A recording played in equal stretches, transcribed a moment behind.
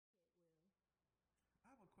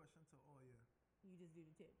You just do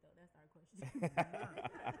the tip, though. That's our question.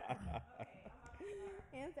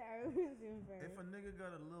 Answer our question first. If a nigga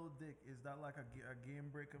got a little dick, is that like a game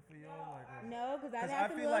breaker for y'all? Like, No, because I've I had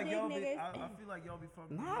some feel little like dick y'all be, niggas. I feel like y'all be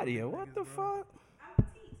fucking. Nadia, with what niggas, the bro. fuck?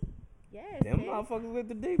 Yes. Them bitch. motherfuckers with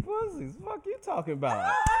the deep pussies. Fuck you talking about?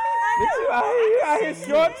 Bitch, you out here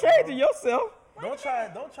shortchanging yourself. Don't try.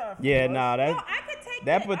 Yeah, nah, I that could take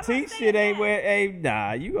that dick. I'm not petite saying shit ain't that. where. Hey,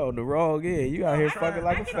 nah, you on the wrong end. You out here fucking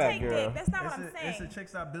like I a can fat take girl. dick. That's not what I'm It's saying. the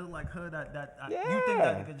chicks that build like her that Yeah. you think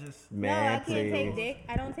that nigga just. No, I Man, can't please. take dick.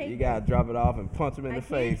 I don't take You dick. gotta drop it off and punch him in I the can't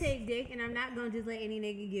face. take dick, and I'm not gonna just let any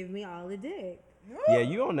nigga give me all the dick. Yeah,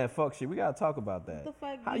 you on that fuck shit. We gotta talk about that. What the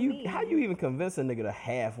fuck How you you mean? how you even convince a nigga to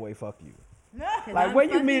halfway fuck you? 'Cause Like I'm where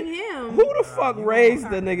you fucking meet him. who the fuck you raised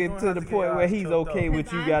gonna- the you nigga gonna to have the to get point your where ass he's choked okay up. with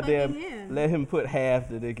 'Cause you I'm goddamn fucking him. let him put half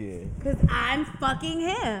the dick in? Cause I'm fucking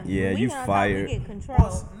him. Yeah, we you gonna talk, fired. We get control.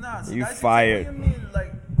 Well, nah, see, You that's fired. What do you mean?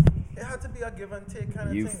 Like, it had to be a give and take kind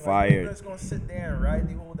of You thing. Like, fired. you're just gonna sit there and ride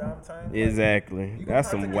the whole damn time. Like, Exactly. you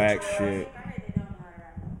That's gonna some have to whack get your shit. I heard they don't know how to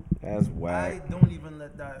rap. That's I whack. don't even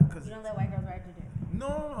let that because You don't let white girls ride your dick.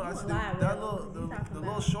 no, that's a lie, that Will. little What you talking the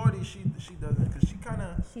little about? shorty she does it because she kind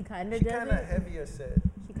of She kinda does it. heavier set.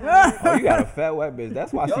 She kinda Oh, you got a fat white bitch.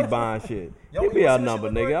 That's why she buying shit. Yo, Give me you a wanna see what number,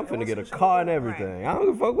 she look nigga. like? I'm You finna wanna get see a what she car look and like? everything. I don't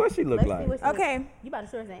give a fuck what she look Let's see like. what she Okay. You about to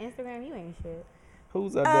show us on Instagram? You ain't shit.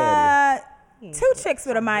 Who's her daddy? Two chicks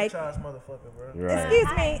with a mic. Bitch-ass motherfucker, bro.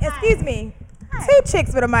 Right. Excuse me. Two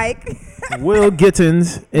chicks with a mic. Will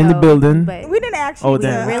Gittins in the No, building. But We didn't actually. Oh,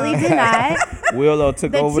 damn. really did not. Willow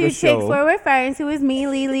took The over two the chicks show. we're referring to is me,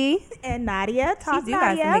 Lily. And Nadia. She Talk do got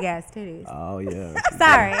some big Nadia. ass titties. Oh yeah.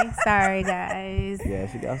 Sorry guys. Yeah,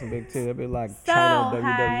 she got some big titties. That'd be like So China WWE.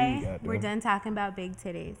 hi, goddamn. we're done talking about big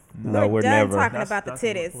titties. No, we're done never. talking about the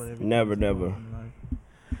titties. Never.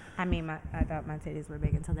 I mean, I thought my titties were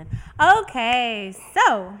big until then. Okay,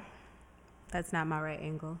 so that's not my right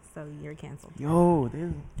angle, so you're canceled. Yo,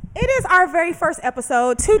 It is our very first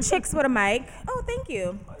episode, Two Chicks with a Mic. Oh, thank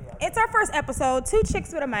you. It's our first episode, Two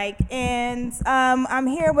Chicks with a Mic, and I'm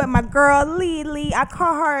here with my girl Lily. I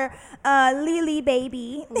call her Lily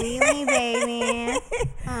Baby. Lily, baby.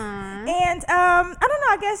 And I don't know.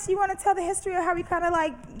 I guess you want to tell the history of how we kind of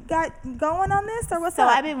like got going on this, or what's So up?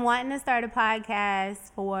 I've been wanting to start a podcast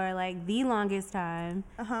for like the longest time,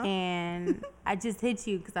 and I just hit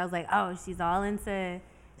you because I was like, oh, she's all into,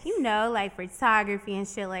 like photography and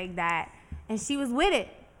shit like that, and she was with it,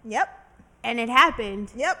 Yep. and it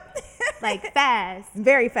happened Yep. like fast,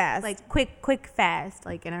 Very fast. like quick, fast,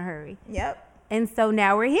 like in a hurry, Yep. and so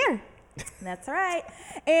now we're here. That's right.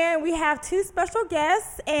 And we have two special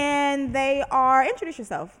guests, and they are. Introduce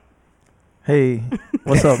yourself. Hey,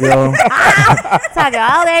 what's up, y'all? Talking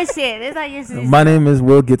all that shit. It's like you're My name is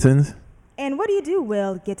Will Gittins. And what do you do,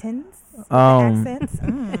 Will Gittins? Accents.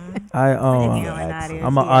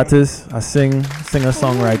 I'm an artist. I sing, singer,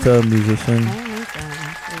 songwriter, musician,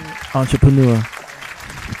 entrepreneur,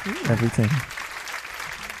 everything.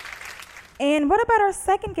 And what about our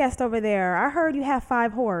second guest over there? I heard you have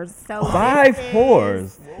 5 whores. So 5 this is-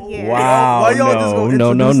 whores. Yeah. Wow. Why y'all just gonna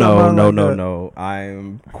No. introduce somebody like that? No.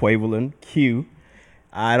 I'm Quavelin Q.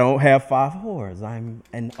 I don't have 5 whores. I'm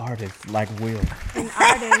an artist like Will. An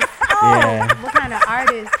artist. Yeah. What kind of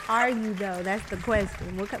artist are you though? That's the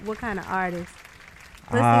question. What kind of artist?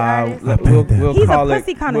 Pussy artist? We'll He's a call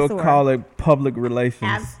pussy it. connoisseur. We'll call it public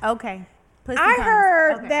relations. Okay. Pussy I connoisseur.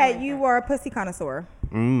 heard Okay, that okay. you were a pussy connoisseur.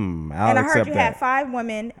 I'll And I heard accept you that. had 5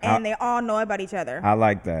 women, and they all know about each other. I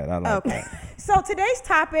like that. Okay. So today's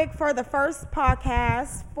topic for the first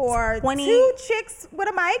podcast for 20 Two Chicks with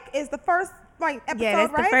a Mic is the first episode, Yeah,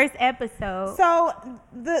 that's right? the first episode. So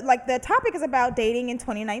the topic is about dating in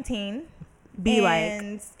 2019. Be like.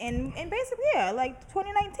 and basically, yeah, like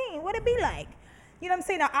 2019, what it be like? You know what I'm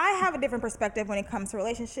saying? Now, I have a different perspective when it comes to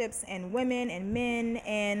relationships and women and men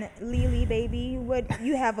and Lily, baby. What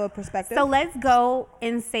you have a perspective? So let's go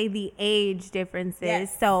and say the age differences.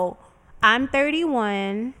 Yes. So I'm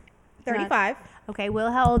 31. 35. Okay,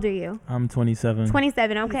 Will, how old are you? I'm 27.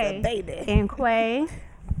 27, okay. baby. And Quay?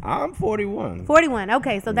 I'm 41. 41.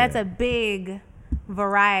 Okay, so that's a big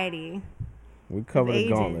variety. We covered the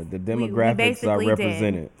ages. gauntlet. The We demographics are basically did.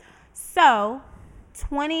 represented. So,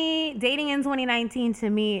 dating in 2019 to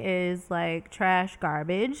me is like trash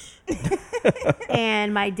garbage.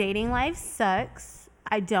 And my dating life sucks.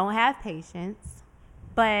 I don't have patience.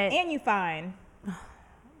 But And you fine.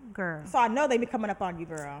 girl, So I know they be coming up on you,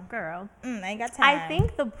 girl. I I ain't got time.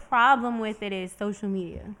 think the problem with it is social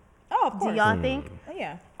media. Oh, of Do course. y'all think?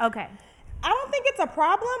 Yeah. Okay. I don't think it's a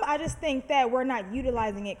problem. I just think that we're not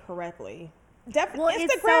utilizing it correctly. Definitely, Well,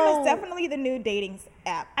 it's Instagram so- is definitely the new dating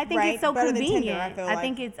app. I think right? it's so Better than convenient. Tinder, I feel like.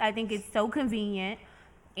 I think it's so convenient,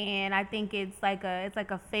 and I think it's like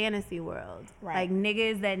a fantasy world. Right. Like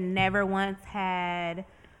niggas that never once had,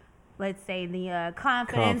 let's say, the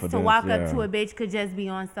confidence to Confidence, walk yeah. up to a bitch could just be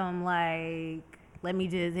on some like, let me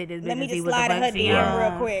just hit this bitch Let me and see just what the slide a fuck her she DM on.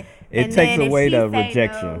 real quick. It And takes then if away she the say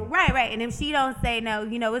rejection. no- right. And if she don't say no,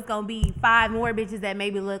 it's gonna be 5 more bitches that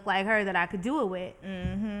maybe look like her that I could do it with.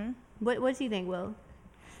 Mm-hmm. What you think, Will?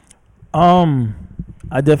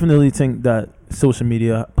 I definitely think that social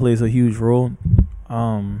media plays a huge role.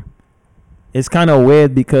 It's kind of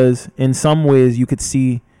weird because in some ways you could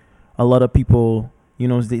see a lot of people,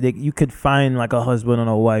 you could find like a husband and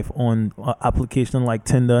a wife on an application like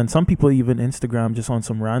Tinder, and some people even Instagram just on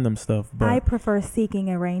some random stuff. I But prefer seeking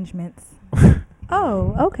arrangements.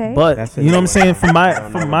 Oh, okay. but That's you know what I'm saying? I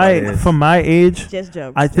don't know what that is. From my age, Just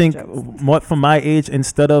jokes. I just think jokes. what from my age,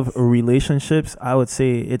 instead of relationships, I would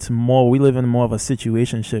say it's more. We live in more of a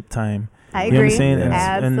situationship time. I You know what I'm agree. saying?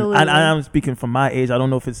 Absolutely. And I'm speaking from my age. I don't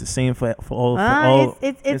know if it's the same for all. For all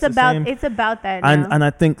It's the about same. it's about that. and now. and I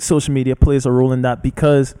think social media plays a role in that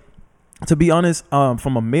because, to be honest,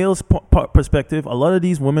 from a male's perspective, a lot of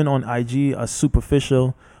these women on IG are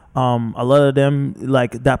superficial. A lot of them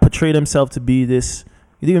like that portray themselves to be this.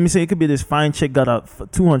 You know what I'm saying? It could be this fine chick got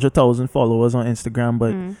 200,000 followers on Instagram,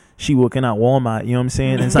 but she working at Walmart. You know what I'm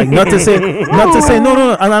saying? And it's like not to say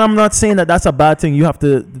no. And I'm not saying that that's a bad thing. You have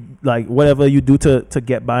to like whatever you do to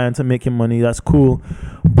get by and to make your money. That's cool,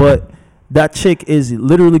 but that chick is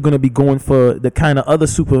literally going to be going for the kind of other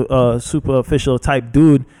superficial type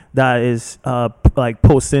dude that is like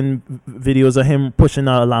posting videos of him pushing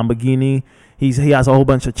a Lamborghini. He has a whole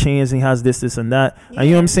bunch of chains. And he has this, and that. And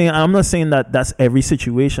you know what I'm saying? I'm not saying that that's every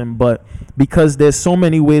situation, but because there's so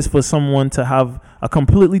many ways for someone to have a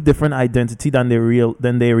completely different identity than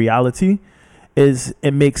their reality,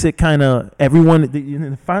 it makes it kind of everyone.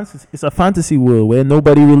 It's a fantasy world where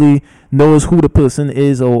nobody really knows who the person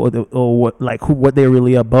is or what they're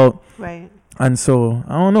really about. right. And so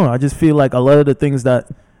I don't know. I just feel like a lot of the things that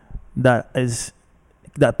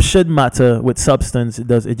should matter with substance,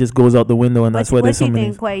 it just goes out the window, and that's why what there's so you many.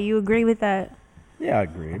 think, Quay? You agree with that? Yeah, I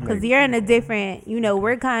agree. Because you're in a different.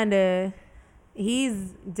 We're kind of. He's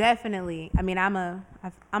definitely. I mean, I'm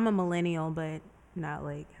a millennial, but not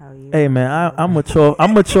like how you. Hey man, I'm mature.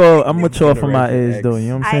 I'm mature for my Generation age, though. X. You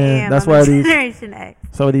know what I'm I saying? am. That's I'm why a these Generation X.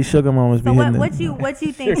 some of these sugar mamas So be hitting what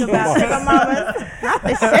you think about sugar mamas? Not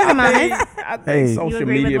the sugar mamas. I think Hey. You social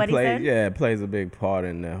agree with media what he said? plays a big part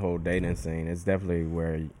in the whole dating scene. It's definitely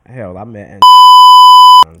where hell I met.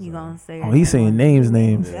 You gonna say? Oh, he's saying names.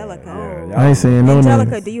 Angelica. I ain't saying no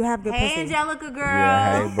Angelica, names. do you have good Hey, pussy? Angelica, girl.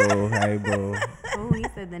 Yeah, hey boo. Oh, he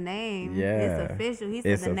said the name. Yeah. It's official. He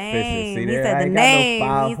said It's the official. name. See He there? said I the ain't got no name.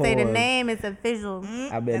 five He said the whores. name. It's official.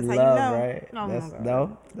 I've been That's how you loved, know. right? Oh, my That's God.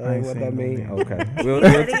 no. That I ain't ain't what saying that no mean. name. Okay, He we'll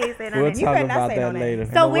ain't say no we'll name. You talk better not about say no that name. later.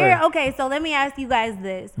 So No where? worries. Okay, so let me ask you guys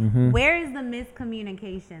this: Mm-hmm. Where is the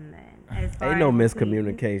miscommunication then? As far Ain't no as between-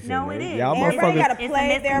 miscommunication. No, it man. is. Y'all Everybody motherfuckers. gotta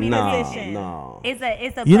play their No, position. no. It's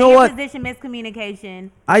a You know player what? position miscommunication.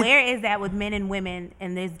 I- Where is that with men and women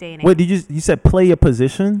in this day and age? Wait, you said play your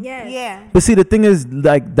position? Yes. Yeah. But see, the thing is,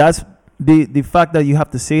 like, that's the fact that you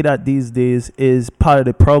have to say that these days is part of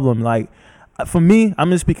the problem. Like, for me,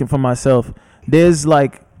 I'm just speaking for myself. There's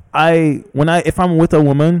like, if I'm with a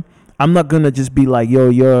woman, I'm not gonna just be like, yo,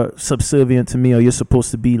 you're subservient to me, or you're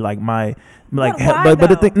supposed to be like my, like. But why, But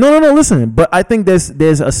the though? thing, no, listen. But I think there's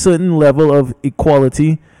a certain level of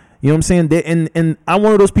equality. You know what I'm saying? And I'm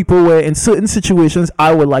one of those people where in certain situations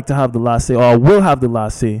I would like to have the last say, or I will have the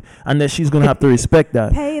last say, and that she's gonna have to respect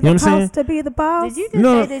that. Pay You know the what I'm saying? cost to be the boss. Did you just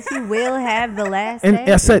No. say that you will have the last And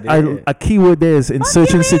say? I said You did. a key word there is in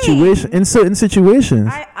certain you situations. In certain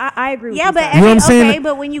situations. I agree with Yeah, you. but sir. You know what I'm saying? okay,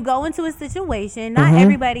 but when you go into a situation, not Mhm.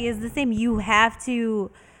 everybody is the same. You have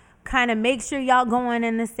to kind of make sure y'all going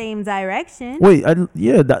in the same direction. Wait,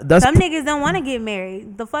 that's Some niggas don't want to get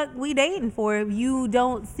married. The fuck we dating for if you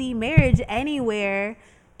don't see marriage anywhere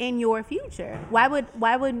in your future? Why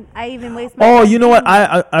would I even waste my Oh, time you know what?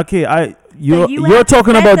 doing that? You're you you're have to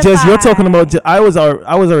talking about just you're talking specify. about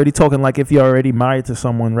I was already talking like if you're already married to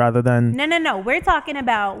someone rather than. No. We're talking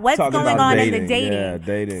about what's Talking going about on dating. in the dating. Yeah,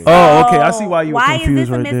 dating. Oh, okay. I see why you were Why is confused this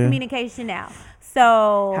a right there. miscommunication now?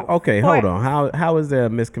 So Okay, for- hold on. How is there a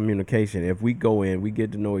miscommunication? If we go in, we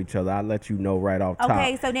get to know each other. I let you know right off top.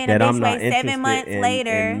 Okay, so then a that bitch I'm not waits 7 interested months in,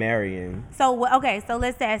 later. in marrying. So okay, so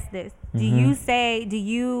let's ask this: Do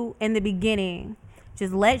you in the beginning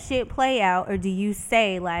just let shit play out, or do you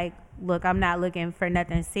say like, "Look, I'm not looking for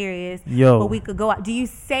nothing serious, Yo. but we could go out"? Do you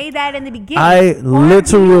say that in the beginning? I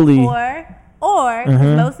literally- Or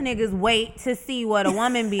 'cause most niggas wait to see what a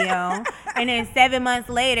woman be on, and then 7 months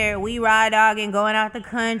later we ride dogging, going out the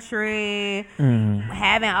country,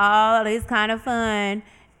 having all this kind of fun,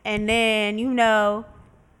 and then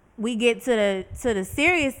we get to the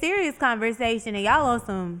serious conversation, and y'all on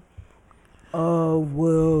some.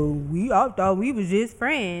 Well, I thought we was just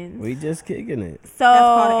friends. We just kicking it. So,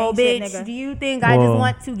 called ain't shit, bitch, nigga. do you think I just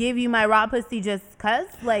want to give you my raw pussy just cuz?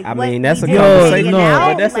 Like, I what, mean, that's a we just conversation. hanging No,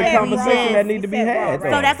 out? That's a Like, we conversation just- that need to be He said had. raw, though.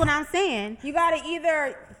 right? So that's what I'm saying. You gotta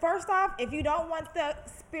either, first off, if you don't want the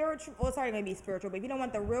spiritual, maybe spiritual, but if you don't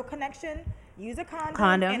want the real connection, use a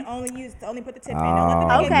condom. And only put the tip in. Don't let the Oh,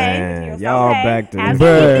 nigga Okay. man. Y'all Okay. back to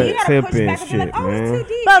Absolutely. You gotta push tipping back and be shit, like, oh, it's too man.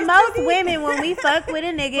 deep. But it's most too deep. women, when we fuck with a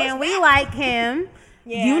nigga and we like him,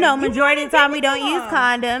 Yeah, you know, you majority of the wanna time we give don't it use to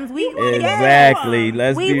 'em. condoms. We Exactly.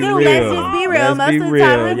 Let's We be do. real. Let's just be real. Let's Most be of the real.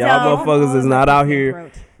 time we Y'all don't. motherfuckers is not out here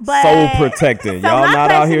But soul protecting. so Y'all my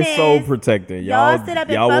not out here question soul is, protecting. Y'all sit up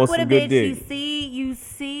and y'all fuck want with a some good bitch. dick. You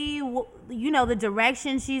see, the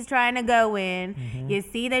direction she's trying to go in. You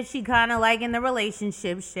see that she kind of like in the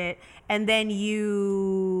relationship shit, and then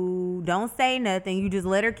you don't say nothing. You just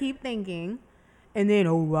let her keep thinking, and then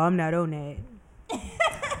I'm not on that.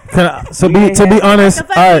 To be honest, What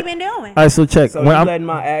the fuck all you right, been doing? all right. So check. So When you I'm, letting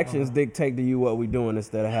my actions dictate to you what we doing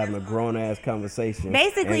instead of having a grown ass conversation.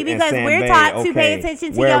 Basically, and because saying, we're "Babe, taught to pay okay,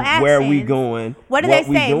 attention to where, your actions. Where we going? What do they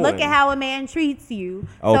we say? Look doing? at how a man treats you.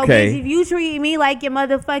 Okay. So, bitch, if you treat me like your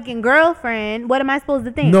motherfucking girlfriend, what am I supposed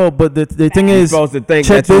to think? no, but the thing You're is, supposed to think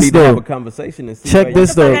check that you this need to have though. a conversation and see Check where this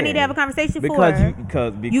What the though. fuck I need to have a conversation because for?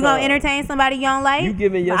 because You gonna entertain somebody you don't like? you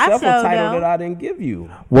giving I yourself a sure title don't. that I didn't give you.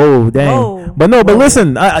 Whoa, dang. Whoa. But no, but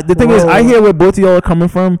listen, the thing is, I hear where both of y'all are coming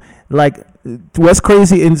from. Like, what's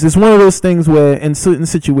crazy is it's one of those things where in certain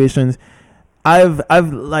situations, I've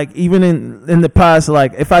like even in the past,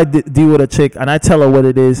 like if I deal with a chick and I tell her what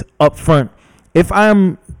it is up front, if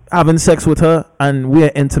I'm having sex with her and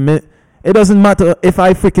we're intimate, it doesn't matter if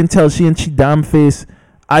I freaking tell she damn face,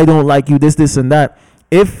 I don't like you, this and that.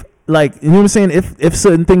 If like, you know what I'm saying? If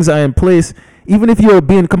certain things are in place, even if you're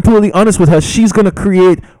being completely honest with her, she's gonna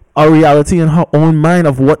create a reality in her own mind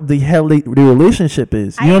of what the hell the relationship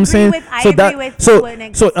is. You know what I'm saying? I agree with to an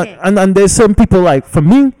extent. And there's some people, like for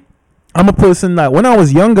me, I'm a person that when I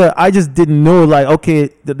was younger, I just didn't know like, okay,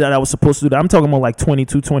 that I was supposed to do that. I'm talking about like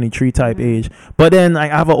 22, 23 type age. But then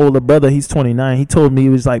like, I have an older brother. He's 29. He told me, he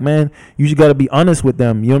was like, man, you just got to be honest with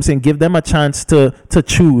them. You know what I'm saying? Give them a chance to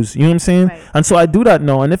choose. You know what I'm saying? Right. And so I do that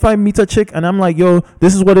now. And if I meet a chick and I'm like, yo,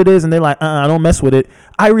 this is what it is. And they're like, I don't mess with it.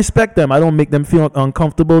 I respect them. I don't make them feel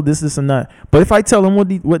uncomfortable, this and that. But if I tell them what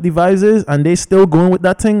the vibe is and they still going with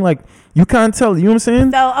that thing, like, you can't tell. You know what I'm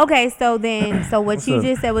saying? So okay, so what you up?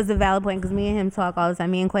 just said was a valid point because me and him talk all the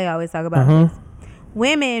time. Me and Quay always talk about this.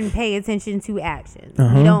 Women pay attention to actions.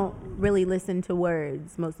 We don't really listen to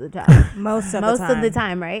words most of the time. Most of the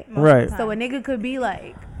time, right? Right. So a nigga could be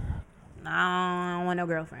like, I don't want no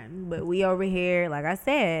girlfriend, but we over here, like I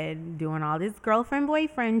said, doing all this girlfriend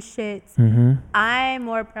boyfriend shit. I'm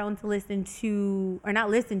more prone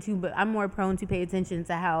to but I'm more prone to pay attention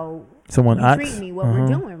to how Someone you acts. treat me, what we're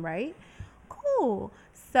doing, right? Cool.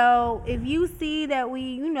 So if you see that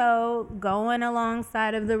we, going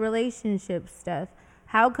alongside of the relationship stuff,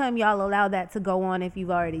 how come y'all allow that to go on if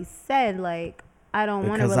you've already said, like, I don't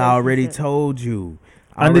want a relationship? Because I already told you.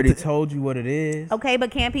 I already told you what it is. Okay,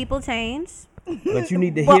 but can't people change? But you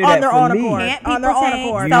need to Well, hear on that their from own me. accord. Can't On people their own change?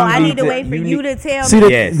 accord. So I You need to need wait to- for you you need- to tell See, me.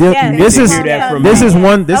 the, Yes. the- Yes. this You is hear that from this me. is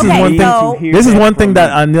one this Okay, is one so- thing. This is one thing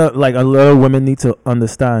that I know, like a lot of women need to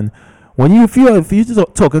understand. When you feel if you're just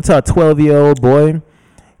talking to a 12-year-old boy,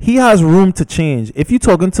 he has room to change. If you're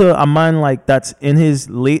talking to a man like that's in his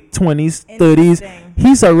late 20s, 30s,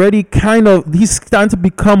 he's already he's starting to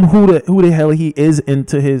become who the hell he is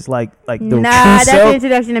into his like the true That's the self.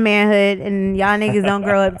 introduction to manhood, and y'all niggas don't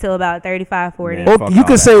grow up till about 35, 40. Man. Oh, Fuck you all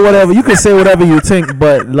can that. say whatever. You can say whatever you think,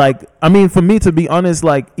 but like, I mean, for me to be honest,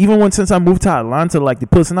 like, even since I moved to Atlanta, like the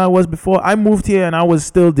person I was before, I moved here and I was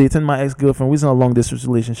still dating my ex-girlfriend. We was in a long distance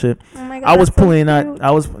relationship. Oh my God, I was that's so pulling that.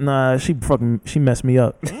 cute. She messed me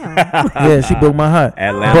up. Damn. Yeah, she broke my heart.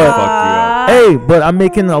 Atlanta But- fucked you up. Hey, but I'm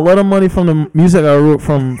making a lot of money from the music I wrote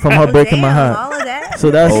from her breaking my Damn, heart. all of that. So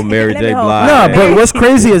that's Oh, Mary Let me J. hold Blige. nah. man. But what's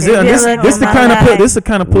crazy is this Look this the on kind my of life. this the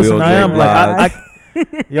kind of person Will I J. am. Like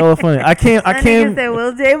I y'all are funny. I That nigga came. said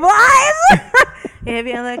Will J. Blige. If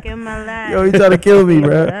you look in my life. Yo, you trying to kill me,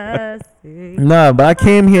 bro? I see. Nah, but I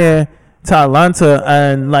came here to Atlanta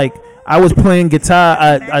and like I was playing guitar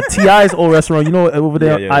at T.I.'s old restaurant. You know, over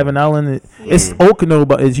there, Yeah, yeah. Ivan Allen. It's Okino,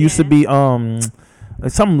 but it used to be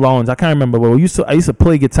some lounge. I can't remember. But I used to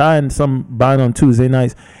play guitar in some band on Tuesday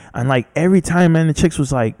nights, and like every time, man, the chicks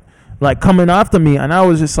was like, like coming after me, and I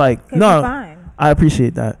was just like, 'Cause no, you're fine. I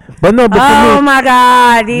appreciate that, but no, but for Oh me, my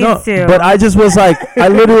God, these no, two. but I just was like, I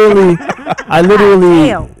literally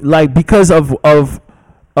Damn. like because of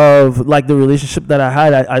like the relationship that I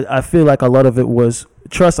had, I feel like a lot of it was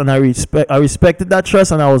trust, and I respected that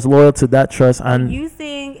trust, and I was loyal to that trust, and You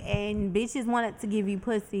sing and bitches wanted to give you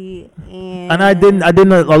pussy and I didn't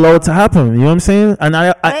allow it to happen. You know what I'm saying? And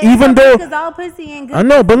I even though because all pussy ain't good. I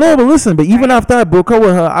know, but listen, but even after I broke up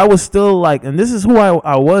with her, I was still like, and this is who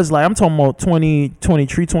I was like. I'm talking about 20,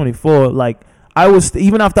 23, 24. Like, I was,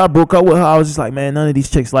 even after I broke up with her, I was just like, man, none of these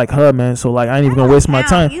chicks like her, man. So, like, I ain't even gonna waste my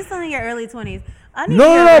time. You still in your early 20s. I need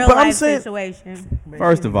No, your no, real but I'm life saying- situation.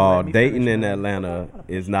 First of all, dating in Atlanta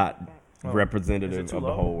is not representative of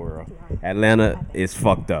the whole world. Atlanta is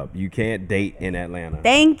fucked up. You can't date in Atlanta.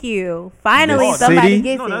 Thank you. Finally, The somebody city-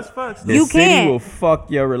 gets No, it. that's facts. The You city can't. will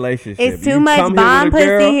fuck your relationship. It's You too much come here bomb with a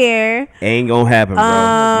girl, pussy here. Ain't gonna happen, bro.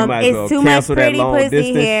 You might as well It's too much cancel that pretty long pussy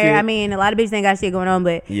distance here. shit. I mean, a lot of bitches ain't got shit going on,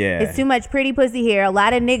 but Yeah. it's too much pretty pussy here. A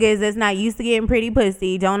lot of niggas that's not used to getting pretty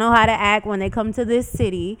pussy don't know how to act when they come to this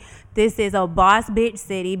city. This is a boss bitch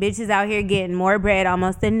city. Bitches out here getting more bread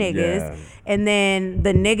almost than niggas. Yeah. And then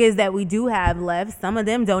the niggas that we do have left, some of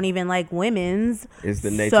them don't even like women's. It's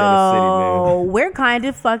the nature of the city, man. So we're kind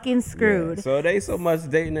of fucking screwed. Yeah. So they so much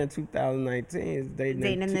dating in 2019 is dating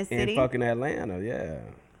Dating in this city? fucking Atlanta. Yeah.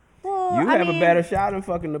 Well, You I have mean, a better shot in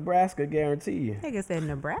fucking Nebraska, guarantee you. Nigga said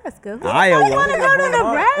Nebraska. Who Iowa. want to go to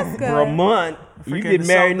Nebraska? Vermont. You Freaking get South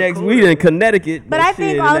married next Dakota. week in Connecticut. But I shit,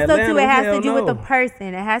 think in also Atlanta, too, it has hell to do with the no.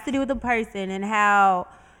 person. It has to do with the person and how,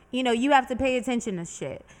 you know, you have to pay attention to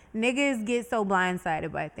shit. Niggas get so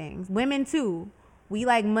blindsided by things. Women too. We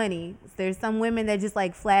like money. There's some women that just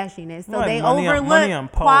like flashiness, so Like they money and overlook power,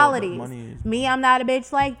 but qualities. money is- Me, I'm not a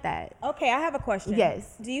bitch like that. Okay, I have a question.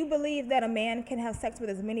 Yes. Do you believe that a man can have sex with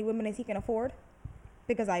as many women as he can afford?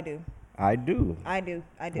 Because I do. I do. I do.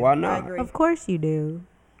 Why not? I agree. Of course you do.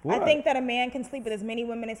 What? I think that a man can sleep with as many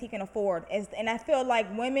women as he can afford, and I feel like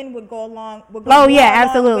women would go along. Would go Oh, more yeah, along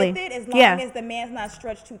absolutely. With it as long Yeah. as the man's not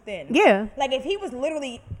stretched too thin. Yeah. Like if he was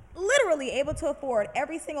literally able to afford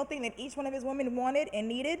every single thing that each one of his women wanted and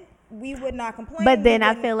needed, we would not complain. But then We I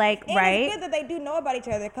wouldn't- feel like, and right? It's good that they do know about each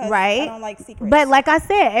other because Right. I don't like secrets. But like I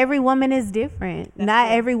said, every woman is different. Not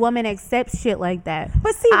true. every woman accepts shit like that.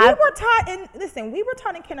 But see, we I- were taught we were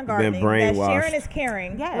taught in kindergarten Been that brainwashed. sharing is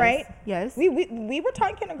caring, Yes. right? Yes. We were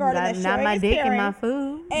taught in kindergarten that Not sharing my is dick caring. and my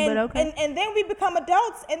food. And, but okay. and then we become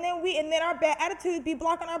adults, and then our bad attitudes be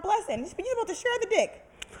blocking our blessings. You're supposed to share the dick.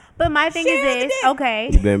 But my thing is Share the this, dick. okay.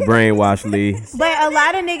 You've been brainwashed, Lee. But a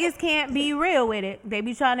lot of niggas can't be real with it. They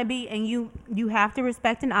be trying to be, and you have to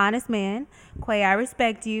respect an honest man. Quay, I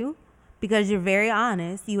respect you because you're very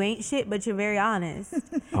honest. You ain't shit, but you're very honest.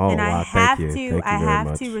 Oh, and I wow, have thank you. to, Thank you I very have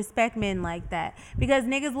much. to respect men like that because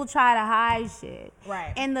niggas will try to hide shit.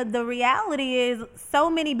 Right. And the reality is, so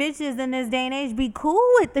many bitches in this day and age be cool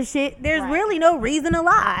with the shit. There's Right. really no reason to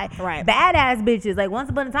lie. Right. Badass bitches. Like once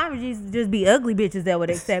upon a time, it used to just be ugly bitches that would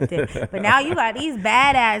accept it. But now you got these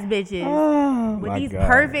badass bitches with my these God.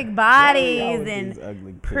 perfect Y'all bodies with and these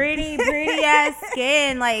ugly pics. pretty ass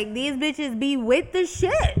skin. Like these bitches be with the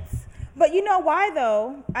shits. But you know why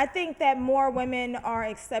though? I think that more women are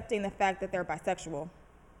accepting the fact that they're bisexual.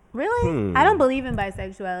 Really? I don't believe in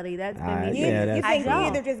bisexuality. That's been me. You, Yeah, you that's think true. you're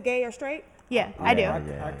either just gay or straight? Yeah, I do.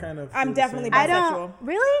 Yeah. I kind of. I'm feel the definitely same. I bisexual. don't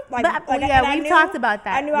really. Like, but like, yeah, and I we've knew- talked about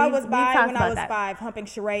that. I knew I We've- was we've bi talked when I about was that. 5, humping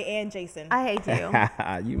Sheree and Jason. I hate you.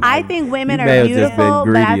 You I might- think women you are may have just been beautiful,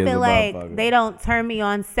 but I greedy as feel a like motherfucker. they don't turn me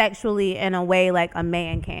on sexually in a way like a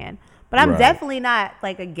man can. But I'm Right. definitely not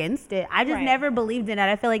like against it. I just Right. never believed in it.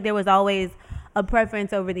 I feel like there was always a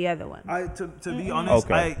preference over the other one. To be honest,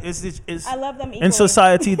 Okay. I love them equally.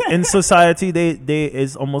 in society they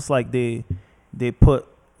it's almost like they put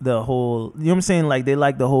the whole, you know what I'm saying, like they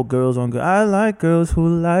like the whole girls on girls. I like girls who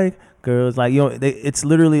like girls, like, you know, it's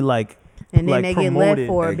literally like And then like they get promoted. left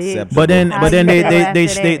for a bitch. Acceptable. But then How you they feel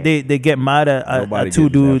after that? they get mad at Nobody two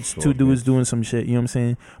gets left dudes for two a dudes bitch. doing some shit, you know what I'm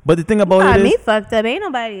saying. But the thing about Got it me is, fucked up. Ain't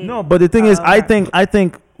nobody. no, but the thing is, Oh, I okay.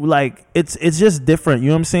 think like it's just different. You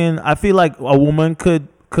know what I'm saying? I feel like a woman could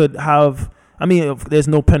have. I mean, if there's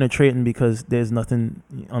no penetrating because there's nothing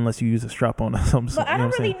unless you use a strap on or something. But I you know don't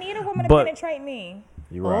what I'm really saying? need a woman But- to penetrate me.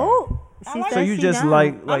 You're right. Oh, I she like- said So you she just don't.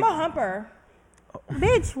 like I'm a humper.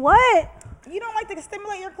 Bitch, what? You don't like to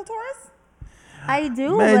stimulate your clitoris? I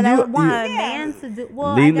do, Man, but I you- would want you- a man to do.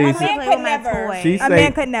 Well, Lily I said- don't A man play could with my never. toy. She A say-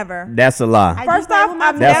 man could never. That's a lie. I First do play off, with my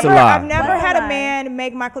I've toy. That's a never, lie. I've never That's a had a lie. man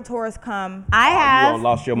make my clitoris come. I have. You done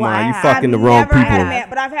lost your Well, mind. I You have. fucking the I've wrong never had a people. man,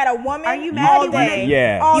 but I've had a woman Are you mad all you wanna- day.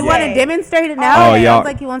 Yeah. all You want day. to demonstrate it now? Oh, It y'all- sounds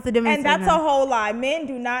like he wants to demonstrate. And that's now. a whole lie. Men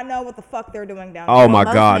do not know what the fuck they're doing down Oh there. my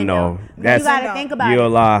Most God, men no. don't. That's You gotta think about you're a it.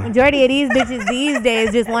 lie. Majority of these bitches these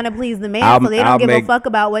days just want to please the man, I'll- so they don't I'll give make- a fuck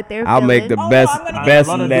about what they're I'll feeling. make the Oh, no, best I'm gonna best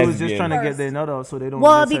a lot of lesbian. dudes just trying to get First. their nut out, so they don't.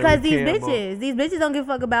 Well, necessarily because these care about- bitches don't give a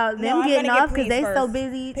fuck about No, them I'm getting gonna get off because they pleased so first,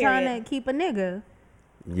 busy period. trying to keep a nigga.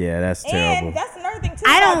 Yeah, that's terrible. And that's another thing too.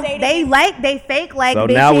 I about don't. dating. They fake like So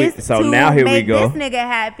bitches now we- to so now here we make go. this nigga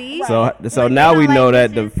happy. So Right. so Like, now they we don't know like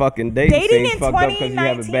that the bitches. fucking dating Dating thing's in fucked up because you 2019,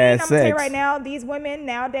 having bad I'm gonna tell you sex. right now, these women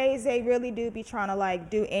nowadays they really do be trying to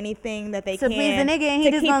like do anything that they To can please the nigga, and he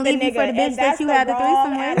to just keep gonna the leave you for the nigga, bitch and that that's you had the wrong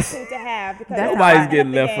threesome with. attitude to have because That's they Nobody's fucking getting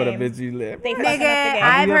up the left for the game. bitch you left. They fucking up the Nigga, game.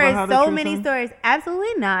 I've you ever heard had a so threesome? many stories.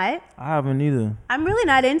 Absolutely not. I haven't either. I'm really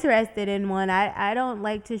not interested in one. I don't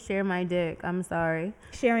like to share my dick. I'm sorry.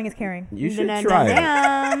 Sharing is caring. You should Dun, try it.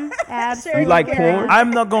 dun. Absolutely. You like porn?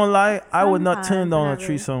 I'm not gonna lie. I would not turn Sometimes, down a whatever.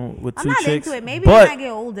 threesome with I'm two not chicks. into it. Maybe but, when I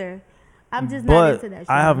get older. I'm just not but into that shit.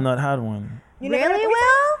 I have not had one. You never had a Really, threesome?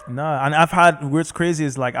 Will? Nah, and I've had. What's crazy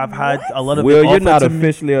is like I've had a lot of. Will, it you're offered not to me.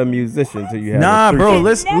 officially a musician till you have Nah, a bro. threesome.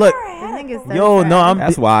 Listen, Never look. had This a nigga's so threesome. Yo, no, trash. I'm.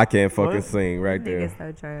 That's why I can't fucking What? sing right there. Nigga's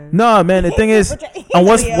so trash. No, man. The thing is, and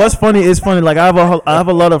what's funny is funny. Like I have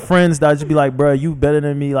a lot of friends that just be like, bro, you better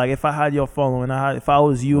than me. Like if I had your following, if I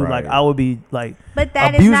was you, like Right. I would be like. But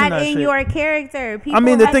that is abusing not that in shit. your character. People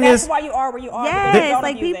mean, the like thing that- That's is- why you are where you are. Yes, because you don't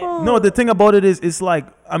like use it. people. No, the thing about it is, it's like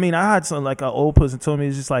I mean, I had some like an old person told me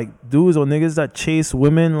it's just like dudes or niggas that chase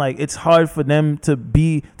women, like it's hard for them to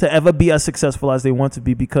ever be as successful as they want to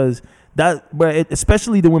be because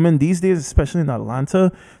especially the women these days, especially in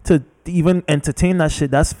Atlanta, to even entertain that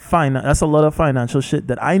shit, that's fine. That's a lot of financial shit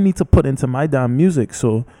that I need to put into my damn music.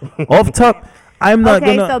 So off top, I'm not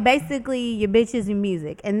Okay, gonna. so basically your bitch is your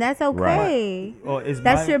music, and that's okay. Oh, it's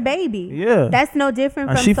That's my- your baby. Yeah. That's no different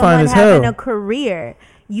And from she fine someone as having hell. a career.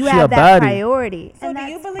 You She have a that baddie. priority. So and do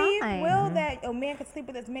you that's believe, fine. Will, that a man can sleep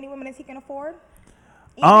with as many women as he can afford?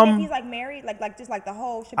 Even if he's like married, like just like the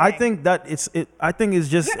whole shebang. I think that I think it's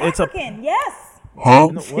just You're it's African, yes.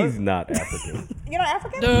 He's not African. You're not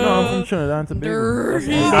African? No, I'm from Trinidad and Tobago. That's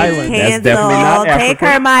an Bitch, island. That's cancel. definitely not Take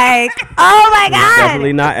Africa. her mic. Oh my God.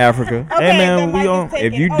 Definitely not Africa. Okay, Hey, man, then we Mike on- is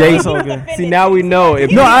taken. If you Oh, date, he's okay. see now we know.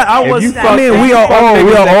 If No, I if was. you I fuck- mean, we fuck are all niggas like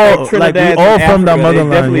we Trinidad all and from that Africa, they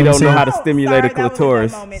motherland. definitely you know don't know what how I'm to saying? stimulate a Sorry, that was good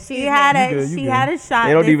clitoris. moment. She Excuse had me. a good, you she good. had a shot.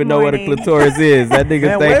 They don't this even know what a morning. clitoris is. That nigga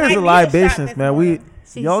Man, think. where's I the need a shot libations, this man? morning.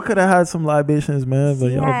 Y'all could have had some libations, man.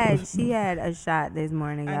 But She had a shot this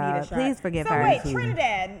morning, I need y'all. a shot. Please forgive so her. wait,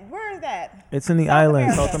 Trinidad, where is that? it's in the South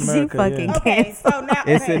island, America. South She America. fucking yeah. Okay, so now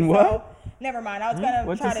It's okay, in so- what? Never mind. I was gonna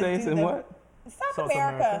What try you to say? do It's in the- what? South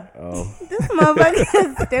America. Oh, This motherfucker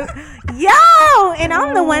is stupid. Yo, and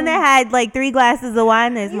I'm the one that had like 3 glasses of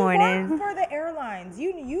wine this You morning. work for the airlines.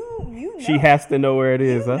 You know. she has to know where it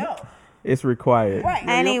is, You huh? know. It's required. Right.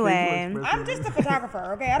 Anyway, I'm just a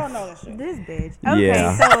photographer. Okay, I don't know this shit. this bitch. Okay,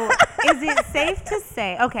 Yeah. so is it safe to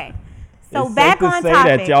say? Okay, so It's back safe to on say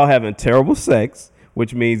topic. that y'all having terrible sex,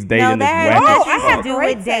 which means dating no, is that whack. has Oh, as I nothing fuck. have to do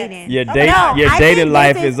great with sex. dating. Your No, date, No, your I dating think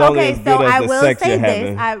life this is only okay, as good so as I the will sex say you're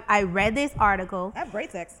this. having. I read this article. I have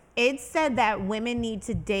great sex. It said that women need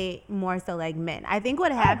to date more so like men. I think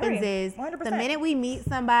what I happens agree. is 100%. the minute we meet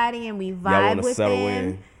somebody and we wanna vibe with settle them,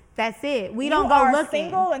 in. that's it. We You don't go are looking.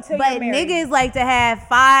 single until but you're married. niggas like to have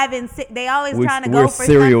 5 and 6. They always trying to we're go for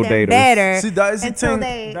serial something daters. better. See, that is the until thing.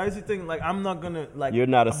 they- That is the thing. Like, I'm not gonna like. You're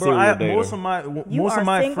not a bro, serial dater. Most of my You most are of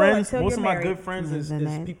my single friends, until most of you're my married. good friends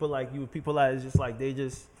is people like you. People that is just like they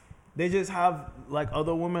just have like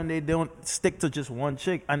other women. They don't stick to just one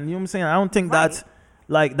chick. And you know what I'm saying? I don't think that's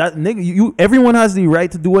like that nigga. You everyone has the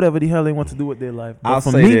right to do whatever the hell they want to do with their life. But I'll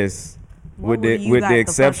for say me, this, What with would you the got the fuck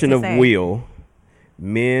exception to of say? Will,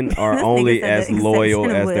 men are This nigga only said as the loyal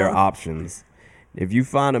exception of as their Will. options. If you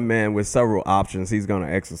find a man with several options, he's gonna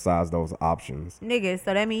exercise those options. Niggas,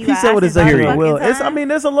 so that means you he got said what his options all the exception will. fucking It's, I time? mean,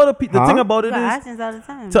 there's a lot of people. The Huh? thing about You it got is, options all the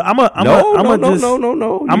time. so I'm No.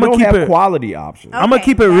 You You don't keep have it- quality options. I'm gonna Okay,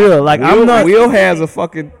 keep it got real. it. Like Will, I'm not. Will has a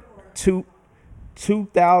fucking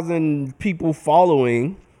 2,000 people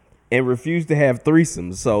following and refused to have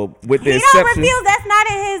threesomes. So with the He don't exception, refuse. That's not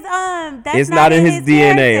in his That's It's not in his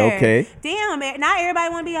DNA, character. okay? Damn, not everybody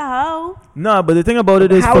want to be a hoe. Nah, but the thing about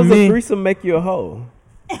it is, how for does me, a threesome make you a hoe?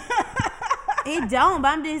 It don't. But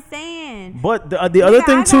I'm just saying. but the Nigga, other I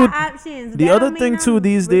thing got too, options. the That other don't thing mean too I'm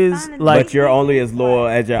these days, responding to like- But you're only as loyal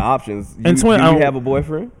as your options. And Do twin, you I- have a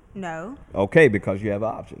boyfriend? No. Okay, because you have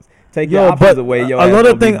options. Take Yo, your options but away. Your another ass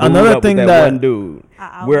gonna be thing- booed another up with thing that that- one dude.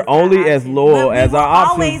 I We're always have only as options. loyal But as we our will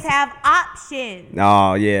options. always have options.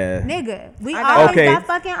 Oh yeah. Nigga, we I always Okay. got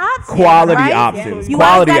fucking options. Quality right? options. You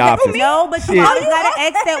Quality always got options. No, but you Shit. always got an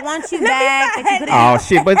ex that wants you back. That you could've- Oh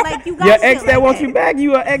shit, but Like, you got your shit ex that like wants that. you back,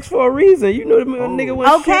 you an ex for a reason. You know the nigga was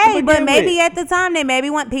shit to Okay, but begin maybe with. at the time they maybe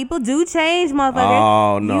want people do change,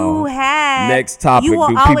 motherfucker. Oh, no. You have Next topic, You will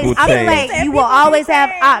do always. people I feel change? like you will always have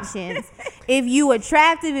options. If you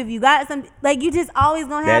attractive, if you got some, like you just always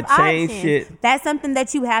gonna have That change options. shit. That's something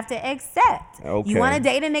that you have to accept. Okay. You want to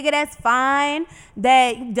date a nigga that's fine,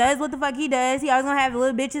 that does what the fuck he does. He always gonna have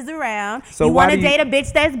little bitches around. So you why want to do you- date a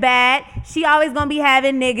bitch that's bad. She always gonna be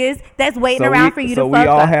having niggas that's waiting around for you so to we fuck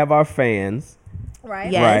all up. have our fans,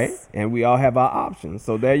 Right. Yes. right? And we all have our options.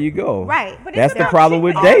 So there you go. Right. But That's it's the about problem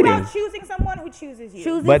with it's dating. about choosing someone who chooses you.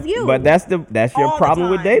 Chooses you. But that's your All the problem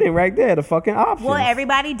with time. dating right there. The fucking options. Well,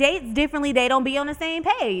 everybody dates differently. They don't be on the same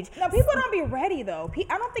page. No, people don't be ready though.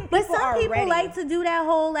 I don't think people But some are people ready. like to do that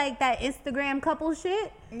whole like that Instagram couple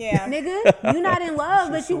shit. Yeah. Nigga, you not in love,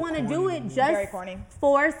 but you want to do it Very just corny.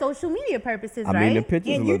 for social media purposes, I right? mean, the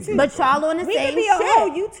pictures And look YouTube- good. But y'all on the We same could be a shit. whole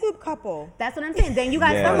YouTube couple. That's what I'm saying. Then you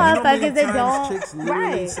got Yeah. some You know how many motherfuckers that times don't. chicks literally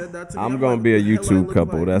Right. said that to me? I'm I'm gonna like, be a what the hell I YouTube look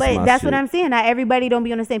couple. like? That's But my that's shit. what I'm saying. Not everybody don't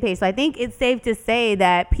be on the same page. So I think it's safe to say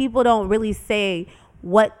that people don't really say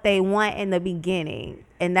what they want in the beginning,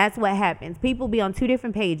 and that's what happens. People be on two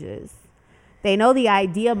different pages. They know the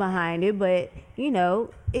idea behind it, but you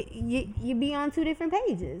know, you be on two different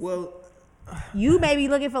pages. Well, You may be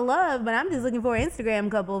looking for love, but I'm just looking for an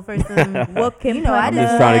Instagram couple for some. What can You know, I I'm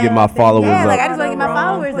just trying to get my followers Yeah, up. like I just want to get my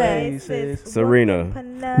followers up. Serena,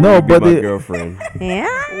 No, be but my the, girlfriend. Yeah.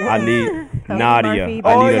 I need Cody Nadia. Murphy.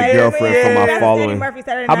 I Oh, need yeah, a girlfriend yeah, for my that's following. Eddie Murphy,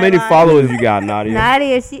 Saturday How Night many Live. followers you got, Nadia?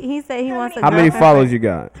 Nadia, he said he wants a How many girlfriend. followers you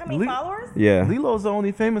got? How many Lee- followers? Yeah. Lilo's the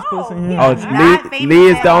only famous person here. yeah. Oh, I'm not Lee famous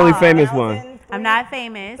is at the only all. famous one. I'm not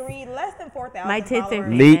famous. Less than 4,000 My tits are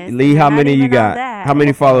followers. famous. Lee, how Not many you even all got? that. How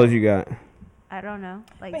many followers you got? I don't know.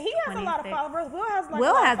 Like But he has a lot of 26. followers. Will has like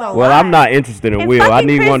Will a lot has of a followers. Well, lot. I'm not interested in And Will. I fucking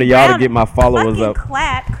need Chris one of y'all to Brown- get my followers fucking up.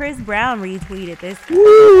 Clap. Chris Brown retweeted this.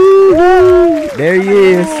 There he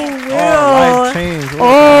is. Oh, life changed.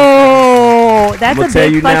 Oh, that's I'm a gonna tell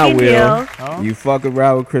big you now, fucking Will. deal. You fuck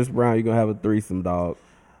around with Chris Brown, you gonna have a threesome, dog.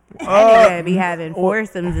 That nigga be having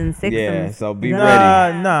foursomes and sixsomes. Yeah, so be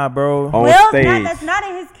ready. Nah, bro. On Will, stage. that's not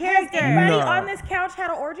in his character. Anybody No. on this couch had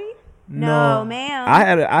an orgy? No, ma'am.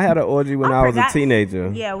 I had an orgy when I was a forgot-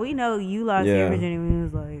 teenager. Yeah, we know you lost Yeah. your virginity when you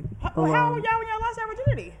was like. How old alone. were y'all when y'all lost your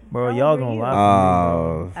virginity? Bro, How y'all old were gonna you?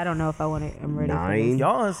 laugh. I don't know if I want to. I'm ready. For 9. this.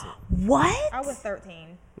 Y'all is, What? I was 13.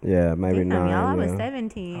 Yeah, maybe Damn, 9. y'all, I was yeah.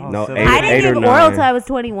 17. No, I 8, I didn't 8 or give oral 9. till I was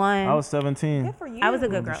 21. I was 17. Good for you. I was a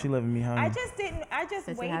good girl. She left me I behind. just didn't. I just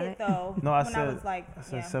Did you have waited it? though. No, I when said, I was like, I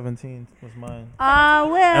said yeah. 17 was mine.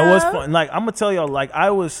 Well. And what's fun, like, I'm gonna tell y'all, like, I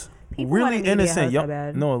was People really wanted me to get innocent. hoes so Y'all,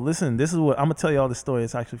 bad. no, listen, this is what I'm gonna tell y'all the story.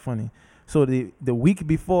 It's actually funny. So the week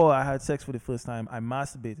before I had sex for the first time, I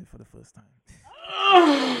masturbated for the first time.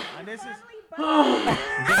 And this is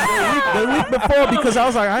the week before, because I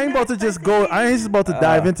was like, I ain't about to just go. I ain't just about to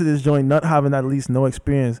dive into this joint not having at least no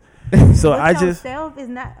experience. So I just Self is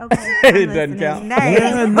not okay. It doesn't count.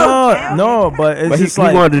 yeah, no, but it's But just he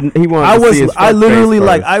like wanted to I see his was, I fuck literally face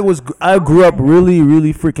like, first. I grew up really,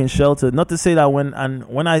 really freaking sheltered. Not to say that when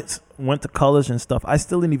I went to college and stuff, I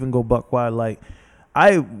still didn't even go buck wild. Like,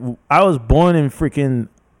 I was born in freaking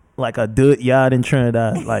like a dirt yard in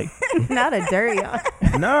Trinidad. Like, not a dirty yard.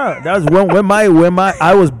 nah, that was when my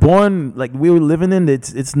I was born. Like, we were living in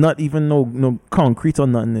it's not even no concrete or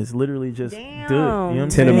nothing. It's literally just dirt. You know what I'm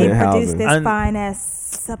saying? Tenement They produced housing. this And- fine ass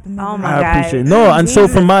supplement. Oh my I God. appreciate it. No, and so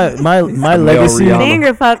for my legacy, Rihanna.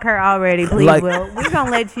 Finger fuck her already, please. Like- Will. We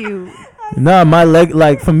gonna let you. nah,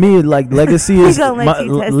 like for me, like legacy is gonna let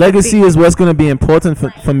you test the legacy beat. is what's gonna be important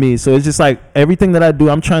for me. So it's just like everything that I do,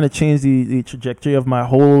 I'm trying to change the trajectory of my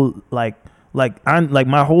whole like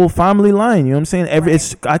my whole family line. You know what I'm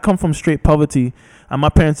saying? I come from straight poverty, and my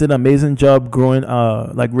parents did an amazing job growing,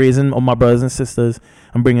 like raising all my brothers and sisters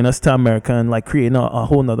and bringing us to America and like creating a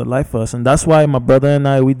whole nother life for us. And that's why my brother and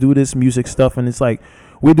I, we do this music stuff, and it's like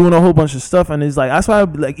we're doing a whole bunch of stuff, and it's like that's why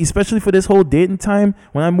like especially for this whole dating time,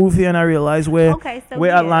 when I moved here and I realized where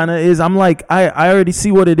Yeah. Atlanta is, I'm like I already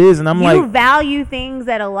see what it is, and I'm You like value things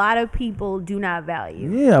that a lot of people do not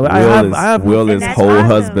value. yeah, Will I have Will And is that's whole awesome.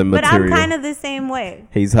 husband But material. I'm kind of the same way.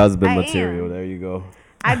 He's husband I material. am. There you go.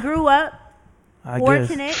 I grew up I guess.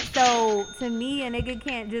 fortunate, so to me, a nigga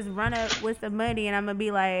can't just run up with some money and I'm gonna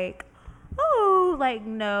be like, oh, like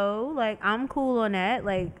no, like I'm cool on that.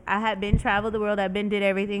 Like I had been traveled the world, I've been did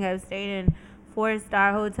everything, I've stayed in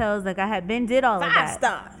 4-star hotels. Like I did all of that.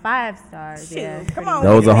 5-star. 5 stars. Shoot, Yeah. come on.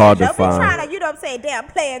 Those are hard to Don't be find. trying to, you know what I'm saying? Damn,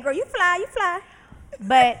 player girl, you fly.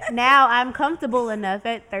 But now I'm comfortable enough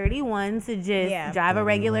at 31 to just Yeah. drive a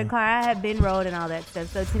regular car. I have been road and all that stuff.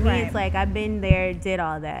 So to me, Right. it's like I've been there, did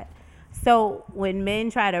all that. So when men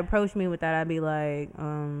try to approach me with that, I'd be like,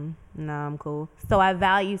 nah, I'm cool. So I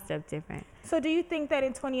value stuff different. So do you think that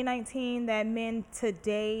in 2019 that men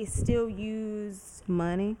today still use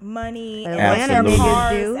Money. money Atlanta and niggas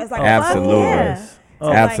cars do. as like Absolutely. a Yeah.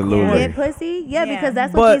 Oh, Absolutely. Get pussy? Yeah, Yeah. because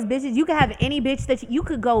that's But- what these bitches, you can have any bitch that you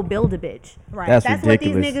could go build a bitch. Right. That's That's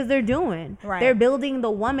ridiculous. what these niggas are doing. Right. They're building the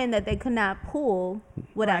woman that they could not pull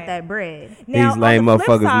without Right. that bread. Now, These on lame the flip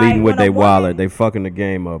motherfuckers side, leading with when a their wallet. woman- They fucking the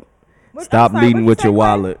game up. What- Stop I'm sorry, leading what'd with you your say,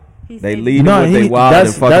 wallet. He They said- leading No, with their wallet and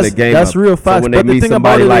fucking the that's game that's up. real So facts. when But they the meet thing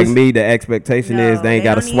somebody about it like is, me, the expectation is No, they ain't they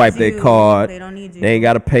got to don't swipe need their you. card. They don't need you. They ain't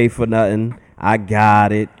got to pay for nothing. I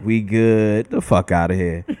got it. We good. The fuck out of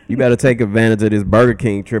here. You better take advantage of this Burger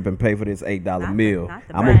King trip and pay for this $8 Not the- meal. not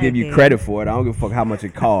the I'm gonna Burger give you King. credit for it. I don't give a fuck how much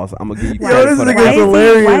it costs. I'm gonna give you Yo, credit this for the nigga's effort.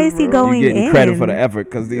 hilarious. Why is he going You getting in? credit for the effort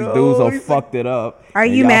because these dudes are fucked it up. Are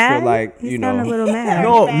and you y'all mad? Feel like, You you sound know, a little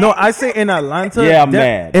mad. no, I say in Atlanta. yeah, I'm that-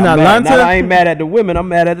 mad. In I'm mad. Atlanta, Now, I ain't mad at the women. I'm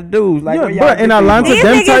mad at the dudes. Like, Yeah, where y'all but in get these Atlanta, These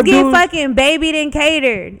them niggas type get dudes- fucking babied and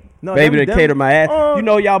catered. no, baby them- to cater my ass. Oh. You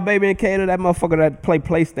know y'all baby and cater that motherfucker that play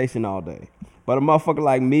PlayStation all day. But a motherfucker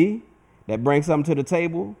like me that brings something to the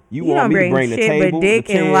table, you You want don't me to bring bring the shit table, but dick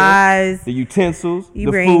the and chairs, lies. the utensils, You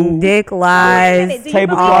the bring food. dick, Wait a lies, minute, do you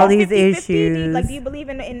table believe cloth. all these 50-50? issues. Like, do you believe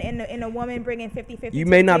in a woman bringing 50-50? You to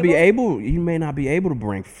may the not be table? able. You may not be able to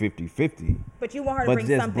bring 50-50, But you want her to but bring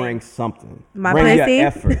just something. bring something. My bring pussy? your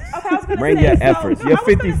efforts. Okay, I was gonna Bring say, your so- efforts. no, Your I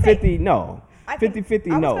was gonna say- 50-50, no. I think-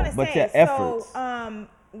 50-50, I was no. gonna But say, your efforts. So,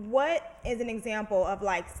 what is an example of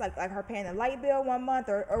like her paying the light bill one month,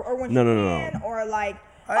 or when she No. can, or like,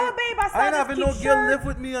 oh babe, I I saw ain't this having cute no shirt. girl live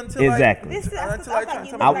with me until Exactly. This is- until I I thought try you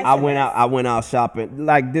to looked I like went this. out. I went out shopping.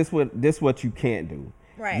 Like this. What you can't do.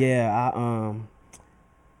 Right. Yeah.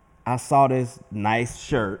 I saw this nice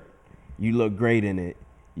shirt. You look great in it.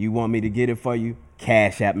 You want me to get it for you?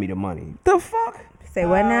 Cash at me the money. The fuck? Say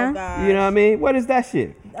what now? God. You know what I mean? What is that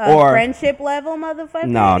shit? Friendship level, motherfucker.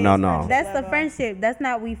 No. That's the friendship. That's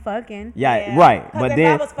not we fucking. Yeah, Yeah. right. 'Cause But if I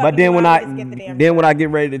then, was but fucking then you, when I I would just get the damn then when shirt. I get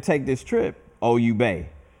ready to take this trip, oh you bae,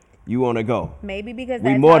 you want to go? Maybe because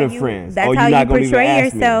We that's more how than you, friends. That's Oh, how you you not gonna even portray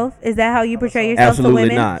ask me? yourself. Is that how you portray yourself to Absolutely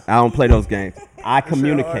women? not. I don't play those games. I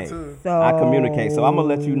communicate. too. I communicate. So I'm gonna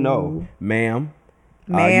let you know, ma'am.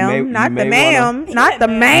 you Ma'am, may- you not the may ma'am, not the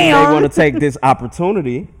You may want ma'am. to take this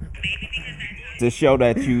opportunity to show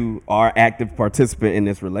that you are active participant in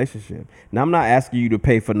this relationship. Now I'm not asking you to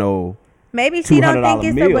pay for no. Maybe she don't think $200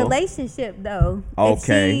 it's meal. a relationship though. If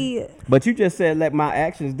Okay, she- but you just said let my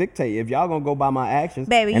actions dictate. If y'all gonna go by my actions,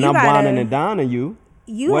 Baby, and you I'm gotta- whining and dining you,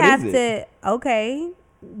 you what have is to. Okay,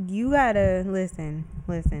 you gotta listen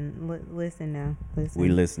now. Listen. we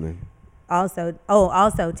listening.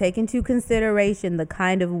 Also take into consideration the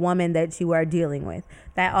kind of woman that you are dealing with.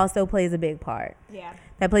 That also plays a big part. Yeah.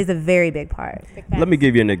 That plays a very big part. Let me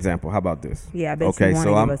give you an example. How about this? Yeah, I bet Okay, you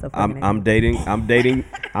so wanna give us a fucking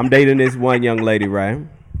I'm dating this one young lady, right?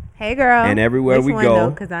 Hey, girl. And everywhere Which we one, go-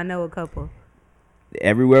 because I know a couple.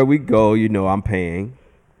 Everywhere we go, you know, I'm paying.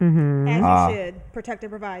 As you should. Protect and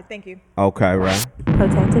provide. Thank you. Okay, right.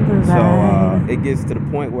 Protect and provide. So it gets to the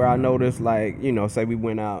point where I notice, like, you know, say we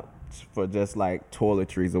went out for just like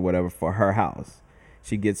toiletries or whatever for her house.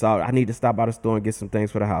 She gets out. I need to stop by the store and get some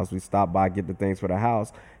things for the house. We stop by, get the things for the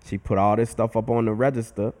house. She put all this stuff up on the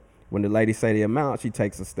register. When the lady say the amount, she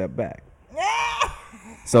takes a step back.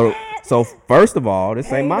 So first of all,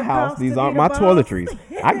 this ain't my house. These aren't my toiletries.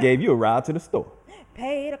 I gave you a ride to the store.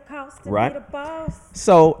 Pay the cost to Right. be the boss.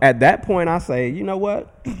 So at that point, I say, you know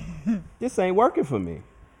what? This ain't working for me.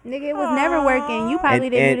 Nigga, it was never working. You probably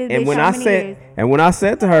didn't do this and bitch when so I many said years. and when I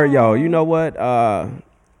said to her, yo, you know what?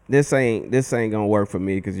 This ain't gonna work for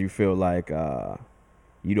me because you feel like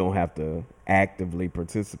you don't have to actively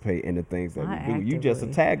participate in the things that Not we do. You just a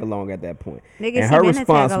actively. tag along at that point. Nigga, and she her been a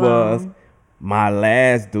response tag was, along. my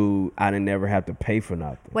last dude, I didn't never have to pay for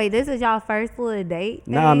nothing. Wait, this is y'all first little date?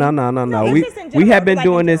 No. it's We just in we general, have been like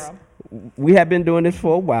in doing this. general. We have been doing this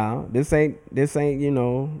for a while. This ain't you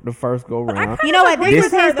know the first go round. You know what? This agree is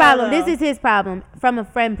with her, his problem. though. This is his problem from a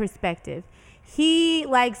friend perspective. He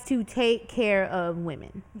likes to take care of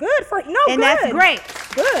women. Good for no. And good. that's great.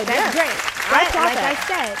 Good. That's yes. great. I But applaud like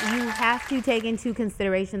that. I said, you have to take into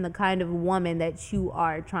consideration the kind of woman that you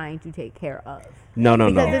are trying to take care of. No.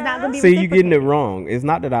 Because it's not gonna be See, you getting it reciprocated. wrong. It's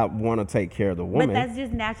not that I want to take care of the woman. But that's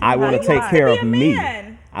just naturally I how want you to take are. care Be of a me.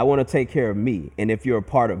 man. I want to take care of me. And if you're a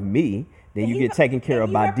part of me, then you And get taken care and of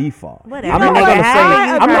you by never- default. Whatever. I'm not Like, gonna how say.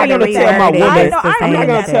 you I'm not trying to gonna tell my reword it? woman. I know, I I'm not get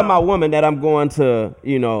gonna that. tell my woman that I'm going to,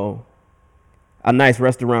 a nice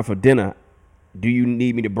restaurant for dinner. Do you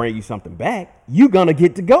need me to bring you something back? You gonna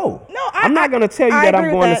get to go. No, I'm not gonna tell you I that I'm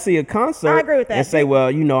agree with going to that. see a concert. I agree with that. And say, well,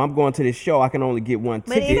 I'm going to this show. I can only get one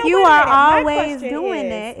But ticket. if you wait a are minute. My always question doing is-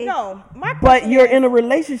 that, it's- No, my But question you're is- in a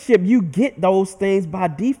relationship. You get those things by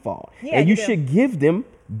default, Yeah, and you you do. should give them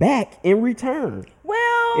back in return. Well,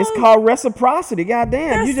 It's called reciprocity.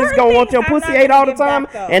 Goddamn, There's you just certain gonna want things your I'm pussy not ate gonna all the give time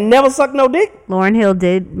back, though. and never suck no dick. Lauryn Hill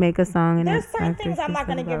did make a song, and There's it's certain after things I'm she not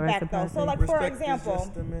gonna said give about back though. So, reciprocity. like for Respect is example,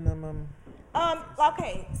 just the minimum.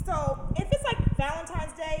 Okay, so if it's like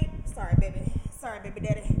Valentine's Day, sorry, baby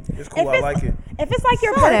daddy. It's cool. I like it. If it's like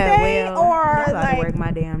your Shut up, birthday Will. or I'm about to work like,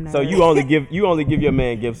 my damn nerves. So you only give your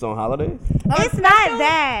man gifts on holidays? It's not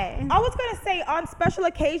that. I was gonna say on special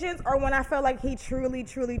occasions or when I feel like he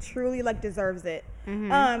truly like deserves it. But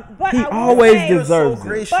He I will always say, deserves so it.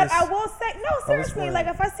 gracious. But I will say, no, seriously. swear. Like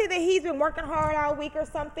if I see that he's been working hard all week or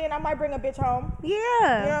something, I might bring a bitch home. Yeah.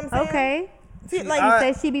 You know what I'm saying? Okay. See, like,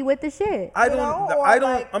 I- Say she be with the shit. I you don't. know, or I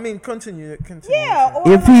don't. like- I mean, continue. yeah. Or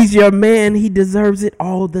If like, he's your man, he deserves it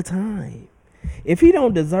all the time. If he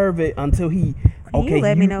don't deserve it until he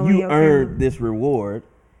let me know when you you're earned coming. this reward,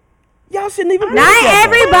 y'all shouldn't even be Not together.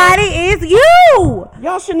 everybody is you.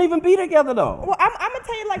 Y'all shouldn't even be together though. well, I'm gonna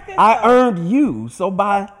tell you like this. I though. earned you, so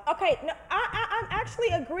by Okay, no, I'm actually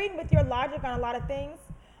agreeing with your logic on a lot of things.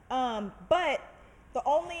 But the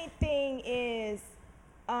only thing is,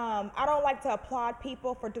 I don't like to applaud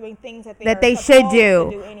people for doing things that That they should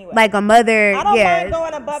do. anyway. Like a mother, I don't yeah, mind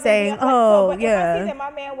going above saying, and beyond. oh, But if I see yeah, that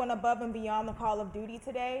my man went above and beyond the Call of Duty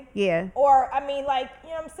today, yeah. or I mean, like,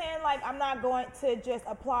 you know what I'm saying? Like, I'm not going to just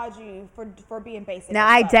applaud you for being basic. Now,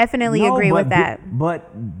 as I fuck. definitely No, agree but with do- that.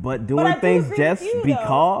 But doing I do things agree just with you, though.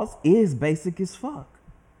 because is basic as fuck.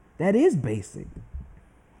 That is basic.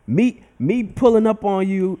 Me pulling up on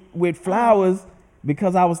you with flowers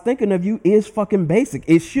because I was thinking of you is fucking basic.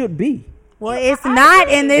 It should be. Well, it's not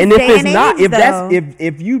in this And if day it's and not, age, if though. that's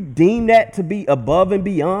if you deem that to be above and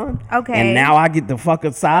beyond, Okay. and now I get the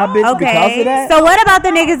fucking side bitch because of that. So what about the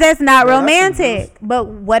niggas that's not Yeah, that's romantic? But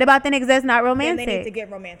what about the niggas that's not Then they need to romantic?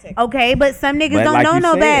 get romantic. Okay, but some niggas But don't like know you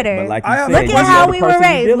no said- better. but like you I have said, Look a you at question. how the we were person you're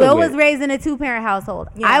raised. dealing Will was with. raised in a 2-parent household.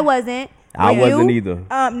 Yeah. I wasn't. I Were wasn't you?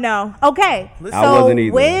 either. No. Okay, Listen. I so wasn't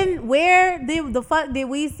either. where the fuck did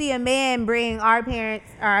we see a man bring our parents,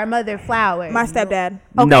 our mother flowers? My stepdad.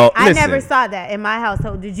 Okay, No, I listen. never saw that in my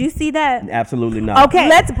household. Did you see that? Absolutely not. Okay,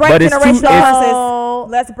 Let's break But it's too- generational it's-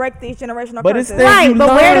 curses. Let's break these generational But it's curses. things right, you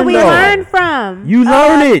but where did we learn, though. learn from? You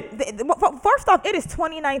learn it. First off, it is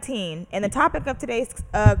 2019, and the topic of today's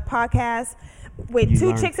podcast with You two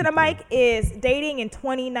learn chicks and a mic is dating in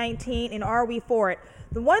 2019, and are we for it?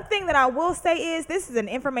 The one thing that I will say is this is an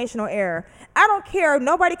informational error. I don't care.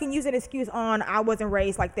 Nobody can use an excuse on I wasn't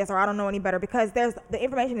raised like this or I don't know any better because the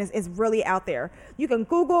information is really out there. You can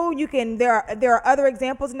Google. You can. There are other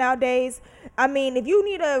examples nowadays. I mean, if you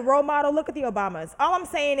need a role model, look at the Obamas. All I'm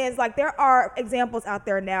saying is like there are examples out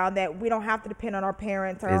there now that we don't have to depend on our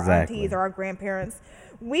parents or our Exactly. aunties or our grandparents.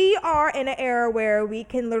 We are in an era where we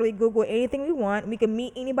can literally Google anything we want. We can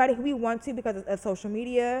meet anybody who we want to because of social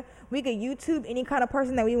media. We can YouTube any kind of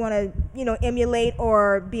person that we want to, emulate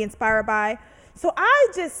or be inspired by. So I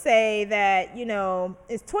just say that,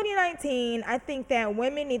 it's 2019. I think that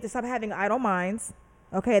women need to stop having idle minds.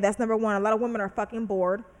 Okay, that's number one. A lot of women are fucking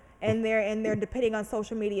bored. And they're depending on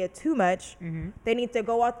social media too much. They need to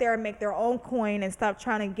go out there and make their own coin and stop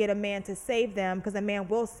trying to get a man to save them because a man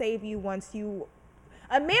will save you once you.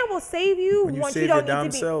 A man will save you When you once save you don't your need damn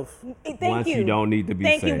to be. self. Thank Once you don't need to be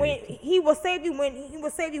Thank saved. you. He will save you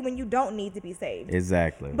when you don't need to be saved.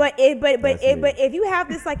 Exactly. But That's me. if you have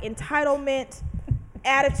this like entitlement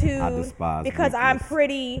attitude I despise because I'm weakness.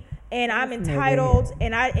 pretty and I'm entitled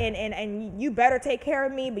and you better take care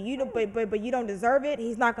of me, but you don't deserve it,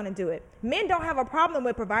 he's not gonna do it. Men don't have a problem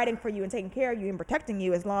with providing for you and taking care of you and protecting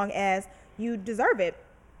you as long as you deserve it.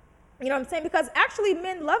 You know what I'm saying? Because actually,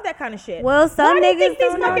 men love that kind of shit. Well, some Why do you niggas think these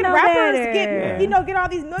don't know fucking no rappers better. get all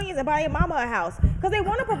these millions and buy your mama a house? Because they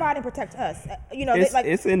want to provide and protect us.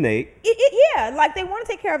 It's innate. Yeah, like they want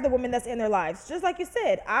to take care of the women that's in their lives. Just like you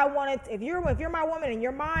said, I want to. If you're my woman and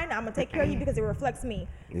you're mine, I'm gonna take care of you because it reflects me.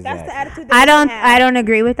 That's Exactly. the attitude. That women have. I don't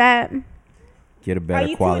agree with that. Get a Are better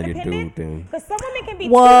you quality too dude independent? then. Because some women can be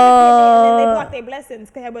Well, too independent and then they block their blessings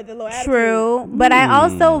because with the little attitude. True, but I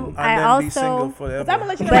also And then be single also forever. So I'm gonna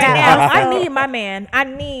let you know But right I now. also- I need my man. I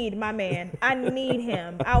need my man. I need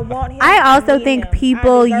him. I want him. I also need think him. I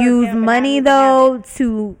people deserve use him, and I money need to have though it.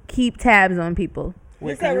 to keep tabs on people.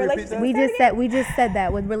 You said relationship. We just said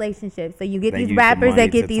that with relationships. So you get They these use the rappers money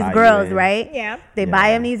that get to these tie you girls, in. right? Yeah. They buy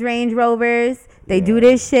Yeah. them these Range Rovers. They Yeah. do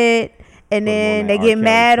this shit. And Put 'em on then that they R. get Kelly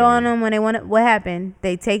mad on train. them when they want to. What happened?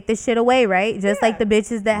 They take the shit away, right? Just like the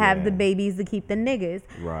bitches that have Yeah. the babies to keep the niggas.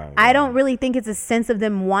 Right. I don't really think it's a sense of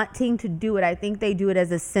them wanting to do it. I think they do it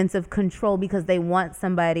as a sense of control because they want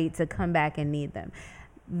somebody to come back and need them.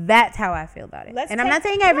 That's how I feel about it. Let's And I'm not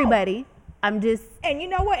take- saying no. everybody. I'm just And you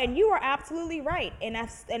know what? And you are absolutely right. And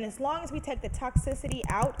as long as we take the toxicity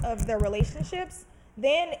out of the relationships,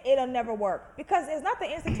 then it'll never work. Because it's not the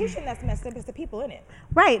institution that's messed up, it's the people in it.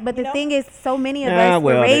 right. But the know? thing is, so many of Yeah, us well,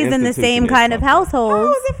 were the raised in the institution same is kind of fucked up. How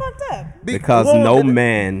households. is it fucked up? Because Well, no the-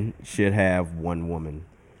 man should have one woman.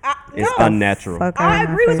 It's No. unnatural. Fuck I her,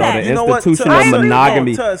 agree with my So that. the You know what? institution So I of agree with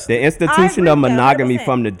monogamy, that. Tuss. the institution I of agree with that monogamy 100%.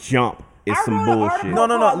 from the jump is I some wrote an bullshit. article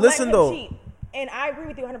No, called listen, Let Him though. Cheat, and I agree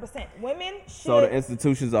with you 100%. Women should. So the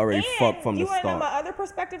institution's already and fucked from the you want to know start. my other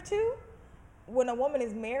perspective too? When a woman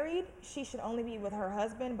is married, she should only be with her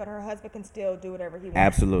husband, but her husband can still do whatever he wants.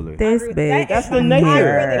 Absolutely. This agree with big. that. That's the I nature.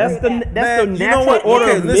 really That's agree the with that. that's the Man, you know natural what? order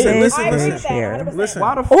Okay, of listen, men. listen, I agree listen. with that 100%. Listen.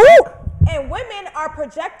 Why the fuck? And women are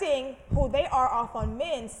projecting who they are off on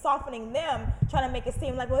men, softening them, trying to make it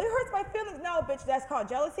seem like, well, it hurts my feelings. No, bitch, that's called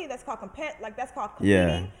jealousy. That's called that's called competing.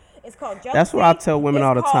 Yeah. It's called jealousy. That's what I tell women It's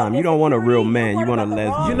all the called time. You don't want a real insecurity. man. You You're want a worried about the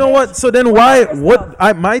lesbian. wrong You know bitch. what? So then Work why? on What?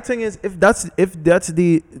 yourself. My thing is, if that's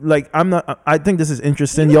the like, I'm not. I think this is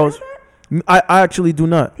interesting, You y'all. agree with I actually do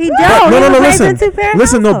not. He But- don't. No, He no, no. was raised in Listen, two-parent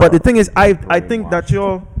listen. No, but the household. thing is,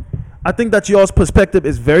 I think that y'all's perspective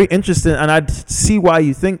is very interesting, and I see why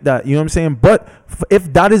you think that. You know what I'm saying? But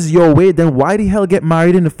if that is your way, then why the hell get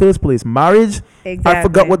married in the first place? Marriage. I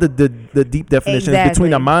forgot Exactly. what the deep definition is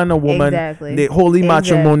between a man and a woman. Exactly. The holy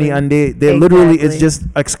matrimony, Exactly. and they literally is Exactly. just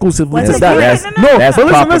exclusively What's to the that. difference? That's but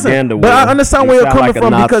listen, propaganda. But I Will. understand You where you're sound coming like a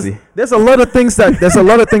from because Nazi. there's a lot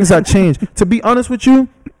of things that change. To be honest with you,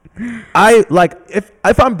 I like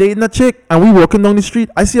if I'm dating a chick and we walking down the street,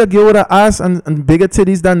 I see a girl with an ass and bigger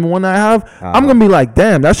titties than the one I have. I'm gonna be like,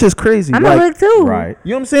 damn, that's just crazy. I'm like, gonna look too. Right.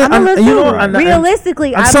 you know what I'm saying? I'm gonna look And you too. know, and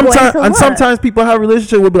Realistically, I'm sometimes going to look. sometimes people have a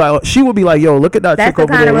relationship will be like, she will be like, yo, look at that That's chick the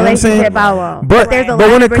over kind there. of You know what I'm saying? relationship I want. But there's a but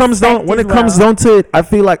lot when of it comes down respect as well. down to it, I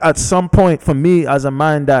feel like at some point for me as a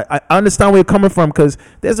man that I understand where you're coming from because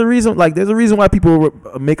there's a reason why people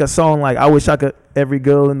make a song like I wish I could every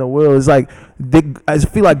girl in the world. It's like I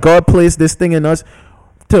feel like God placed this thing in us.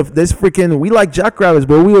 To this freaking, we like jackrabbits,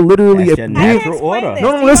 but we were literally That's your I natural can explain order. this.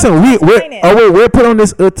 no, You listen, don't explain it. we're put on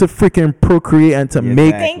this earth to freaking procreate and to Exactly.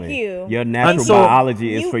 make. Thank you. Your natural so-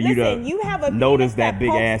 biology is for you listen, to you have a notice penis that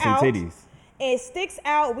big pokes ass and out, titties. It sticks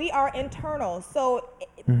out. We are internal. So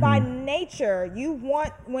by nature, you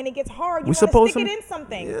want when it gets hard, you want to supposed stick it to- in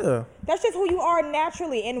something. Yeah. That's just who you are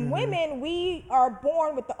naturally. And women, we are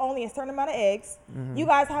born with only a certain amount of eggs. You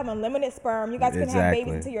guys have unlimited sperm. You guys can have babies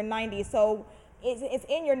Exactly. until you're 90. So it's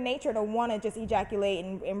in your nature to want to just ejaculate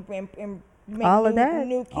and make All new, of that.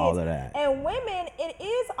 new kids. All of that. And women, it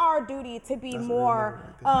is our duty to be more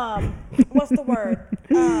what's the word?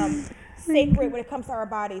 Sacred when it comes to our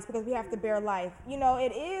bodies because we have to bear life. You know,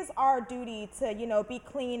 it is our duty to, be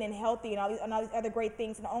clean and healthy and all these other great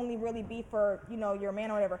things and only really be for, your man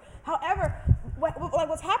or whatever. However,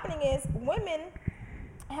 what's happening is women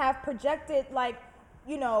have projected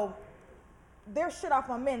their shit off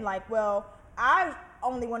on men like, well, I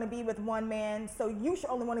only want to be with one man, so you should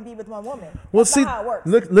only want to be with one woman. Well, That's see, not how it works.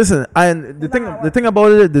 look, listen, and the That's not how it thing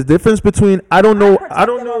about it, the difference between I don't know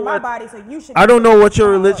my body, so you should I don't know what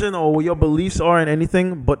your That's how it works. religion or what your beliefs are and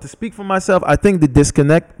anything, but to speak for myself, I think the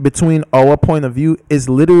disconnect between our point of view is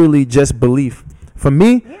literally just belief. For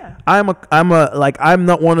me, Yeah. I'm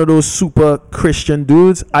not one of those super Christian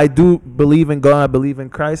dudes. I do believe in God, I believe in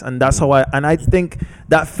Christ, and that's how I think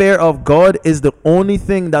that fear of God is the only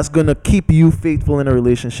thing that's gonna keep you faithful in a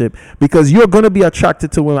relationship because you're gonna be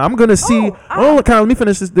attracted to women. I'm gonna see. Let me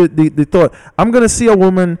finish this the thought. I'm gonna see a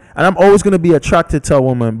woman, and I'm always gonna be attracted to a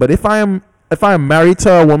woman. But if I am married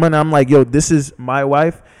to a woman, I'm like, yo, this is my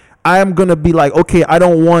wife. I am gonna be like, okay, I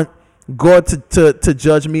don't want God to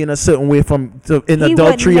judge me in a certain way in He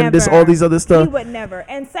adultery would and this never. all these other stuff. He would never.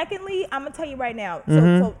 And secondly, I'm gonna tell you right now.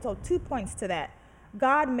 So 2 points to that.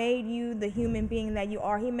 God made you the human being that you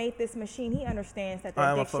are. He made this machine. He understands that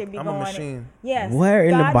I'm a dick should be I'm a going. machine. Yes. Where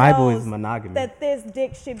in the God Bible knows is monogamy? That this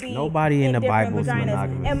dick should be. Nobody in the different Bible is vaginas.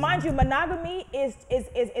 monogamous. And mind you, monogamy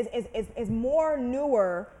is more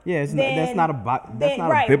newer. Yeah, that's than- not a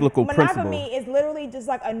right. biblical Monogamy principle. is literally just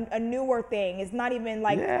like a newer thing. It's not even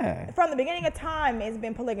like Yeah. from the beginning of time. It's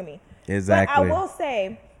been polygamy. Exactly. But I will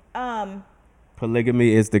say.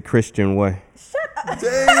 Polygamy is the Christian way. Shut up.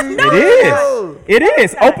 It is. It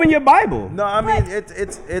is. Open your Bible. No, I mean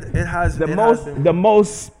it has The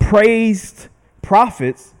most praised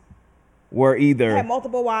prophets were Had either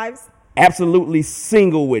multiple wives. absolutely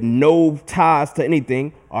single with no ties to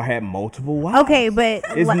anything, or had multiple wives. Okay, but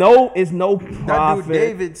It's like- no That prophet dude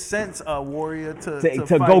David sent a warrior to to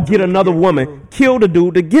fight go get another get woman, killed. kill the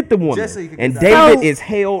dude to get the woman. Just so you could And get David So- is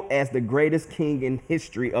hailed as the greatest king in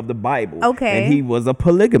history of the Bible. Okay. And he was a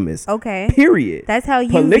polygamist. Okay. Period. That's how you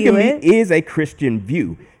Polygamy view it. is a Christian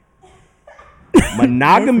view.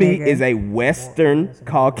 Monogamy This nigga. is a Western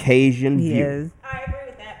Caucasian he view. is. I agree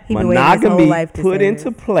with that. He been waiting his whole Monogamy life to put say into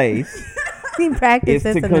this. place He practiced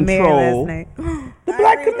is this to in the mirror control last night. the I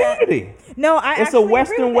black agree with that. community. No, I It's a actually agree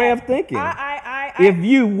Western with way that. of thinking. If If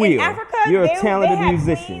you will, in Africa, you're a they talented had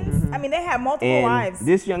musician. queens. I mean, they had multiple And wives.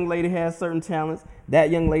 this young lady has certain talents. That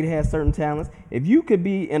young lady has certain talents. If you could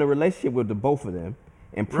be in a relationship with the both of them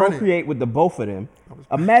and Run it. procreate with the both of them,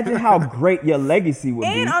 imagine how great your legacy would be.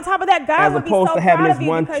 And on top of that, God as would be opposed so to having proud of this you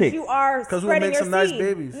one because chick. you are 'Cause we'll spreading make your some nice seed.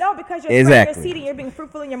 babies. No, because you're Exactly. spreading your seed and you're being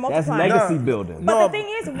fruitful and you're That's multiplying. legacy No. building. But No. the thing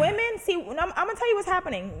is, women, see, I'm gonna tell you what's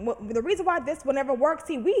happening. The reason why this will never work,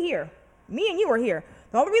 see, we here, me and you are here.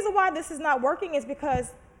 The only reason why this is not working is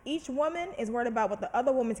because each woman is worried about what the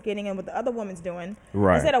other woman's getting and what the other woman's doing,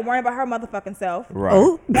 Right. instead of worrying about her motherfucking self. Right.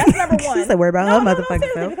 Oh, That's number one. She said worry about no, her no, motherfucking no,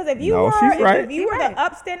 seriously, self. because if you No, were, she's right. if you were Right. the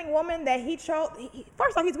upstanding woman that he chose,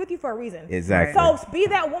 first off, he's with you for a reason. Exactly. So be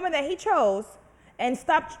that woman that he chose, and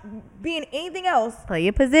stop being anything else. Play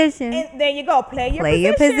your position. And there you go. Play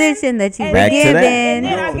Your position that you And were Back to that. given. and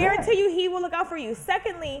then I No. guarantee you he will look out for you.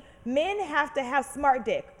 Secondly, men have to have smart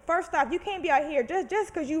dick. First off, you can't be out here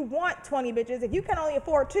just because you want 20 bitches. If you can only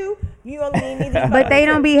afford 2, you only need to. But they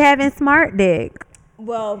don't be having smart dick.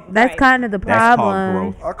 Well, That's right. kind of the That's called problem.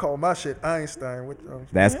 growth. I call my shit Einstein.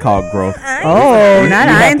 That's called growth. Oh, not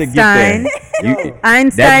You have to get there. Einstein. You-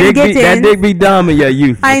 Einstein that Gittins. dick be dumb in your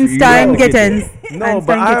youth. You Einstein have to get there. Gittins. No,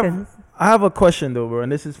 but Einstein I have a question though, bro,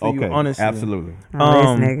 and this is for you, Okay, honestly. absolutely.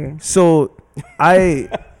 Oh, this nigga. So I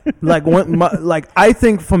like I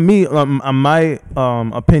think for me, my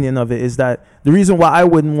opinion of it is that the reason why I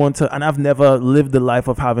wouldn't want to, and I've never lived the life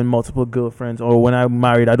of having multiple girlfriends, or when I'm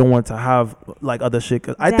married, I don't want to have like other shit.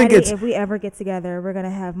 'Cause I think it's. if we ever get together, we're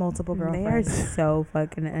gonna have multiple They are girlfriends. so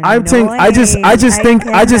fucking annoying. I think I just think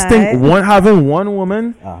cannot. having one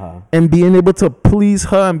woman Uh-huh. and being able to please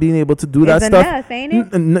her and being able to do that It's stuff. enough, ain't it?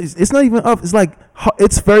 It's not even up. It's like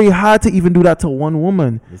it's very hard to even do that to one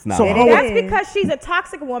woman. It's not So hard. how- It That's is. because she's a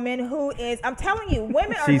toxic woman who is. I'm telling you,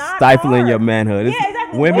 women are She's not stifling hard. your manhood. Yeah, It's-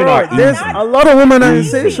 exactly. Women Bro, are There's easy. a lot of women are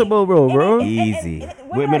Easy. insatiable, bro. Easy.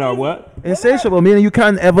 Women are what? Insatiable, meaning you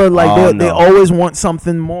can't ever like Oh, they no. always want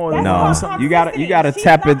something more. That's No, called you gotta toxicity.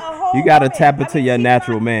 tap She's it. not a whole You gotta woman. tap I into mean, your she's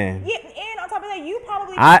natural not- man. Yeah, and on top of that, you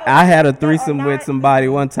probably. I had a that are threesome with not- somebody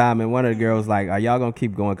one time, and one of the girls like, "Are y'all gonna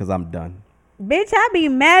keep going? Cause I'm done." Bitch, I be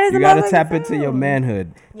mad as a You gotta motherfucker, tap into your too.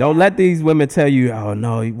 manhood. Don't let these women tell you, "Oh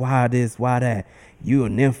no, why this, why that? You a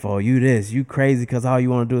nympho, you this, you crazy," cause all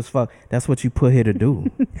you want to do is fuck. That's what you put here to do.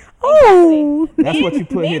 Oh, That's what you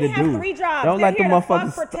put Men here to have do. 3 jobs. Don't They're let the here to fuck,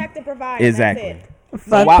 motherfuckers. protect, and provide. and Exactly. that's it.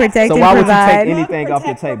 fuck, why, protect, so and why would you provide. take anything off the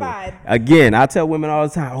Protect, table? provide. Again, I tell women all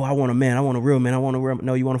the time, "Oh, I want a man. I want a real man. I want a real."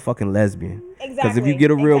 No, you want a fucking lesbian. Because if you Exactly.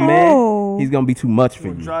 get a real Exactly. man, Oh. he's gonna be too much for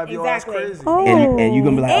you. Drive your ass Exactly. crazy. Oh. And you're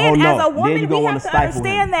gonna be like, And "Oh no," as a woman, then you're gonna we want have to to stifle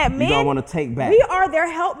understand him. that You're men, gonna want to take back. we are their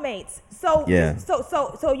helpmates. So Yeah.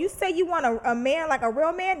 So you say you want a man like a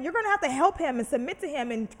real man, you're gonna have to help him and submit to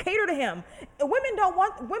him and cater to him. And women don't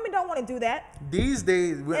want to do that. These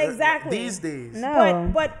days, Exactly. These days.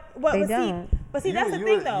 No. But They see, don't. but see You- that's the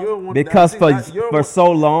you're- thing though. you're one- Because see, for you're for one-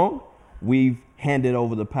 so long, we've handed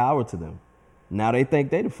over the power to them. Now they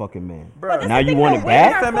think they the fucking man. Bruh. That's Now the you thing, want though, it women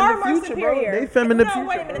back? are Femme in far the more future, bro. superior. They femme in the No, wait a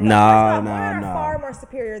future. minute. Nah, Women nah, are nah. far more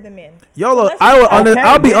superior than men. Y'all So are, let's I will, just- honest,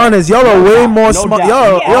 I'll be honest. Y'all are way more No smart. doubt.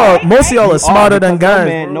 Y'all, Yeah, y'all, right, most of y'all right. are smarter than Because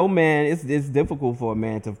guys. No man, it's difficult for a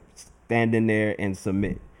man to stand in there and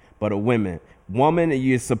submit. But a woman,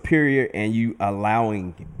 you're superior and you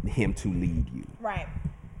allowing him to lead you. Right.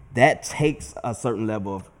 That takes a certain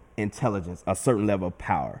level of intelligence, a certain level of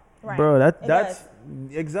power. Right. Bro, It that's does.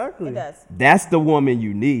 exactly. It does. That's the woman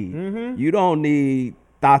you need. Mm-hmm. You don't need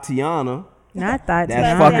Tatiana. Not that.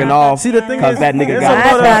 That's But fucking yeah. off. See, the thing because is, that nigga there's got a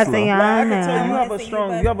lot a of- Tesla. Tatiana. Like, I can tell you I have wanna a see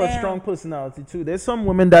strong, you, you have a but strong damn. personality too. There's some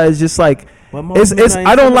women that is just like, But most it's. women are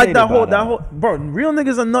I don't like that intimidated whole, by bro. Real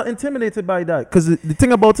niggas are not intimidated by that, because the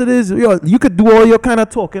thing about it is, yo, you could do all your kind of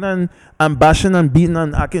talking and bashing and beating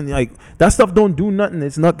and acting like that stuff don't do nothing.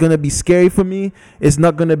 It's not gonna be scary for me. It's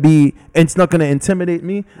not gonna intimidate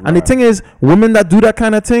me. And the Right. thing is, women that do that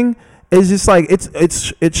kind of thing, it's just like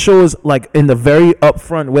it shows like in the very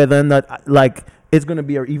upfront whether or not like it's gonna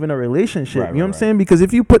be even a relationship. Right, You know what I'm right. saying? Because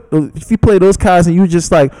if you play those cards and you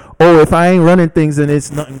just like, oh, if I ain't running things, then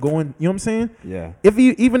it's nothing going. You know what I'm saying? Yeah.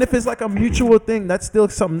 Even if it's like a mutual thing, that's still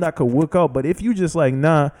something that could work out. But if you just like,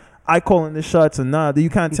 nah, I calling the shots and nah, then you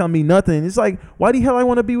can't tell me nothing. It's like, why the hell I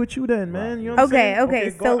want to be with you then, man? You know what I'm saying?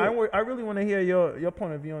 Okay, I really want to hear your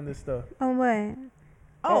point of view on this stuff. Oh, what?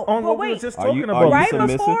 Oh, on but what we wait. was just Are talking you about. Right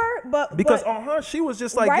submissive? before, Because but, on her, she was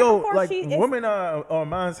just like, Right yo, before like she is- women are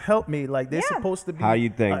man's helpmate. Like they're Yeah. supposed to be How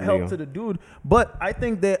you think, a help Leo? to the dude. But I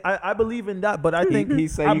think that I believe in that. But I think he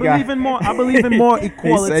say I you believe got- in more. I believe in more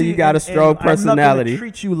equality. you got a and strong I'm not gonna personality.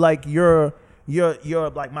 treat you like you're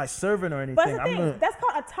like my servant or anything. But that's the I'm thing. gonna- That's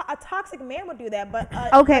called a toxic man would do that. But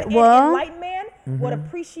Okay, an well- enlightened man would Mm-hmm.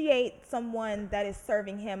 appreciate someone that is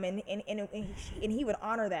serving him, and he would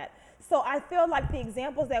honor that. So I feel like the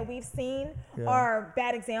examples that we've seen are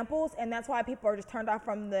bad examples, and that's why people are just turned off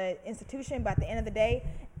from the institution. But at the end of the day,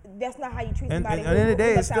 that's not how you treat and somebody. at the end of the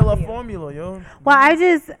day, who it's looks still out a for you. formula, yo. Well, I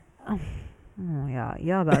just. Oh,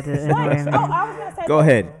 y'all about to annoy Right. me. Oh, I was gonna say. Go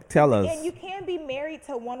ahead. Tell us. And you can be married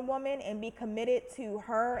to one woman and be committed to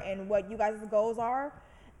her and what you guys' goals are,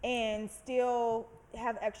 and still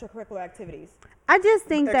have extracurricular activities. I just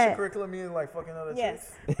think that Extracurricular meaning like fucking other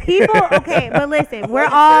Yes, people. Okay, but listen, we're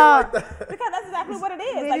all. because that's exactly what it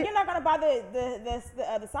is. Like, you're not gonna buy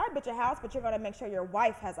the side bitch a house, but you're gonna make sure your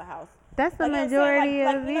wife has a house. That's the Like, you know what I'm saying? majority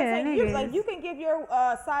Like, of you know what I'm saying? You, niggas. like, you can give your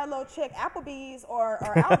silo chick Applebee's or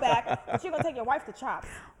Outback, but you're gonna take your wife to Chops.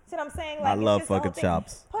 See what I'm saying? Like, it's love just the whole fucking thing.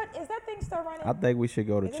 Chops. Is that thing still running? I think we should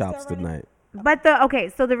go to Is it Chops still running? tonight. But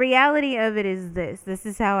so the reality of it is this. This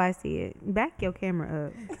is how I see it. Back your camera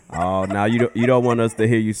up. Oh, now you don't want us to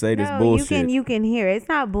hear you say this No, bullshit. you can hear it. It's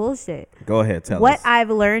not bullshit. Go ahead, tell What us. I've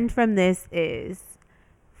learned from this is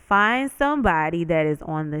find somebody that is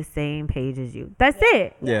on the same page as you. That's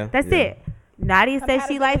it. Yeah, That's yeah. it. Nadia says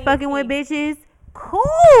she like Compatibility fucking with is bitches.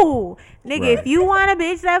 Cool. Nigga, Right. if you want a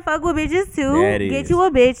bitch that fuck with bitches too, That get is. you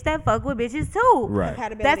a bitch that fuck with bitches too. Right.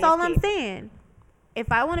 Compatibility That's is all key. I'm saying. If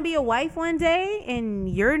I want to be a wife one day and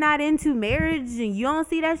you're not into marriage and you don't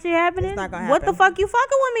see that shit happening, not gonna what the happen. fuck you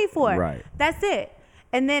fucking with me for? Right. That's it.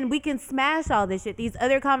 And then we can smash all this shit. These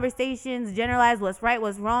other conversations, generalize what's right,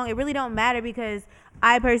 what's wrong. It really don't matter because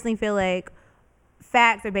I personally feel like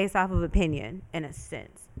facts are based off of opinion in a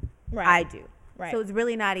sense. Right. I do. Right. So it's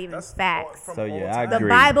really not even facts. So yeah, I The agree.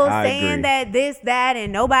 Bible I saying agree. that this, that,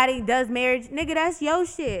 and nobody does marriage, nigga, that's your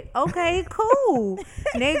shit. Okay, cool.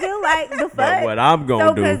 Nigga, like the fuck. But what I'm So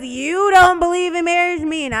gonna because do? you don't believe in marriage,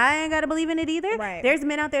 me and I ain't gotta believe in it either. Right. There's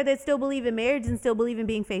men out there that still believe in marriage and still believe in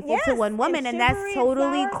being faithful Yes, to one woman, and that's chivalry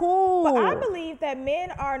totally flowers. cool. But I believe that men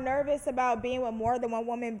are nervous about being with more than one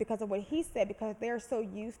woman because of what he said, because they're so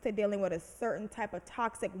used to dealing with a certain type of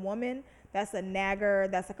toxic woman. That's a nagger,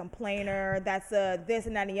 that's a complainer, that's a this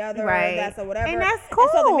and that and the other, Right. that's a whatever. And that's And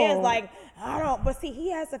so the man's cool. like, I don't, but see,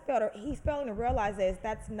 he's failing to realize this.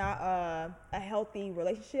 That's not a healthy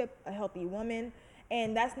relationship, a healthy woman,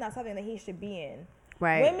 and that's not something that he should be in.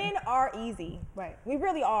 Right. Women are easy. Right. We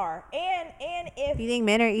really are. And if Do you think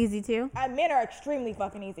men are easy too? men are extremely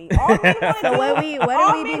fucking easy. All men want to So do, what do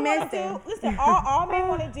all we be men wanna missing? do- listen, all men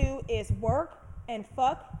want to do is work and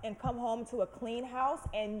fuck and come home to a clean house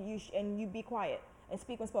and you be quiet and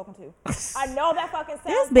speak when spoken to. I know that fucking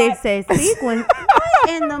This sounds. bitch like, says speak when what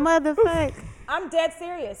in the motherfuck. I'm dead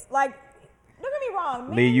serious. Like, don't get me wrong.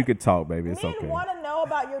 Men, Lee, you could talk, baby. It's men okay. want to know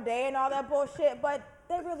about your day and all that bullshit, but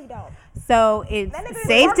they really don't. So it's That nigga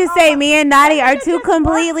safe work to all say the- me and Nadi that are nigga two just work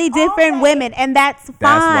completely all different day. women, and that's fine.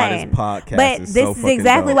 That's why this podcast but is this so is fucking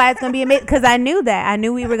exactly dope. why it's gonna be amazing. Because I knew that. I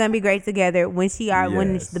knew we were gonna be great together. When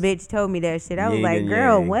Yes. the bitch told me that shit, I was Yin like, and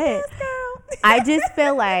girl, yang. what? I just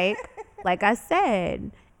feel like I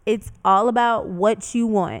said, it's all about what you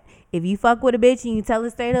want. If you fuck with a bitch and you tell her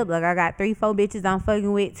straight up, like I got 3-4 bitches I'm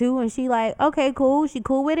fucking with too, and she like, okay, cool, she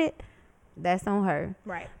cool with it, that's on her.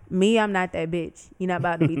 Right. Me, I'm not that bitch. You're not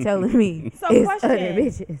about to be telling me So it's question. other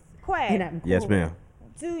bitches. Quay, And I'm Yes, cool. ma'am.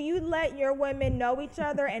 do you let your women know each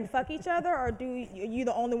other and fuck each other, or do you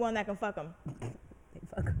the only one that can fuck them?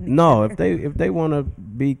 No, if they want to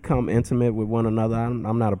become intimate with one another,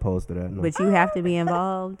 I'm not opposed to that. No, But you have to be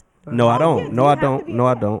involved. no, I Oh, don't. yeah, No, you I have to don't. be No,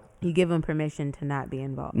 I involved. don't. You give them permission to not be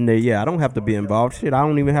involved. No, yeah, I don't have to be involved. Shit, I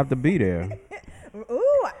don't even have to be there.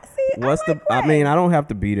 Ooh, see, What's I like I Quay. mean, I don't have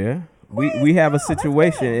to be there. We have a no, that's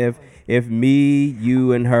situation. good. If me,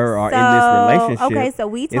 you, and her are in this relationship, okay, so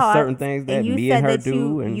we it's talked. certain things that and you me said and her that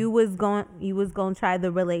do. And you was going to try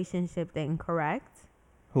the relationship thing, correct?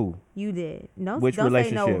 who? You did. No, Which don't say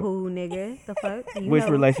relationship? no who, nigga. The fuck? You Which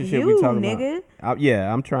know, relationship you, we talking nigga. about?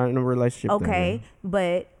 Yeah, I'm trying a relationship. thing, Okay, yeah.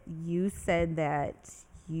 but you said that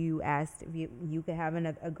you asked if you could have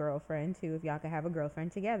a girlfriend too, if y'all could have a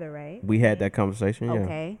girlfriend together, right? We had that conversation. Yeah.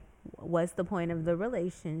 Okay. What's the point of the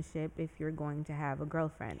relationship if you're going to have a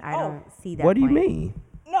girlfriend? I Oh. don't see that. What do you point. mean?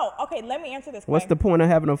 No, okay, let me answer this. What's the question. point of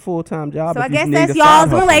having a full-time job? So if I you guess need that's a side y'all's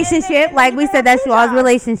hustle? relationship. Like we said, that's y'all's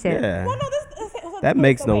relationship. Yeah. Well, no, That okay,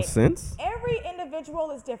 makes so no wait. sense. Every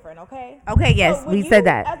individual is different, okay? Okay, yes, So when we you, said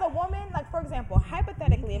that. As a woman, like for example,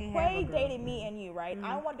 hypothetically, if You can't have Quay a girl. dated me and you, right?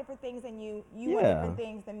 I want different things than you. You Yeah. want different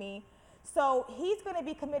things than me. So he's gonna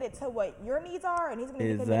be committed to what your needs are, and he's gonna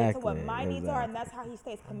be committed to what Exactly, my needs are, and that's how he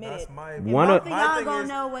stays committed. That's my One Both of- of my y'all thing gonna is-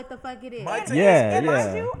 know what the fuck it is. my thing Yeah, And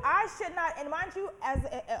mind yeah. you, I should not. And mind you, as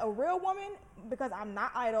a real woman, because I'm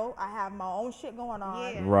not idle, I have my own shit going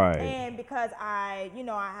on. Yeah. Right. And because I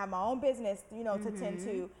have my own business, to tend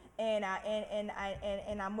to,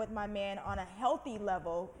 and I'm with my man on a healthy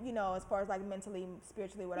level, as far as like mentally,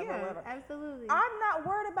 spiritually, whatever, Yeah, whatever. absolutely. I'm not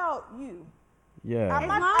worried about you. Yeah. I'm As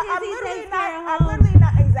not- long as I'm he literally takes not. care of I'm home. literally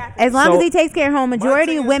not exactly. As long So- as he takes care of home,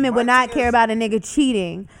 majority thing of is- women my would not thing care is- about a nigga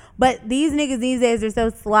cheating. But these niggas these days are so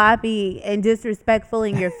sloppy and disrespectful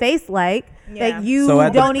in your face, like Yeah. that you So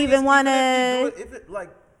at the- don't The thing even is, want if you to. do it, if it like,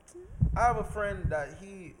 I have a friend that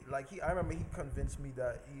I remember he convinced me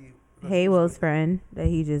that he. Hey, Will's friend that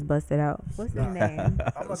he just busted out. What's his name? I'm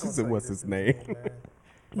not She gonna said, tell you "What's this his name?" man.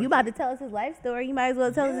 You about to tell us his life story? You might as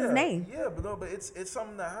well tell us his name. Yeah, but it's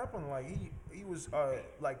something that happened. Like he was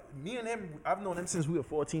like me and him. I've known him Since we were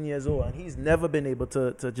 14 years old, and he's never been able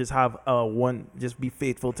to just have just be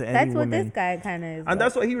faithful to any That's what woman. this guy kind of is. And like.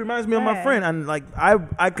 that's what he reminds me of my Yeah. friend. And like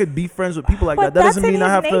I could be friends with people like But that. That doesn't that's in mean I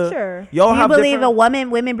have his nature. to. Y'all Do you have believe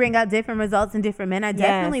different- women bring out different results in different men? I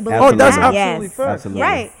definitely believe Oh, that's Absolutely. absolutely Yes. fair. Absolutely.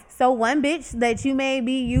 Right. So one bitch that you may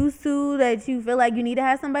be used to, that you feel like you need to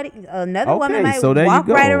have somebody, another woman might so there walk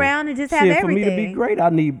you go. right around and just have Shit, everything. For me to be great, I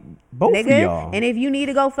need both of Nigga, y'all. and if you need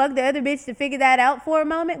to go fuck the other bitch to figure that out for a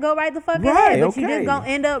moment, go right the fuck Right, ahead. But you okay. just gonna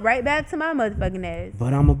end up right back to my motherfucking ass.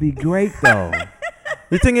 But I'm gonna be great though.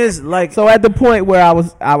 The thing is, like, So at the point where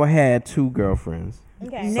I had two girlfriends.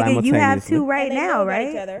 Okay. Nigga, you have two Simultaneously. right And they now, live by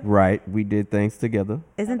each right? other. Right, we did things together.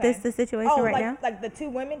 Isn't Okay. this the situation Oh, right like now? like the two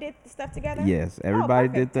women did stuff together. Yes, everybody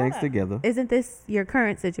perfect. did things Hold on. together. Isn't this your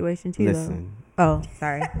current situation too? Listen, Though? Oh,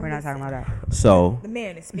 sorry, we're not talking about that. so The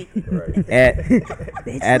man is speaking. at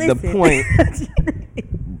Bitch, at the listen. point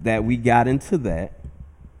that we got into that,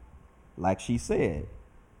 like she said,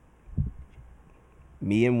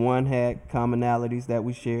 me and one had commonalities that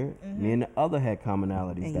we shared. Me and the other had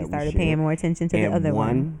commonalities and that you we started shared. paying more attention to and the other one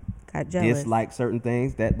one. Got jealous. disliked certain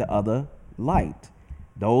things that the other liked.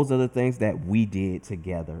 Those are the things that we did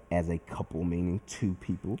together as a couple, meaning two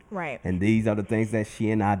people. Right. And these are the things that she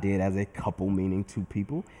and I did as a couple, meaning two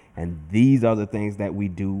people. And these are the things that we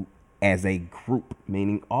do as a group,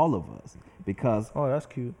 meaning all of us. Because oh, that's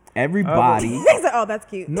cute. everybody, He said, "Oh, that's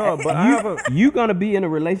cute." No, but I have a. you're going to be in a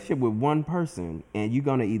relationship with one person, and you're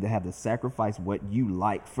going to either have to sacrifice what you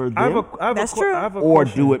like for them That's true. I have a or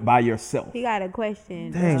question. do it by yourself. He got a question.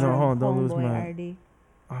 Dang, no, hold on, don't lose Homeboy my- RD.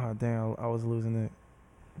 Ah, damn, I was losing it.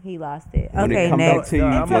 He lost it. When Okay, it comes next. back to you,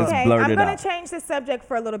 I'm just Okay, blurt I'm it gonna out. change the subject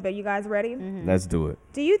for a little bit. You guys ready? Let's do it.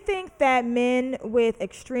 Do you think that men with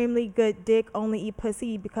extremely good dick only eat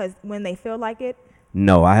pussy because when they feel like it?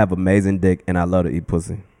 No, I have amazing dick, and I love to eat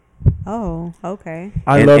pussy. Oh, okay.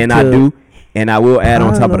 I do, and I will add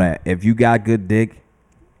on top of that. If you got good dick,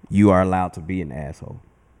 you are allowed to be an asshole.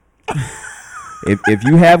 if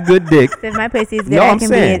you have good dick, If my pussy is good, no, I I'm can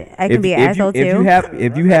saying be. I can be an asshole if too.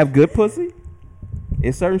 if you have good pussy,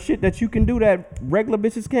 it's certain shit that you can do that regular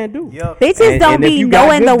bitches can't do. Yep. Bitches And don't if be you got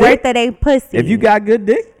knowing good the worth dick- that they pussy. If you got good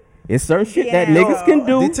dick, it's certain shit that Yeah. niggas can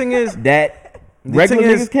do The thing is, that the regular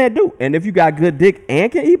thing niggas is- can't do. And if you got good dick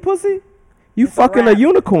and can eat pussy, you a fucking a wrap.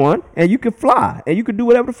 unicorn and you can fly and you can do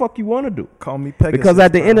whatever the fuck you want to do. call me Pegasus. Because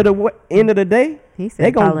at the end of the day, He said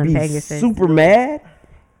they call gonna him be Pegasus. super mad,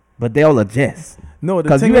 but they'll adjust. no, the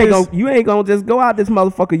Because thing is, you ain't gonna just go out this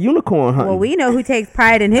motherfucker unicorn hunting. Well, we know who takes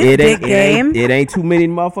pride in his it dick ain't, game. it ain't too many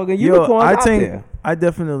motherfucking yo, unicorns I out think there. I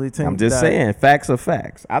definitely think. I'm just that- saying, facts are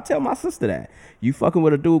facts. I tell my sister that. You fucking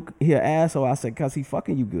with a dude, he an asshole. I said, cause he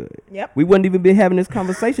fucking you good. Yep. We wouldn't even be having this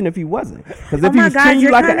conversation if he wasn't. Cause Oh if he my was God, treating you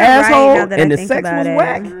you're like an kinda right asshole now that and I the think sex about was it.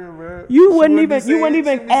 whack, man. you wouldn't She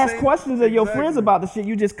even be ask saying- questions of your friends exactly. about the shit.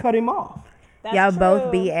 You just cut him off. That's Y'all true.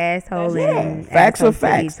 both be assholes That's and Facts are assholes to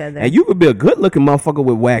facts. each other. And you could be a good looking motherfucker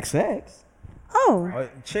with whack sex. Oh,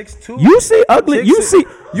 chicks too. You see ugly. Chicks- You see.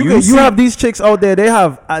 You have these chicks out there. They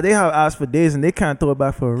have ass for days and they can't throw it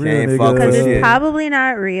back for a real Can't nigga. fuck because with it's shit. probably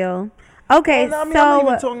not real. Okay, Well, I mean, I'm not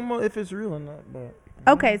even so talking about if it's real or not.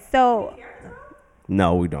 But okay, so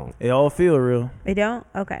No, we don't. It all feel real. We don't?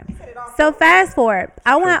 Okay. So fast forward.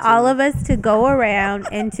 I want all of us to go around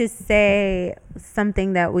and to say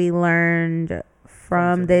something that we learned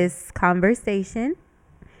from this conversation.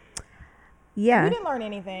 Yeah. We didn't learn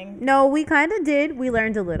anything. No, we kind of did. We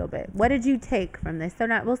learned a little bit. What did you take from this? So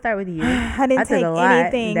we'll start with you. I didn't took take a lot.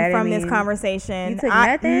 anything That from didn't this mean- conversation. You took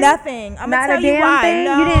nothing? Nothing. I'm Not gonna a tell you damn why. thing.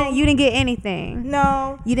 No. You didn't get anything.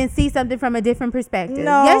 No. You didn't see something from a different perspective.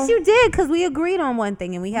 No. Yes, you did, because we agreed on one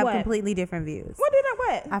thing and we have What? completely different views. What did I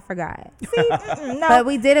what? I forgot. See, no. But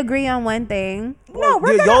we did agree on one thing. No,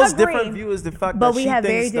 we're Yeah, gonna y'all's agree. different view is the fact But that we she have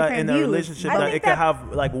very thinks that in different a views. relationship I that think it can that-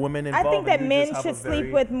 have like women involved. I think that and you men just have should a sleep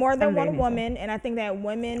very- with more than I'm very one neutral. woman, and I think that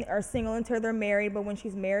women are single until they're married. But when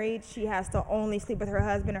she's married, she has to only sleep with her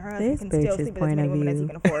husband, and her husband This can still bitch's sleep with as point many of women as he view.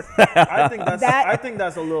 can afford. I think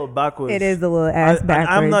that's a little backwards. It is a little ass backwards.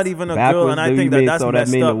 I'm not even a girl, Backwards, and I do think you that mean that's so that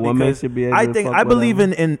messed mean a up woman because should be able I to think fuck I with believe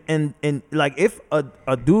him? in like if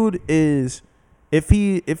a dude is if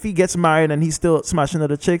he gets married and he's still smashing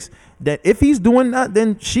other chicks, that if he's doing that,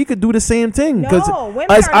 then she could do the same thing. No, women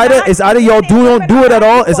it's are either not- it's either men y'all and don't women do are it at not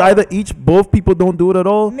all. It's equal. either both people don't do it at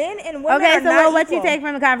all. Men and women Okay, are so not what you equal. take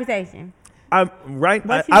from the conversation? I'm right.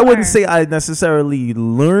 What you I wouldn't learn? say I necessarily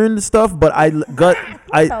learned stuff, but I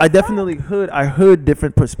definitely heard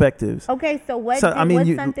different perspectives. Okay, so what? So, I mean, what's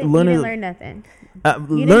you something you learning- didn't learn nothing? didn't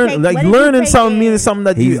Learn take- like what did you learning take something in? means something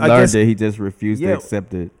that He's you. I learned guess it. He just refused to Yeah.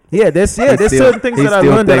 accept it. there's still- certain things he that I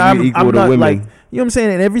still learned that think you equal I'm to not women. like. You know what I'm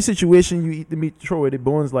saying? In every situation, you eat the meat, throw away the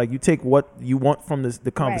bones. Like you take what you want from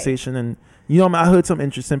the conversation, and you know, I heard some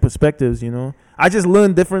interesting perspectives. You know, I just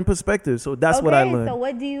learned different perspectives, so that's what I learned. So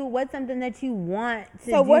what's something that you want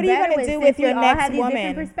to So do what are you better gonna do since with we your all next have these woman?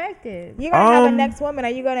 different perspectives? You're gonna have a Um, next woman.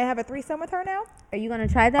 Are you gonna have a threesome with her now? Are you gonna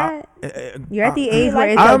try that? You're at the age where like-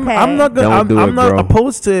 it's I'm, okay. I'm not gonna. Don't do I'm it, not bro.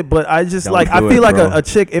 opposed to it, but I just Don't like. I do feel it, like bro. a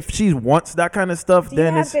chick, if she wants that kind of stuff, Do you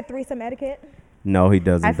then have it's. good threesome etiquette? No, he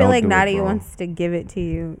doesn't. I feel Don't like do it, Nadia bro. wants to give it to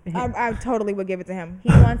you. I totally would give it to him. He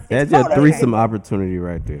wants to. That's your Totally. threesome opportunity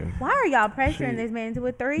right there. Why are y'all pressuring this man to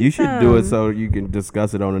a threesome? You should do it so you can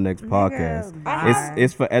discuss it on the next podcast. bye.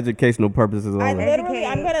 It's for educational purposes I only. literally,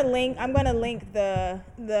 I'm Educate. gonna link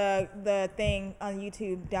the thing on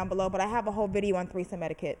YouTube down below. But I have a whole video on threesome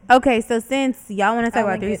etiquette. Okay, so since y'all want to talk I'll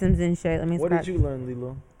about link it. threesomes and shit, let me. What scrap- did you learn,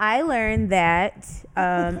 Lilo? I learned that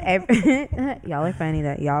y'all are funny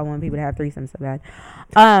that y'all want people to have threesomes so bad.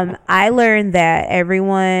 I learned that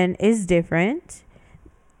everyone is different,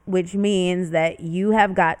 which means that you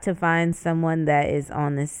have got to find someone that is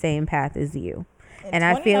on the same path as you. And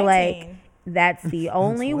I feel like 2019. that's the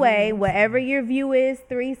only way, whatever your view is,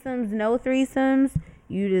 threesomes, no threesomes,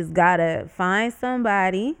 you just gotta find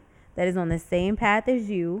somebody that is on the same path as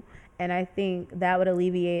you. And I think that would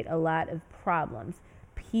alleviate a lot of problems.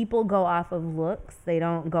 People go off of looks, they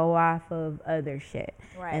don't go off of other shit.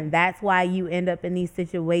 Right. And that's why you end up in these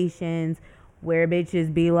situations where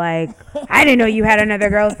bitches be like, I didn't know you had another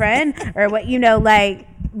girlfriend, or what, you know, like,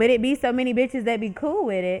 but it be so many bitches that be cool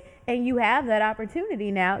with it, and you have that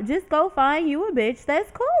opportunity now. Just go find you a bitch that's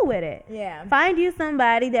cool with it. Yeah. Find you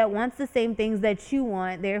somebody that wants the same things that you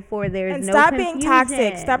want, therefore there's And no stop confusion. being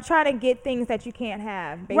toxic. Stop trying to get things that you can't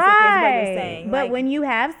have. Basically, Right. is what you're saying. But Like, when you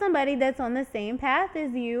have somebody that's on the same path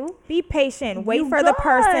as you, be patient. Wait you for the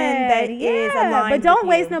person that good. is Yeah, aligned. but don't with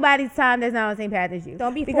waste you. nobody's time that's not on the same path as you.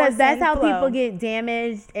 Don't be because that's forcing how flow. people get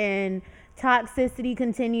damaged and toxicity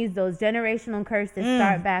continues. Those generational curses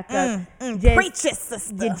start back up. Preach it,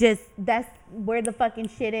 sister. That's where the fucking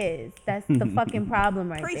shit is. That's the fucking problem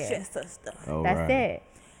right Preach there. it, sister. All That's right. it.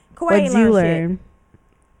 Kawhi ain't What'd you learn learn?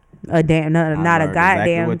 A damn, I not a learned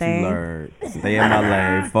goddamn what thing. You learned. Stay in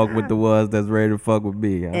my lane. Fuck with the ones that's ready to fuck with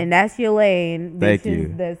me. Huh? And that's your lane. Thank Bitches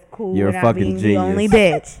you. That's cool. You're a without fucking being the genius. only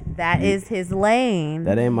bitch. That is his lane.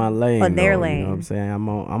 That ain't my lane. On their though, You know lane. what I'm saying? I'm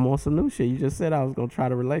on some new shit. You just said I was gonna try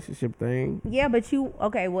the relationship thing. Yeah, but you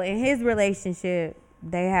okay? Well, in his relationship,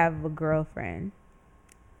 they have a girlfriend,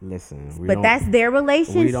 Listen, but that's their we don't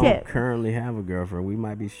relationship. currently have a girlfriend. We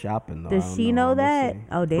might be shopping though. I Does don't she know I'm gonna that? see.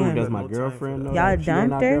 Oh Who, damn! does my No time girlfriend for know that. Y'all that? She ain't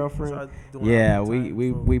dumped our her? girlfriend? Yeah,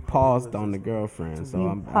 we paused on the girlfriend, so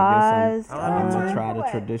I guess paused I'm on- gonna try the What?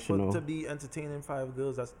 traditional. To be entertaining 5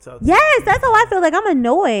 girls, that's Yes, that's how I feel. Like I'm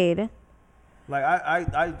annoyed. Like I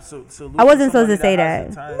I wasn't supposed to say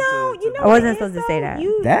that. No, you know I wasn't it is, supposed to say though.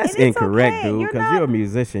 that. That's and it's incorrect, okay. dude. You're Because not- you're a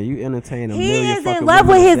musician. You entertain a He million is fucking in love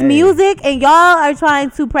with women a his day. music, and y'all are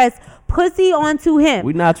trying to press pussy onto him.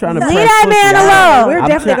 We're not trying to Leave press that pussy man out. alone. We're I'm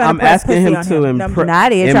definitely gonna I'm press asking pussy him on to him.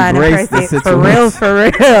 Nadia trying to embrace press the it for real,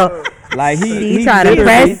 situation. for real. Like He trying to literally-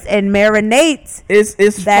 press and marinate. It's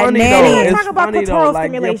that funny nanny. though. We're It's talking about funny though. clitoral Like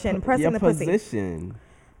stimulation, your, pressing your the pussy. position.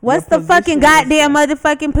 What's Your the fucking position is- goddamn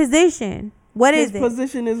motherfucking position? What his is it?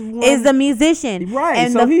 position is one. Is a musician. Right,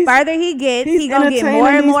 And so the farther he gets, he's he gonna get entertaining more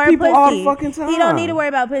and these more people pussy. all the fucking time. He don't need to worry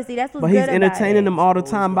about pussy. That's what's but good he's about entertaining it. them all the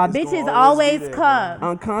time by Bitches gonna always always be there, come.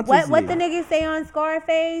 unconsciously. What the niggas say on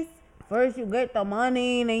Scarface? First you get the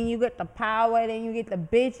money, then you get the power, then you get the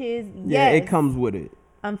bitches. Yeah, Yes. it comes with it.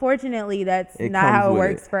 Unfortunately, that's It not comes how it with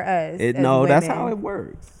works it. for us. No, as that's women. how it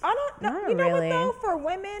works. I don't know. Not You know really. what though? For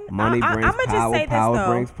women, Money brings I'm gonna power. just say this Power though.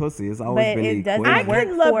 brings pussy. It's always But been it the doesn't equation. I work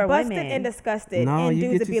can look for busted women. and disgusted, No, and you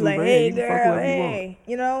dudes get would you be some like, bread, "Hey, you can fuck girl, whoever you want. hey."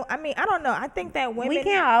 You know, I mean, I don't know. I think that women. We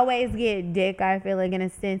can't always get dick, I feel like, in a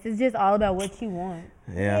sense. It's just all about what you want.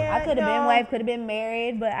 Yeah. I could have no. been wife, could have been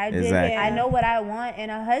married, but I just Exactly. I know what I want in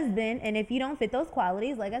a husband, and if you don't fit those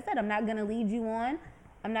qualities, like I said, I'm not gonna lead you on.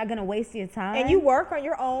 I'm not gonna waste your time. And you work on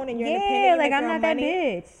your own, and you're yeah, independent. You like make I'm your not own that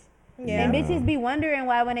money. bitch. Yeah. And bitches be wondering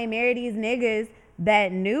why when they marry these niggas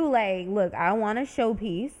that knew, like, look, I want a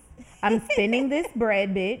showpiece. I'm spending this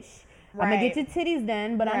bread, bitch. I'm gonna get Right. your titties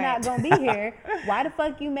done, but I'm not Right. gonna be here. Why the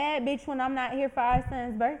fuck you mad, bitch, when I'm not here for our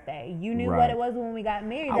son's birthday? You knew what Right. it was when we got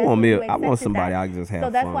married. I That's want when me. you I want accepted somebody that. I can just have So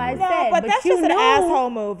that's fun why I with. No, said, but that's you just an knew. asshole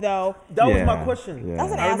move, though. That was my Yeah, question. yeah.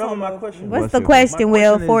 That's an I remember asshole my move. question. What's What's the your- question, My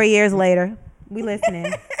Will? question 4 is- years later, we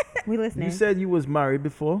listening. We listening. You said you was married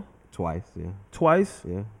before, Twice. Yeah. twice.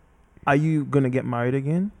 Yeah. Are you gonna get married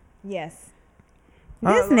again? Yes.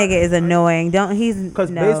 This nigga is annoying. Don't he's Because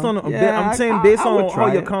no. based on, Yeah, I'm saying I- based I would on all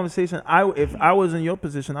try your it. conversation, if I was in your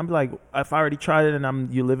position, I'd be like, if I already tried it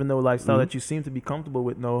and you living the lifestyle that you seem to be comfortable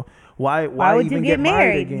with, why would even you get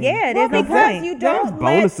married? again? Yeah, Well, there's no because point. you There's don't let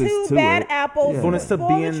bonuses two to bad it. apples Yeah. Bonus to spoil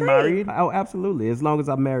the being tree. married. Oh, absolutely. As long as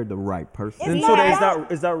I married the right person. And It's so not is about-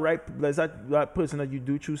 that right? Is that person that you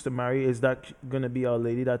do choose to marry? Is that gonna be a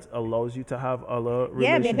lady that allows you to have other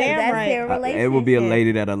Yeah, because relationships? Damn that's right. their relationship. It will be a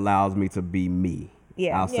lady that allows me to be me.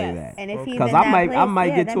 Yeah. I'll say Yes. that. And if he's Because in I that might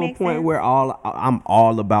place, get that to a makes point sense. where I'm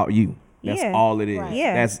all about you. That's Yeah. all it is. Right.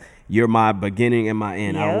 Yeah. That's you're my beginning and my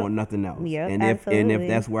end. I Yep. don't want nothing else. Yep, and if absolutely.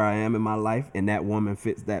 that's where I am in my life and that woman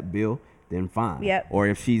fits that bill, then fine. Yep. Or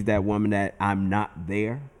if she's that woman that I'm not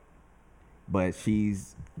there, but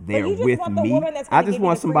she's there you just with want the me. woman that's I gonna just give you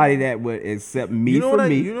want the somebody freedom. that would accept me You know for what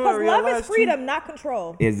me. You know what I Because love is realized too? freedom, not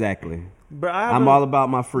control. Exactly. But I have I'm all about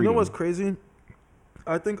my You freedom. know what's crazy?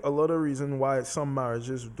 I think a lot of reason why some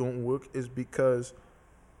marriages don't work is because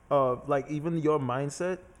of like even your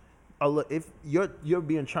mindset. If you're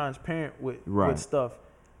being transparent with Right. stuff,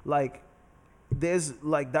 like there's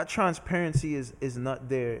like that transparency is not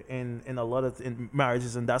there in a lot of in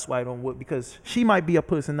marriages, and that's why it don't work. Because she might be a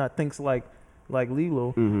person that thinks like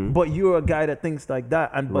Lilo, but you're a guy that thinks like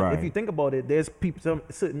that. And but if Right. you think about it, there's some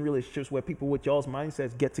certain relationships where people with y'all's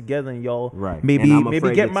mindsets get together and y'all Right. maybe And I'm maybe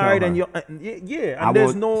afraid get to tell married her. and yeah, I and there's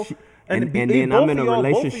won't- no. she- And, and be- then both I'm in of a y'all, Both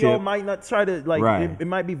of y'all relationship. might not try to like. Right. It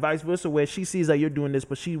might be vice versa, where she sees that you're doing this,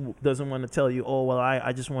 but she doesn't want to tell you. Oh well,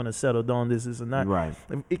 I just want to settle down this and that. Right.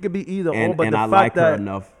 It could be either or. And, But and the I fact like her that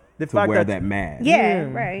enough the to fact wear that- that mask. Yeah,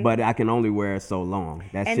 Yeah. right. But I can only wear it so long.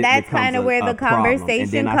 That And shit that's becomes kind of a- where a the problem. And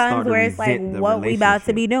conversation then I start comes, to where it's like, resent the what we about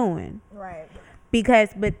to be relationship. doing.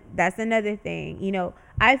 Right. But that's another thing. You know,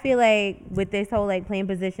 I feel like with this whole like playing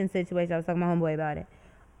position situation, I was talking to my homeboy about it.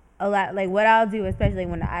 A lot, like what I'll do, especially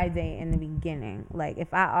when I date in the beginning, like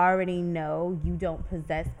if I already know you don't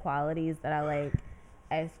possess qualities that I like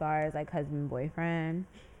as far as like husband, boyfriend,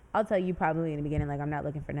 I'll tell you probably in the beginning, like I'm not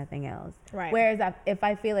looking for nothing else. Right. Whereas if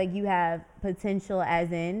I feel like you have potential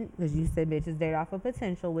as in, because you said bitches date off of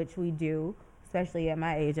potential, which we do, especially at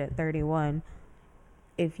my age at 31,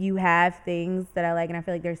 if you have things that I like and I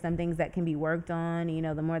feel like there's some things that can be worked on, you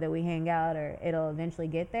know, the more that we hang out or it'll eventually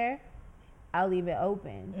get there, I'll leave it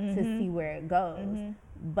open to see where it goes.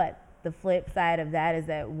 But the flip side of that is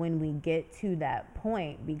that when we get to that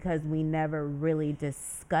point, because we never really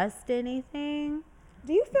discussed anything,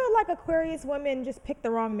 Do you feel like Aquarius women just pick the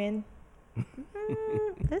wrong men?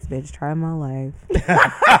 this bitch tried my life.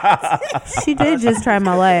 She did just try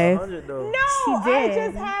my life. 100 though. No, She I did.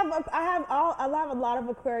 just have I have a lot of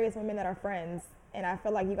Aquarius women that are friends, and I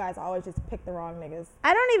feel like you guys always just pick the wrong niggas.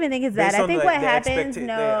 I don't even think it's that. Based I on, think like, what the happens,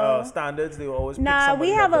 the standards, they will always pick Nah, somebody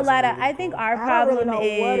we that have a doesn't lot of. really I think cool. our I don't problem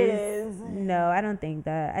really know what it is. is. No, I don't think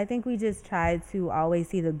that. I think we just try to always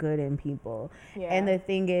see the good in people. Yeah. And the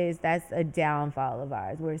thing is, that's a downfall of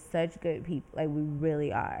ours. We're such good people. Like, we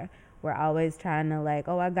really are. We're always trying to, like,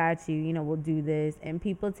 oh, I got you. You know, we'll do this. And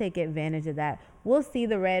people take advantage of that. We'll see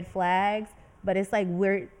the red flags, but it's like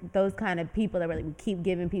we're those kind of people that we keep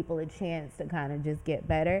giving people a chance to kind of just get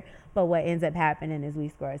better. But what ends up happening is we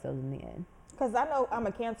screw ourselves in the end. Because I know I'm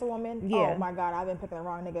a Cancer woman. Yeah. Oh my God, I've been picking the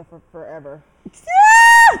wrong nigga for forever.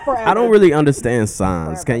 I don't really understand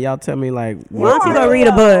signs. Can y'all tell me like Why don't you go are read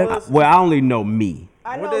a book? Well, I only know me.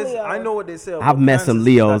 I know What is? Leo. I know what they say. I've about met some cancers,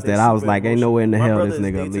 Leos they're that I was super like, ain't no way in the emotional. hell My this brother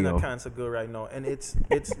is nigga dating Leo. a cancer girl right now, and it's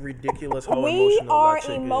ridiculous how We emotional are that chick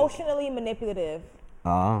is. emotionally manipulative.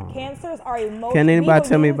 Oh. Cancers are emotional. Can anybody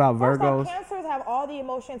tell me about First off, Virgos? Cancers have all the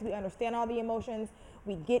emotions. We understand all the emotions.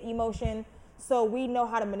 We get emotion. So we know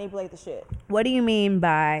how to manipulate the shit. What do you mean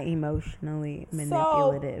by emotionally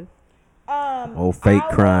manipulative? Oh, fake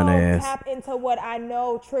I crying will ass. tap into what I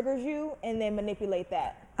know triggers you and then manipulate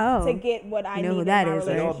that Oh. to get what I You know need who in that my is, right?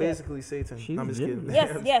 They all relationship. basically Satan. She's I'm just kidding.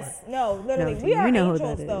 Yes, yes, no, literally, No, we are you know who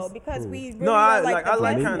angels that though is. because we really No, I are like like the I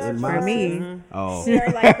like best cancers. For nurturers. me. Oh. We are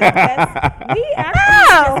like the best. We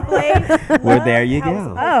actually display Well, love there you how it's go.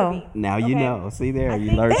 supposed to Oh. be. Now you Okay? know. See there, I you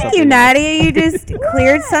think- learned Thank Thank something. you, else. Nadia. You just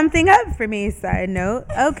cleared something up for me. Side note.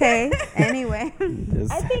 Okay. Anyway.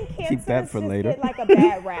 Just I think cancers keep that for just later. get like a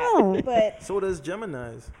bad rap, Oh. but So does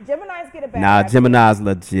Geminis. Geminis get a bad Nah, rap. Gemini's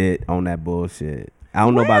legit on that bullshit. I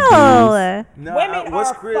don't know about dudes. Well, Nah, Women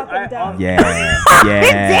what's are crazy? fucking dumb. Yeah,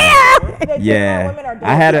 yeah, The Gemini yeah. women are dumb.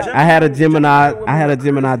 I had a Gemini women I had a are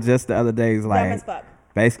Gemini crazy. just the other day. It's dumb like as fuck.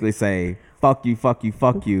 basically say fuck you, fuck you,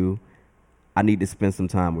 fuck you. I need to spend some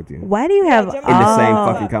time with you why do you have Gemini in the same Oh.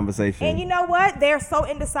 fucking conversation. And you know what? They're so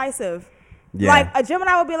indecisive. Yeah. Like a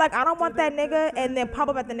Gemini would be like, I don't want that nigga, and then pop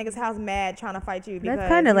up at the nigga's house mad trying to fight you. Because That's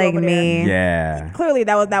kind you of like over there. me. Yeah. Clearly,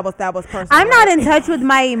 that was personal. I'm not in touch with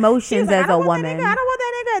my She was emotions like, as I don't a want that woman. nigga, I don't want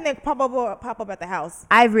that nigga, and then pop up at the house.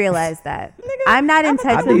 I've realized that. Nigga, I'm not in I'm a-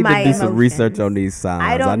 touch I with need my to do emotions. some research on these signs.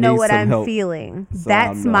 I don't know need what some I'm help. feeling. So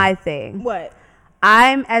That's I'll know. my thing. What?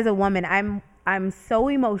 I'm as a woman, I'm so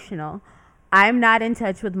emotional. I'm not in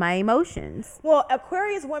touch with my emotions. Well,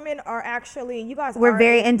 Aquarius women are actually, you guys We're are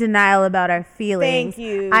very in denial about our feelings. Thank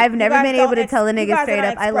you. I've You never guys been don't able to ex- tell a you nigga guys are straight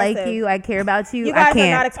not up, I like expressive. you, I care about you. You I guys are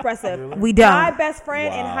can't. not expressive. We don't. My best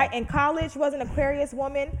friend Wow. in college was an Aquarius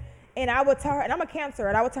woman, and I would tell her, and I'm a Cancer,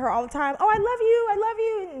 and I would tell her all the time, "Oh, I love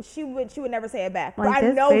you," and she would never say it back. Like, but I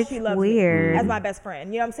this know bitch she loves weird. me as my best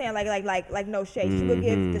friend. You know what I'm saying? Like no shade. She would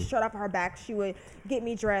give the shirt off her back. She would get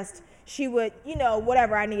me dressed. She would,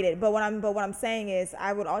 whatever I needed. But what I'm saying is,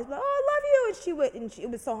 I would always be like, "Oh, I love you," and it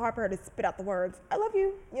was so hard for her to spit out the words, "I love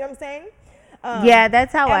you." You know what I'm saying? Yeah,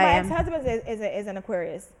 that's how And I my am. ex-husband is an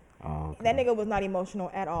Aquarius. Oh, okay. That nigga was not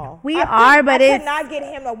emotional at all. We I are, could- but I it's- could not get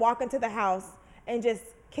him to walk into the house and just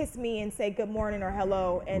kiss me and say good morning or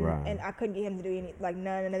hello, and Right. I couldn't get him to do any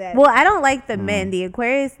none of that. Well, I don't like the men. The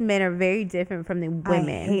Aquarius men are very different from the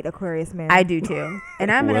women. I hate Aquarius men. I do too.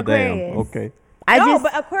 And I'm an Well, damn. Aquarius. Okay. I no, just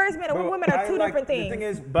but Aquarius men and Bro, women are I two like- different things. The thing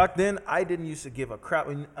is, back then I didn't used to give a crap,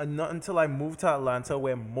 not until I moved to Atlanta,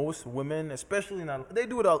 where most women, especially they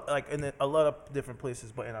do it in a lot of different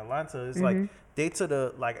places, but in Atlanta, it's like they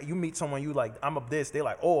you meet someone you like, I'm up this, they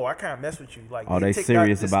like, oh, I can't mess with you. Like, Oh, they take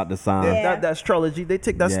serious this- about the sign. Yeah. That astrology, they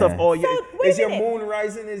take that Yeah. stuff. Oh, wait a is your minute. moon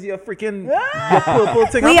rising? Is your freaking Ah! your purple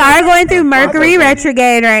thing? we I'm are going through Mercury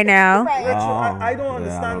retrograde right now. Right. Retro, Oh, I don't yeah,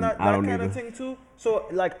 understand that I don't kind of either. thing too. So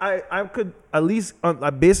like I could at least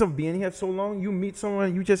based on being here so long, you meet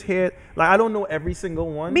someone, you just hear I don't know every single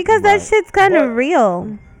one Because that Right. shit's kind But- of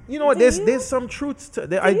real. You know what? Do you- There's some truths to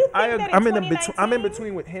that. you think that in I'm in I'm in 2019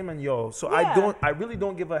 between with him and y'all. So Yeah. I really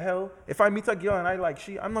don't give a hell if I meet a girl and I like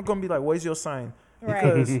I'm not gonna be like, where's your sign? Right.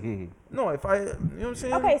 Because no, if I you know what I'm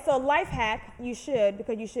saying? Okay, so life hack, you should,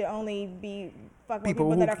 because you should only be fucking with People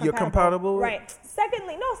people that who are you're compatible with? Right.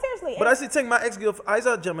 Secondly, no, seriously. But I should think my ex girlfriend. I was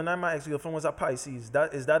a Gemini. My ex girlfriend was a Pisces.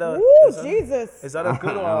 Is that a? Ooh, is that- Jesus. Is that a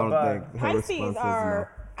good or I a don't bad? think her response Pisces is are.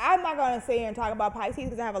 I'm not gonna sit here and talk about Pisces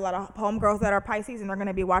because I have a lot of homegirls that are Pisces and they're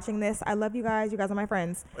gonna be watching this. I love you guys. You guys are my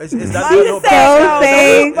friends. Is that I'm no, just but- saying, So no,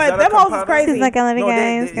 fake. but Is that them a hoes is compatible? crazy. She's like, I love you No,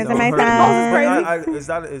 guys. they- Guys no, are my her-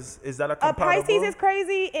 friends. Is that a compatible? Pisces is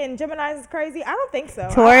crazy and Gemini is crazy. I don't think so.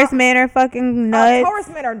 Taurus men are fucking nuts. Taurus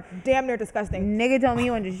men are damn near disgusting. Nigga told me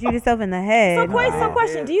you wanted to shoot yourself in the head. So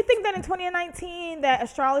question, do you think that in 2019 that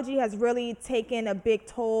astrology has really taken a big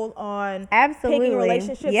toll on Absolutely. picking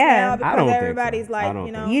relationships Yeah. now I because don't think so. everybody's I like, don't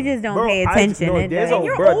you know. think You just don't Bro, pay attention. No, It there's does. a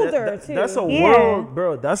You're bro, older, that- too. That's a Yeah. world,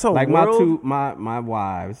 bro. That's a Like world. my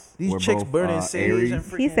wives. These were chicks both, burning sage Aries. and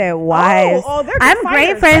freaking. He said wives. Oh, they're good I'm great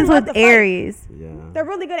fighters. friends They love with to fight. Aries. Yeah. They're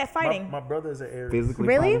really good at fighting. My brother's an Aries. Physically.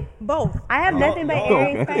 Really? fighting? Both. I have nothing but y'all-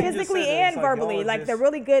 Aries okay. friends. Just Physically said it. and It's like verbally. y'all Like just- they're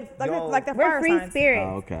really good. y'all- Like they're We're fire free signs. spirits.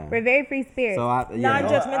 Oh, okay. We're very free spirits. So I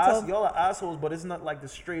Non-judgmental. Y'all are assholes, but it's not like the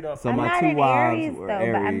straight up. So I'm my not two an wives Aries, were though,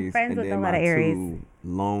 but I'm Aries, friends and with a then lot my of Aries. two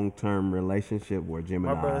long-term relationship were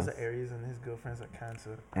Gemini. My brother's an Aries and his girlfriend's a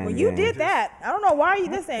Cancer. Well, you did that. I don't know why you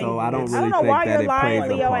this ain't. So I don't I really don't know think why that your it lying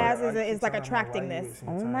plays a Leo part. ass is like attracting this.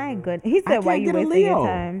 Oh my goodness. He said, why can't you get a wasting your Leo.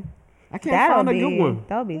 time? I can't That'll find a be, good one.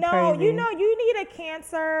 that'll be No, crazy. you know you need a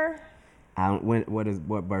Cancer.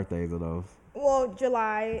 What birthdays are those? Well,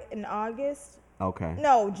 July and August. Okay.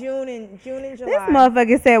 No, June and This July.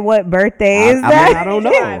 motherfucker said what birthday is I that? mean, I don't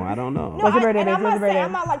know. I don't know. No, What's your birthday, and bitch? I'm What's not your birthday? saying,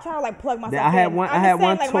 I'm not like trying to like plug myself. I had in. one- I'm I just had saying,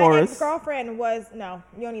 one like, Taurus. My ex-girlfriend was no,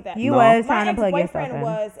 you don't need that. You No. was My trying to plug yourself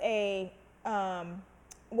ex-boyfriend in.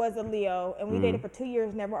 was a Leo, and we dated for 2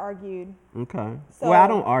 years, never argued. Okay. So- Well, I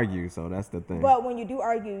don't argue, so that's the thing. But when you do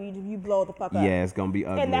argue, you blow the fuck up. Yeah, it's gonna be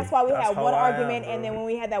ugly. And that's why we That's had how one I am, argument, bro. and then when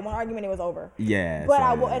we had that one argument, it was over. Yeah. But so,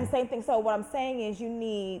 I will, yeah. and same thing. So what I'm saying is, you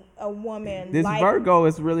need a woman. This like, Virgo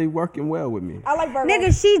is really working well with me. I like Virgos.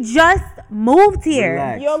 Nigga, she just moved here.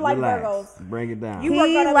 Relax, You'll like relax. Virgos. Bring it down. You- work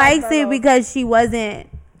He better like likes it Virgos. because she wasn't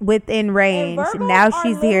within And range. Virgos Now are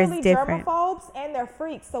she's here is literally different. germaphobes and they're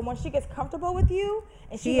freaks. So when she gets comfortable with you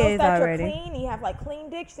and she She knows is that already. you're clean, and you have like clean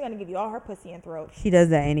dick, she's gonna give you all her pussy and throat. She does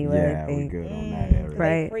that anyway. I yeah, we think. good on that area.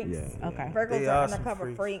 Right. Freaks. Yeah. Okay. Virgos They are are some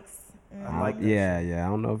undercover freaks. I like that Yeah, shit. yeah. I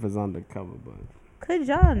don't know if it's undercover, but Could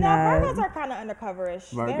y'all No, not? Virgos are kind of undercoverish.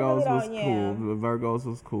 They really Virgos was don't, cool. Virgos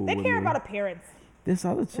was cool. They with care me. about appearance. This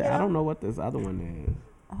other chick, Yeah. I don't know what this other one is.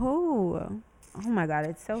 Oh my God,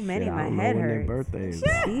 it's so many. Shit, I My don't know head when their hurts. birthdays.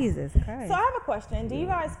 Jesus Christ. So I have a question. Do you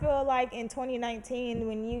guys feel like in 2019,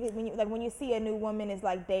 when you see a new woman, is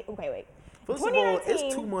like date? Okay, wait. First of all, it's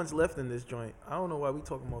 2019 2 months left in this joint. I don't know why we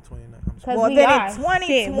talking about 29. I'm sorry. Cause Well, we then are. in 2020.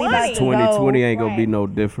 Shit, we about to 2020 ain't gonna be Right. no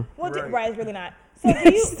different. Well, Right. right, it's really not. So do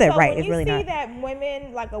you, She said so right, when it's you really see not. that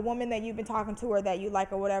women, like a woman that you've been talking to or that you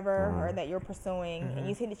like or whatever, or that you're pursuing, and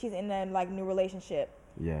you see that she's in a like new relationship,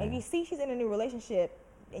 Yeah. if you see she's in a new relationship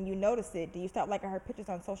and you notice it, do you stop liking her pictures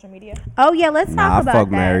on social media? Oh yeah, let's Nah, I talk about fuck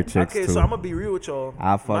that. married chicks Okay, too. so I'm gonna be real with y'all.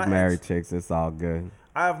 I fuck My married ex- chicks. It's all good.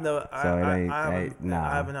 I have never. So it ain't- I haven't, ain't- nah.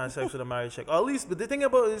 I haven't had sex with a married chick. Or at least, but the thing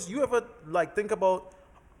about it is, you ever like think about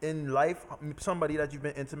in life somebody that you've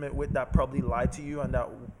been intimate with that probably lied to you and that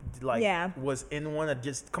like Yeah. was in one that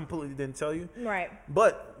just completely didn't tell you. Right.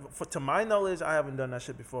 But to my knowledge, I haven't done that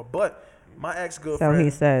shit before. But my ex So girlfriend, he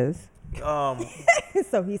says.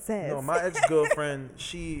 So he says. no, my ex girlfriend,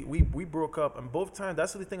 we broke up, and both times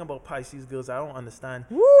that's the thing about Pisces girls I don't understand.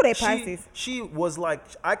 Woo, they She- Pisces. She was like,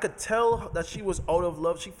 I could tell that she was out of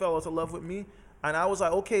love. She fell out of love with me. And I was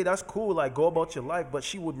like, okay, that's cool. Like, go about your life. But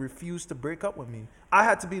she would refuse to break up with me. I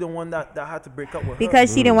had to be the one that had to break up with her. Because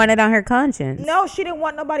she didn't want it on her conscience. No, she didn't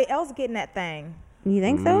want nobody else getting that thing. You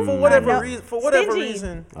think so? For whatever No. reason, for whatever Stingy.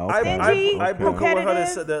 reason, Okay. Stingy, I broke up with her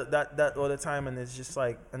competitive. that all the time, and it's just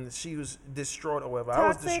like, and she was distraught or whatever. I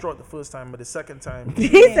was Toxic. distraught the first time, but the second time, He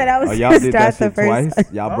said I was Oh, y'all did that distraught the shit first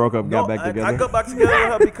twice? Y'all broke up, got No, back together? I got back together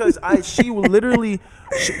with her because she literally,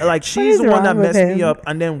 she's is the one that wrong with messed me him? up,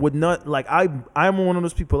 and then would not like I'm one of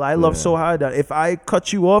those people I love Yeah. so hard that if I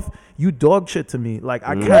cut you off, you dog shit to me. Like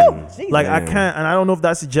I Mm. can't, like I Damn. can't, and I don't know if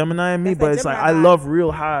that's a Gemini in me, That's but a it's like Gemini I vibe. love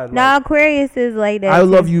real hard. Now Like, Aquarius is like that. I too.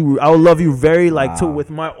 love you. I will love you very like to Wow. with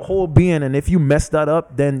my whole being, and if you mess that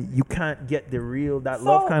up, then you can't get the real that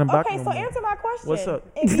love kind of back. Okay, no so more. answer my question. What's up?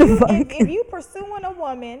 If The you, fuck? if you pursuing a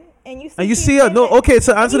woman and you see And you she's see her, in no, it- okay.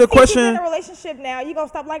 So if answer you the see she's in question. a relationship now, you gonna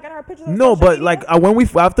stop liking her pictures on No, social but media? like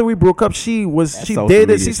after we broke up, she social dated.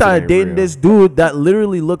 media She shit started ain't dating real. this dude that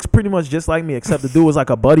literally looks pretty much just like me, except the dude was like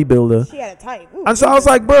a bodybuilder. she had a type. Ooh, And so I was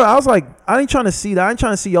like, bro, I ain't trying to see that. I ain't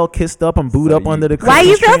trying to see y'all kissed up and booed So up you- under the. Why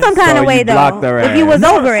you Christmas feel some tree. kind So of way you though? blocked her If you ass. was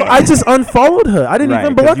over it. I just unfollowed her. I didn't Right,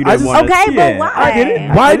 even 'cause block. you I didn't just wanna- Okay, Yeah. but why? I get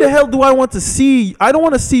it. Why the hell do I want to see? I don't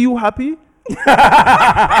want to see you happy.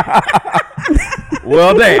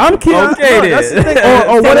 Well, damn. I'm kidding. Okay, No, that's the then. thing.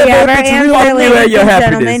 Or So whatever. we have our If it's answer, real, where ladies your and happiness.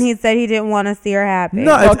 gentlemen. He said he didn't want to see her happy.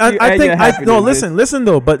 No, Fuck I you think and your no. happiness, Listen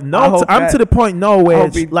though. But I no, hope I'm that- to the point. No, where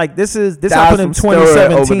hope he like this died happened in from steroid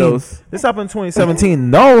 2017. overdose. This happened in 2017.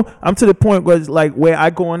 No, I'm to the point where it's like where I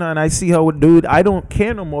go on and I see her with dude. I don't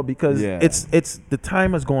care no more because Yeah. it's the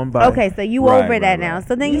time has gone by. Okay, so you Right, over that right, now. right.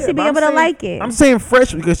 So then you Yeah, should be but I'm able to saying- like it. I'm saying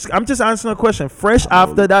fresh because I'm just answering a question. Fresh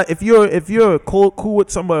after that, if you're cool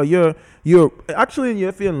with somebody, you're actually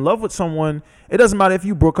if you're in love with someone, it doesn't matter if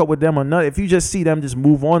you broke up with them or not. If you just see them just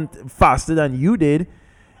move on faster than you did,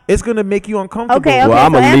 it's gonna make you uncomfortable. Okay, Well,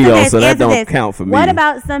 I'm so a answer Leo, this, so that answer don't this. count for What me.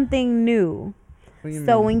 about something new? What do you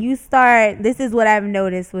So mean? when you start, this is what I've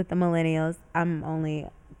noticed with the millennials. I'm only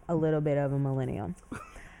a little bit of a millennial.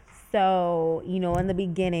 So, you know, in the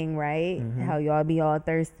beginning, right? Mm-hmm. How y'all be all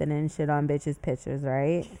thirsting and shit on bitches' pictures,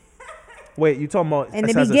 right? Wait, you talking about In the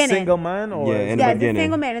as a beginning. single man or Yeah, in the Yeah, the beginning.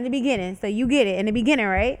 single man in the beginning. So you get it in the beginning,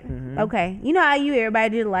 right? Mm-hmm. Okay. You know how you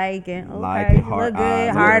everybody just like and Like okay, and you hard look good,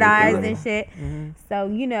 eyes, hard yeah, eyes yeah. and shit. Mm-hmm. So,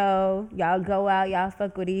 you know, y'all go out, y'all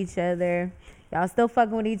fuck with each other. Y'all still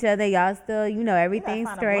fucking with each other. Y'all still, you know, everything's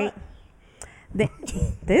find a straight. This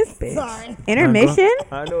bitch. Sorry. Intermission?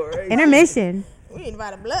 I know, right? Intermission. We need to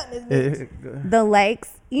find a blood in this bitch. The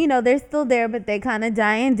likes, you know, they're still there, but they kind of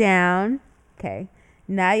dying down. Okay.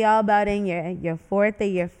 Now y'all about in your fourth or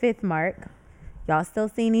your fifth mark. Y'all still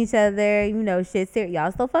seeing each other, shit serious.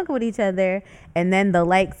 Y'all still fucking with each other, and then the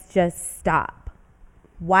likes just stop.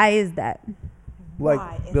 Why is that?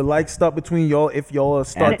 Like the likes stop between y'all if y'all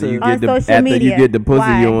start After to you On get social after media. you get the pussy,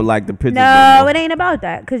 Why? you don't like the pictures. No, it ain't about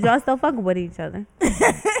that, because y'all still fucking with each other.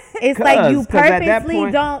 It's like you 'Cause at that purposely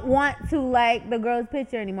point- don't want to like the girl's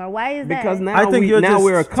picture anymore. Why is because that? now I think you're just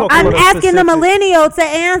we're a couple. I'm talking asking the specific- millennial to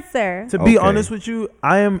answer. To be Okay. honest with you,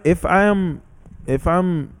 if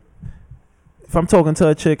I'm talking to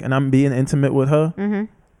a chick and I'm being intimate with her, Mm-hmm.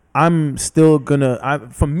 I'm still gonna.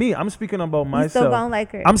 For me, I'm speaking about You myself. still gonna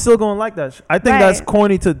like her. I'm still gonna like that. I think that's Right.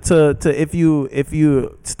 corny to if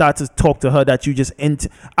you start to talk to her that you just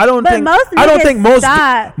I don't But think most I don't niggas think most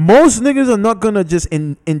stop. most niggas are not gonna just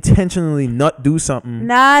intentionally not do something.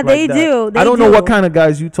 Nah, like they that. do. I don't know do. what kind of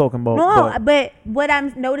guys you talking about. No, but what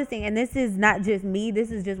I'm noticing, and this is not just me,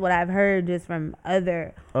 this is just what I've heard just from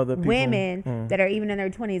other Other people. women that are even in their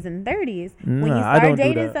 20s and 30s. When you Nah, I start don't do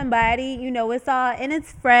dating that. somebody, it's all, and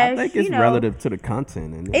it's fresh. I think it's relative to the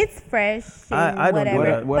content. And It's fresh and I don't do whatever.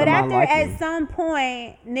 that. What But am I after, liking? at some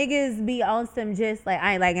point, niggas be on some just like,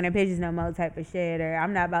 I ain't liking her pictures no more type of shit, or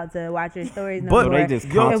I'm not about to watch her stories no But more. they just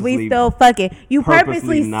If consciously we still fucking, you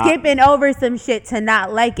purposely not- skipping over some shit to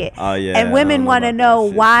not like it. Oh, yeah, and I women don't know want to about know that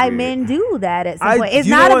shit. why Weird. men do that at some I- point. It's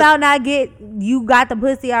you know not what? about you got the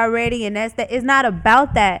pussy already, and that's that. It's not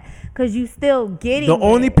about that, because you still getting The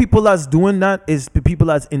only it. people that's doing that is the people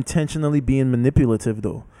that's intentionally being manipulative,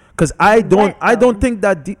 though. Because I don't though? think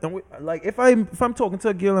that like if I'm talking to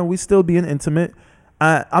a girl and we still being intimate,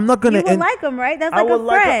 I'm not gonna. You would like them, right? That's I like would a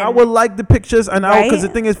like friend. I would like the pictures and because the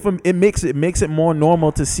Right? thing is it makes it more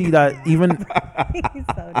normal to see that even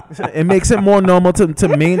it makes it more normal to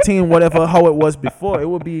maintain whatever how it was before. It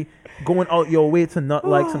would be going out your way to not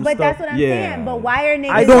like some But stuff. that's what I'm Yeah. saying. But why are niggas?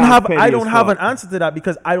 I don't have petty I as don't have an fuck. answer to that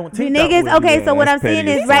because I don't Do think that niggas? way. Okay, Yeah, so what I'm that's saying petty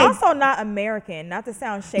is as He's right. also not American. Not to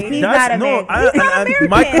sound shady. He's but not No, American.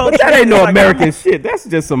 my culture. That ain't no like, American shit. That's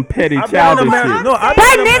just some petty I've been childish American. shit. No, I've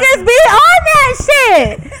But been niggas be on that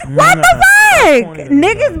shit. What the fuck?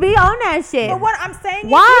 Niggas be on that shit. But what I'm saying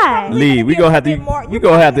is, Why? you're probably Lee, gonna we be gonna a have bit to more- we you're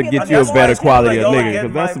gonna have to probably get gonna you a be better more- quality of Y'all nigga get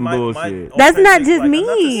because that's some my bullshit. That's not authentic, just like, me.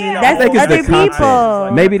 not to say That's I think it's other the content.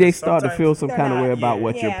 people. Maybe they start to feel Sometimes some they're kind of not. way about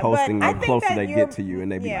what Yeah, you're but posting I the think closer that they you're- get to you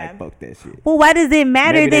and they be yeah. like, fuck that shit. Well, why does it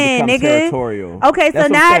matter Maybe they then, become nigga? territorial. Okay, That's so what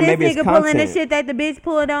I'm now saying. this Maybe it's nigga pulling the content. shit that the bitch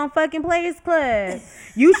pulled on fucking Players Club.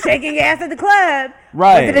 You shaking your ass at the club.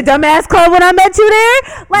 Right. Was it a dumbass club when I met you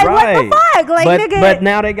there? Like, what Right. the fuck? Like, nigga. But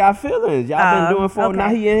now they got feelings. Y'all Oh, been doing for okay. now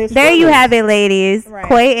he in his There you feelings. have it, ladies. Right.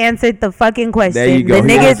 Quay answered the fucking question. There you go. The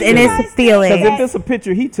He niggas has in feelings. his feelings. Because if it's a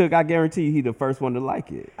picture he took, I guarantee you he the first one to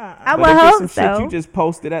like it. I But would if it's hope some so. shit you just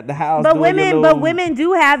posted at the house, But doing your women, little-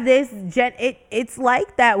 do have this. It's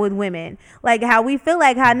like that with women. Like how we feel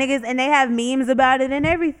like how niggas, and they have memes about it and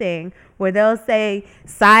everything, where they'll say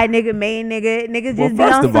side nigga, main nigga. Niggas Well, just be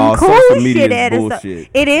first on of some all, cool social media shit. is at it. So- bullshit.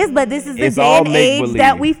 It is, but this is the It's day all and age make-believe.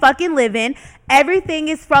 that we fucking live in. Everything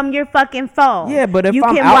is from your fucking phone. Yeah, but if you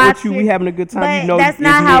I'm can out watch with you, it, we having a good time. But You know, that's it's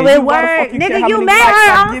not me how and it you. Why the fuck works, you care nigga. how You many met likes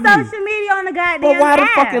her I on give you? social media on the goddamn But why the app.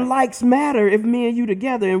 fucking likes matter if me and you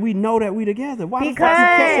together and we know that we together? Why the fuck you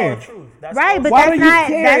care? Because That's right, all. but Why that's do you not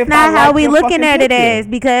care that's if not I how like we your looking fucking at it picture? as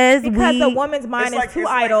because Because we the woman's mind is too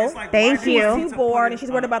idle. Thank you. She's too bored and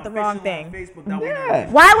she's worried about the wrong thing. Yeah.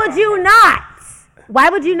 Why would you not? Why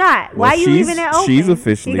would you not? Why Well, you leaving it open? she's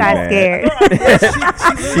officially He got mad. scared.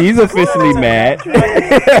 She's officially mad.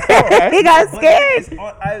 He got But scared.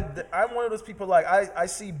 I'm one of those people like I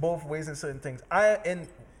see both ways in certain things.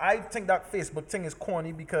 I think that Facebook thing is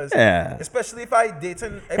corny because Yeah. especially if I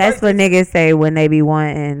dating. That's what niggas say when they be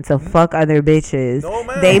wanting to fuck other bitches. No,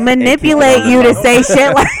 man. They manipulate No, you to no, say no.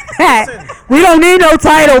 shit like that. Listen. We don't need no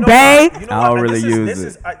title, babe. You know I don't what? really use this it.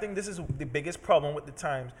 Is, I think this is the biggest problem with the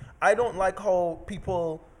times. I don't like how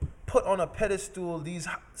people put on a pedestal these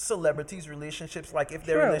celebrities' relationships, like if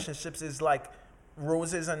their True. relationships is like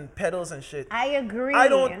roses and petals and shit. I agree.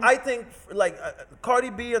 I think like Cardi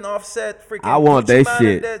B and Offset freaking. I want Gucci they Mane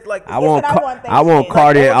shit. and that, like, I want I want they I want shit.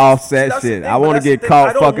 Cardi Like, and all- Offset that's the shit. thing, I but want that's to the get thing. caught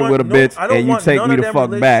I don't fucking want with a no- bitch I don't and you want take none me of the them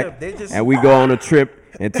fuck back relationship. They just- and we go on a trip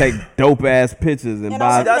and take dope ass pictures and And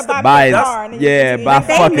buy I'm gonna buy buy a car and yeah you buy just-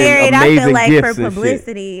 They fucking married, I amazing feel like, gifts for and shit.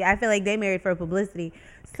 publicity. I feel like they married for publicity.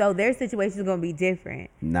 So their situation is gonna be different.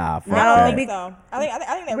 Nah, fuck No, I don't that. think so. I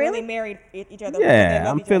think they Really? really married each other. Yeah,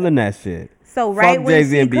 I'm feeling that shit. So right Fuck when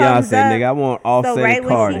Jay-Z she and comes Beyonce, up, nigga. I want Offset so right and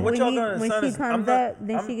when Cardi. she What y'all don't when understand she is I'm comes not- up,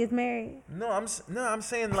 then I'm- she gets married. No, I'm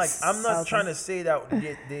saying like I'm not Okay. trying to say that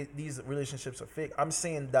these relationships are fake. I'm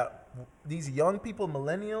saying that these young people,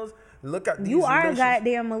 millennials, look at these You are a relationships.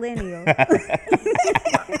 goddamn millennial.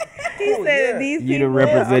 He Oh, said yeah. these You the people. Yeah, I'm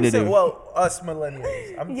representative. saying, well, us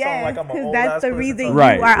millennials. I'm Yes, sounding like I'm an 'cause old that's ass the person reason talking. you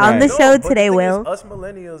Right, are on the right. show but today, the thing Will. is, us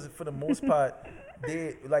millennials, for the most part,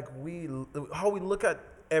 they like how we look at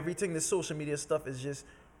everything. The social media stuff is just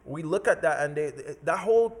we look at that and that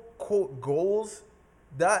whole quote goals.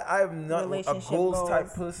 That I'm not a Relationship goals type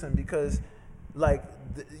goals. person because like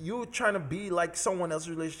you trying to be like someone else's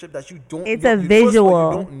relationship that you don't. It's you, a you- first of all,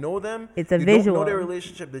 visual. You don't know them. It's a you Don't visual. know their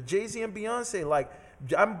relationship. The Jay-Z and Beyonce, like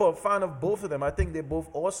I'm a fan of both of them. I think they're both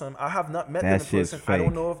awesome. I have not met That them in shit's person. I don't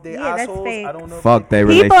fake. know if they Yeah, that's assholes. fake. I don't know. Fuck they People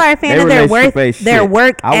relationship. are a fan of their relationship ain't their shit.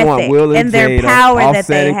 work I want ethic Will and their Jada, power that Offset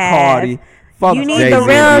they and have. Cardi. Fuck You need Jay-Z the and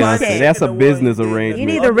real Beyonce. shit. That's a business You need arrangement. You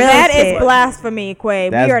need the real That shit. is blasphemy, Quay.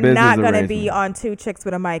 That's We are business not gonna arrangement. be on Two Chicks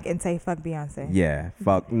with a Mic and say fuck Beyonce. Yeah,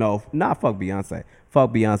 fuck no, not fuck Beyonce.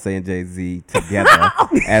 Fuck Beyonce and Jay-Z together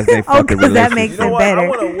as they fucking 'cause that relationship. makes You know it what? better. I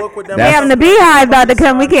want to work with them. That's- Damn, the Beehive about to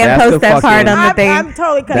come. We can't That's post the that part fucking- on the thing. I'm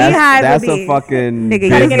totally That's, Beehive that's would a be- fucking Nigga, you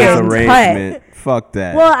gotta business get in arrangement. Fuck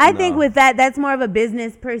that. Well, I No. think with that's more of a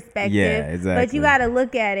business perspective. Yeah, But exactly. you got to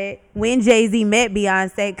look at it when Jay-Z met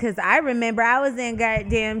Beyonce, because I remember I was in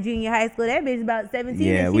goddamn junior high school. That bitch about 17,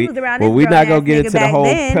 yeah, and she we was around well, this we're not gonna grown-ass get nigga into the back whole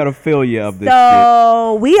then. pedophilia of this shit.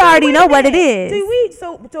 So we already Wait know a what it minute. is. Do we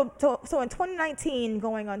so in 2019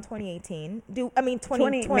 going on 2018?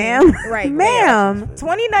 2020? Ma'am. Right, Ma'am.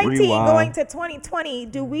 2019 Rewind. going to 2020.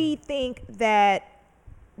 Do we think that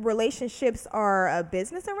relationships are a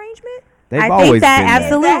business arrangement? They've I always think that been that.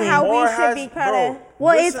 absolutely. Is that how Or we should has- be kind of? bro,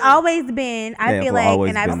 Well, it's listen. always been. I Yeah, feel well, like, always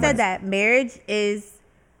and I've been said that. that marriage is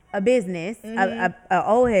a business. A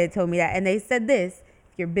old head told me that, and they said this: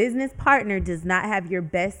 if your business partner does not have your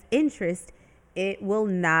best interest, it will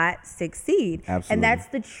not succeed. Absolutely. And that's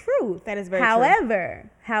the truth. That is very true.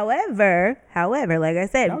 However, like I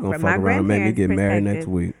said, Y'all gonna from my fuck around and make me grandparents' get married next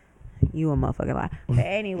perspective, week. you a motherfucking lie. But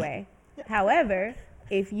anyway, however,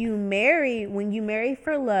 if you marry, when you marry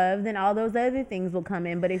for love, then all those other things will come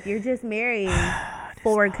in. But if you're just marrying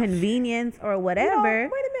for convenience or whatever,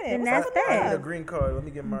 wait a minute. then What's that's up with I need a that. green card. Let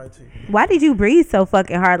me get married to you. Why did you breathe so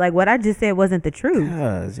fucking hard? Like what I just said wasn't the truth.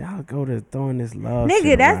 Cause y'all go to throwing this love. Nigga,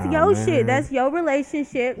 shit that's around, your man. shit. That's your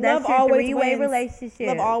relationship. That's Love your always three-way wins. relationship.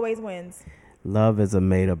 Love always wins. Love is a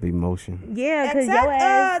made up emotion. Yeah, because Except, your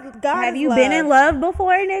ass. God Have is you been in love. love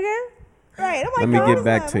before, nigga? Right. I'm like, Let me God get is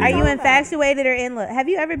back love. to Are you. you infatuated or in love? Have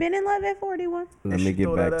you ever been in love at 41? Let She me get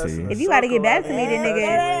throw back that to ass in you. a If you gotta get back to circle, me, then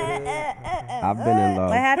nigga. I've been in What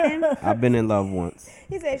love. happened? I've been in love once.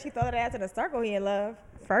 He said she throw that ass in a circle. He in love.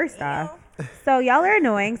 First off, so y'all are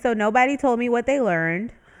annoying. So nobody told me what they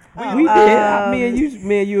learned. We did.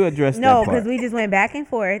 Me and you addressed No, that part. because we just went back and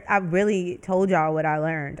forth. I really told y'all what I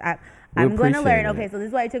learned. We I'm going to learn. appreciate it. Okay, so this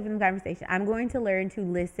is what I took from the conversation. I'm going to learn to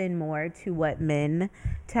listen more to what men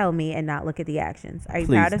tell me and not look at the actions. Are you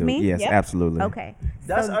Please proud of do. me? Yes, Yep. absolutely. Okay.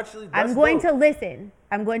 That's so actually- I'm that's going dope. to listen.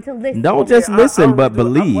 I'm going to listen. Don't Okay, just I listen, but redo it.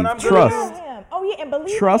 believe. What I'm gonna Trust. do- Oh yeah, and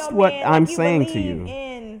believe. Trust in your what man I'm like you saying to believe you.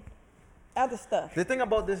 In other stuff. The thing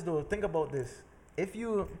about this, though, think about this.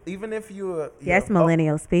 Even if you, Yes,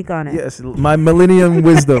 millennial. Speak on it. Yes, my millennium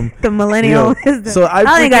wisdom. The millennial Yo, wisdom. so I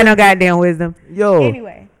ain't got freaking- no goddamn wisdom. Yo,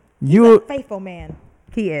 Anyway, you, Faithful man.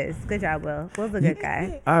 he is. Good job, Will. Will's a good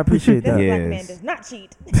guy. I appreciate This that. Yeah. black man Yes. does not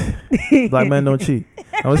cheat. Black man don't cheat.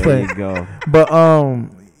 I was There playing, you go. but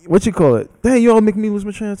what you call it? Dang, you all make me lose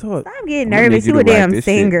my train of thought. Stop getting I'm gonna nervous. need You a to write damn this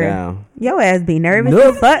shit singer. down. Your ass be nervous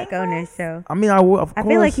Nope. as fuck on this show. I mean, I will. Of I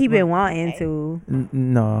course. feel like he been but- wanting to.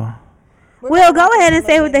 No, Will, go ahead and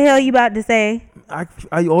say what the hell you about to say. I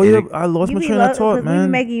lost You my be train lo- of thought, 'cause we be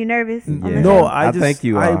man. making you nervous. on the Yeah. No, show. I just think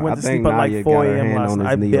you I are. went I to think sleep at like Nadia 4 got her a.m. hand last on his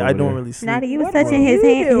night. knee I over don't there. really sleep. Nada, you was What touching were his you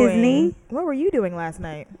hand, his doing? knee. What were you doing last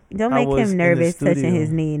night? Don't I make was him in the nervous touching studio. his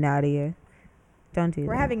knee, Nadia. Don't do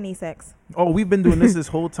We're that. having knee sex. Oh, we've been doing this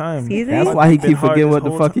whole time. Excuse me? That's Fuck, why he it's been keep hard forgetting this what the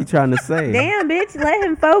whole fuck time. he trying to say. Damn, bitch, let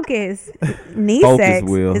him focus. Knee Focus, sex.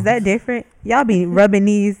 Will. Is that different? Y'all be rubbing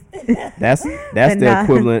knees. That's But the nah.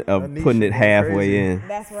 equivalent of That knee putting shit it go halfway crazy. in.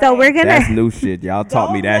 That's right. So we're gonna. That's new shit. Y'all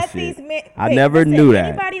taught me Don't that let shit. these men- I Wait, never listen, knew that.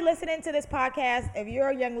 Anybody listening to this podcast, if you're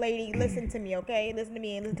a young lady, listen to me, okay? Listen to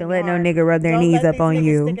me and listen Don't to me let no hard. nigga rub their Don't knees let up these on niggas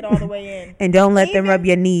you. Stick it all the way in. And don't let them Even- rub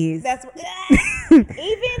your knees. That's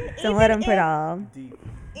even. Don't let them put all.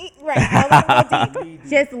 Right. Don't let them go deep.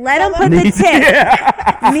 Just let them Don't put let the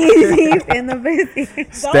tip. Knee deep in the pussy.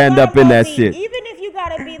 Don't Stand let up them in go that deep. shit. Even if you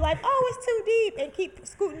gotta be like, oh, it's too deep, and keep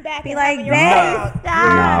scooting back. Be and like, having your babe, arms out. stop.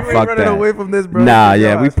 Nah, You ain't fuck running that. away from this, bro. Nah, Your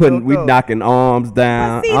yeah, we ass putting, we filled up. knocking arms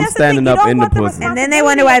down. see, I'm that's the standing thing, you up don't in the want the pussy. And then they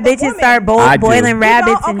wonder why bitches start I do. boiling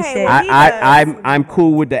rabbits and okay, shit. well, I'm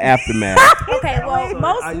cool with the aftermath. Okay, well,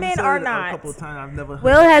 most I men said are it not. A couple of times. I've never.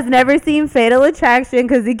 Will has never seen Fatal Attraction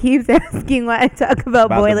because he keeps asking why I talk about About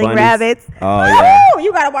the boiling bunnies. rabbits. Oh yeah. Oh,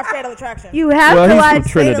 you gotta watch Fatal Attraction. You have Well, to he's watch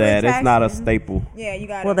from Trinidad. Fatal It's not a Attraction. staple. Yeah, you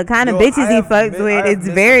got Well, the it. kind of Yo, bitches I he have fucks mi- with, I have it's missed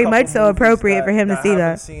a very couple much so movies appropriate for him to that see I haven't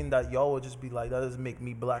that. seen that y'all would just be like, that doesn't make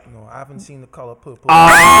me black. No, I haven't seen The Color Purple.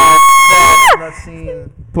 Oh, I've not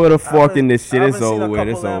seen. put a fork in this I shit. haven't It's seen over a with.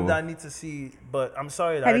 couple It's of them over. that I need to see, but I'm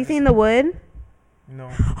sorry. That Have I you just- seen The Wood? No.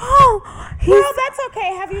 Oh, Girl, that's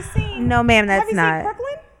okay. Have you seen? no, ma'am, Have that's you not. seen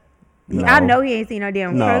Crooklyn? No. I know he ain't seen no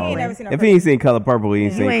damn No. He ain't Crooklyn. never seen no If he ain't seen Color Purple, he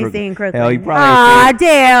ain't You seen ain't Crooklyn. seen Crooklyn. Hell, he probably Aw, ain't seen.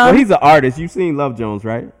 damn. Well, he's an artist. You seen Love Jones,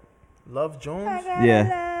 right? Love Jones.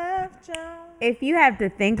 Yeah. If you have to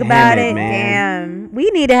think Damn about it, it, man. damn.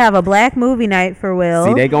 We need to have a black movie night for Will.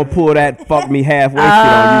 See, they gonna pull that fuck me halfway shit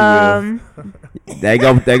on you, Will. They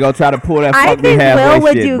gonna try to pull that I fuck me think halfway Will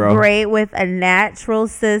would shit, do bro. great with a natural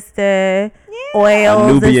sister, A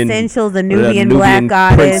oils, Nubian- essentials, a a Nubian black Nubian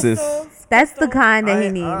goddess. princess. That's the kind that he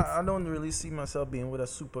needs. I don't really see myself being with a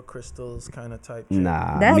super crystals kind of type. chick.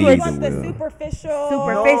 Nah, That's me what- either, Want the Will. superficial.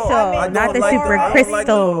 Superficial, I not don't the like super I don't like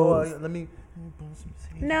crystals. let me.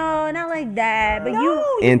 No, not like that. But No,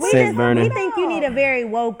 you, Incense burning. we think you need a very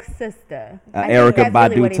woke sister. I think Erica that's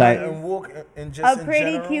really Badu what he type. needs. And walk and just A in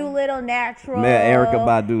pretty general. cute little natural. Man, Erykah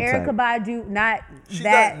Badu Erykah type. Badu, not She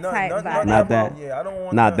that does- type Badu. Not that. Yeah, I don't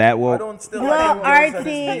want Not that woke. I don't still A like little them girls that just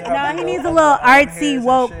artsy. be No, having he the needs a arm little hairs artsy and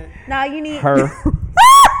woke. shit. No, you need Her,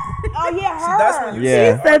 Oh yeah, her. See, that's when you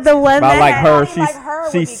yeah. said the one But I that like had- her. Somebody like her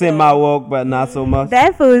would She's be semi woke, but not so much.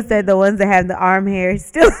 That fool said the ones that have the arm hair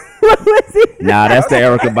still. What was he? Nah, that's the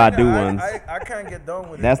Erykah Badu I- ones. I can't get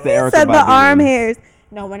done with That's it. the bro. Erykah Said the Badu arm ones. hairs.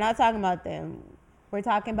 No, we're not talking about them. We're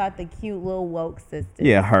talking about the cute little woke sisters.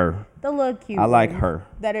 Yeah, her. The little cute. I like ones her.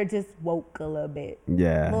 That are just woke a little bit.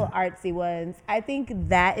 Yeah. Little artsy ones. I think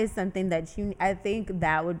that is something that you. I think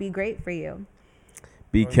that would be great for you.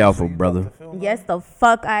 Be careful, brother. Yes, the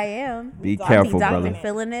fuck I am. Be Dr. careful, Dr. brother.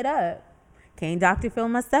 Filling it up. Can't Dr. Phil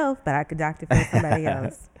myself, but I could Dr. Phil somebody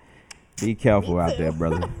else. Be careful out there,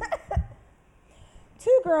 brother.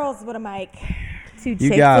 2 girls with a mic. 2 You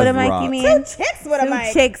chicks guys with a mic, rock. you mean? 2 chicks with a 2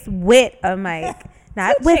 mic. chicks with a mic.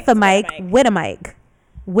 Not Two with chicks a with a mic, mic. with a mic.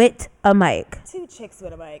 With a mic. 2 chicks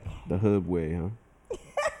with a mic. The hood way, huh?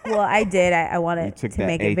 Well, I did. I You wanted took to that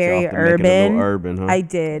make H it very off to make it a urban. little urban, huh? I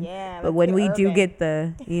did. Yeah, but let's when get we do urban. get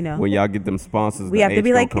the, you know, When y'all get them sponsors, we the have to H be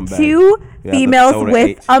gonna like come back. 2 You have to females throw the with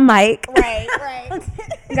H. a mic. Right, right.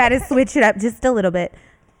 Got to switch it up just a little bit.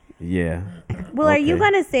 Yeah. Well, are you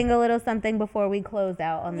Okay. going to sing a little something before we close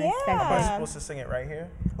out on this Yeah. Am I section? supposed to sing it right here?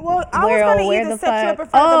 Well, I Where- was going where to either the set you up fuck- in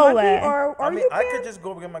front of Oh, the monkey or I mean, you I can. could just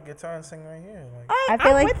go get my guitar and sing right here. Like, I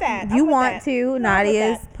feel I'm like with that. you I'm with want that. to. No, I'm with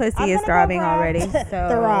Nadia's that. pussy I'm is gonna go throbbing grab already. the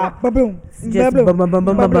So rock. Ba-boom. just boom, boom, boom,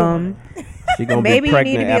 boom, boom, boom. She gonna Maybe be you need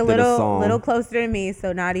pregnant to be a after the song. little closer to me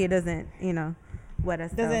so Nadia doesn't, wet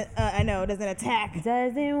us Doesn't I know doesn't attack.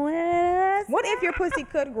 doesn't wet us. What if your pussy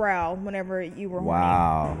could growl whenever you were horny?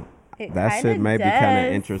 Wow. It That kinda shit may be kind of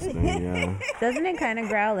does. interesting. Yeah. Doesn't it kind of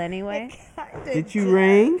growl anyway? Did you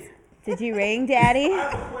ring? Did you ring, Daddy?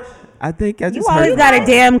 I think I just You always heard. got a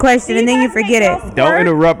damn question and then you forget it. Don't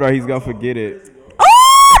interrupt or he's gonna forget it.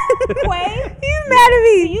 Quay, He's mad at do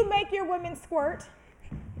me. you make your women squirt?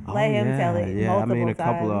 Let him tell it Yeah, I mean a multiple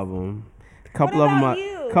couple times. of them. Couple of them about are.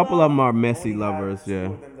 you? Couple Well, of them are messy lovers. Yeah.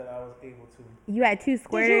 them that I was able to. You had 2 Did you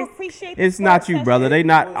squirters? appreciate the It's not squirt you, brother. session? They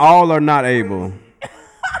not all are not able.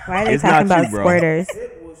 Why are they It's talking not you, about bro. squirters?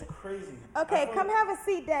 It was crazy. Okay, come have a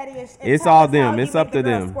seat, Daddy. And It's tell all us them. how you It's up make the to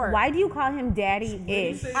girl them. squirt. Why do you call him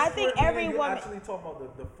Daddy-ish? I think every woman- Actually talk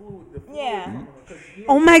about the fluid. The fluid Yeah.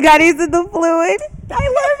 Oh my God, is it the fluid? I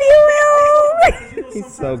love you, Will.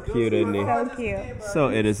 He's so cute, isn't he? So cute.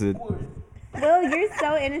 So innocent. Will, you're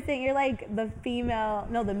so innocent. You're like the female,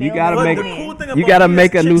 no, the male. You gotta But make the version of cool me. thing You about gotta me is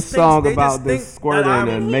make a new chicks think- song they about just this think squirting that I'm-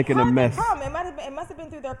 and He making a come, mess. they come. It must have been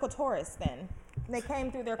through their clitoris then. They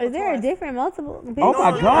came through their Is clitoris. there a different multiple? Oh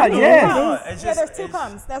my No, God, no, yes. no, it's Yeah, just- there's 2 it's-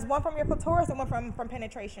 comes. There's one from your clitoris and one from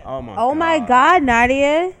penetration. Oh my God,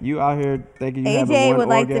 Nadia. You out here thinking you having AJ one would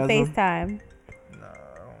like to orgasm? FaceTime.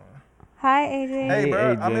 Hi, AJ. Hey,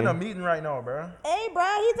 bro, I'm AJ. in a meeting right now, bro. Hey, bro,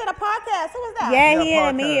 he's at a podcast. Who was that? Yeah, Yeah, he in a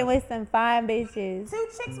podcast. meeting with some fine bitches. 2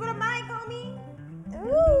 chicks with a mic, homie.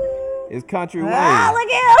 Ooh. It's Country Ah, Wayne.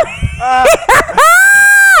 look at him.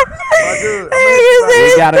 My dude, I'm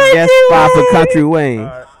We got a guest spot for Country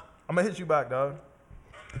Wayne. gonna hit you back, dog.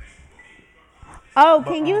 Oh,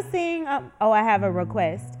 can you sing? Oh, I have a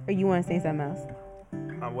request. Or you want to sing something else?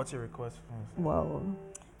 What's your request? Whoa.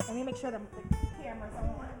 Let me make sure the camera's on.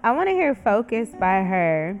 I want to hear Focus by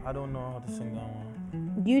her. I don't know how to sing that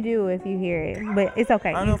one. You do if you hear it, but it's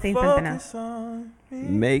okay. You sing something else.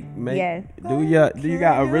 Make. Yes. Do you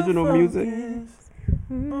got original music?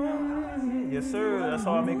 Yes, sir. That's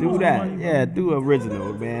how I make Do most that. money, bro. Yeah, do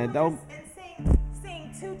original, man. Don't. And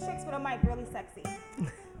sing Two Chicks with a Mic really sexy.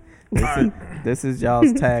 This is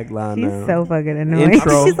y'all's tagline She's now. so fucking annoying.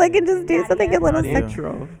 Intro. She's like, just do something a little Yeah. sexy.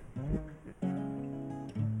 Intro.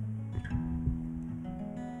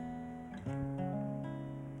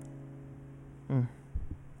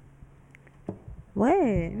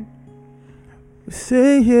 What?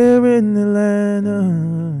 Sit here in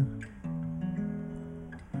Atlanta.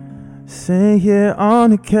 Sit here on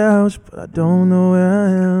the couch, but I don't know where I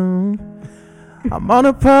am. I'm on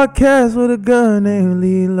a podcast with a girl named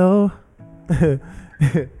Lilo.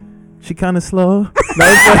 She kind of slow.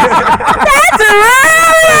 That's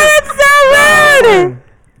so rude.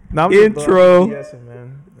 Now I'm Intro. Yes,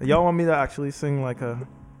 man. Y'all want me to actually sing like a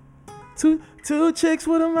two chicks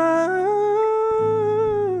with a mind?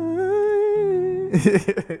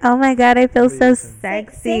 Oh my god, I feel so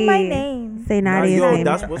sexy. Say my name. Say Nah, Nadia's yo, name.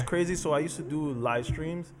 that's what's crazy. So I used to do live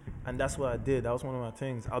streams, and that's what I did. That was one of my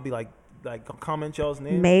things. I'll be like comment y'all's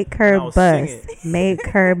name. Make and her I'll sing bust. it. Make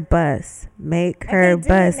her bust. Make I her can do it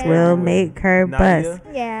bust. now. We'll make her Nadia? bust.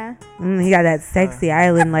 Yeah. He got that sexy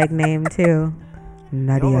island like name too.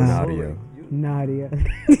 Nadia. Nadia.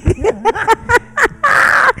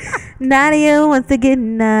 Nadia wants to get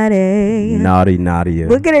naughty. Naughty Nadia.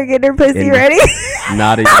 Look at her getting her pussy In the- ready.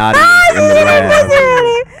 Naughty Nadia in the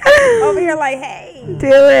lab. Over here like, hey. Do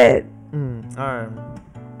it. All right.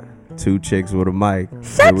 Two chicks with a mic.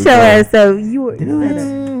 Shut Here we your go. ass up. You were.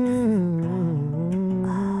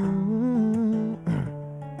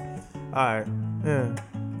 Alright, yeah.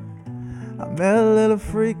 I met a little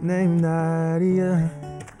freak named Nadia.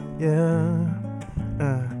 Yeah.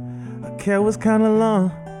 Her hair was kinda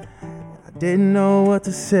long. I didn't know what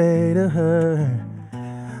to say to her.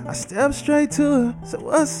 I stepped straight to her, said,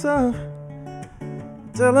 "What's up?"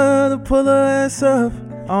 Tell her to pull her ass up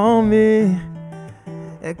on me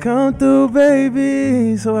and come through,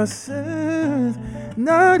 baby. So I said,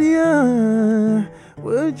 "Nadia,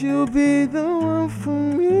 would you be the one for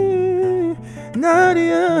me?"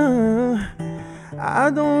 Nadia, I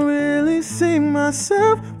don't really see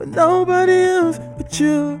myself with nobody else but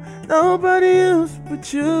you, nobody else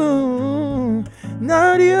but you.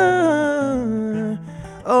 Nadia,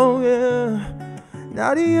 oh yeah,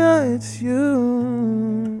 Nadia, it's you.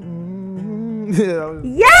 Yeah,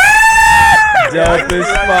 Yeah! Dope as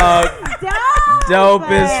fuck. Dope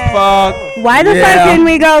as fuck. Why the fuck Yeah. didn't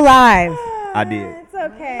we go live? I did. It's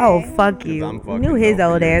okay. Oh, fuck you. I'm fucking Knew his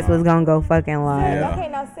dope old in your ass was mouth. gonna go fucking live. Yeah. Okay,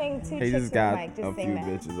 now sing Two He Chicks just with a got Mic. a Just few sing that.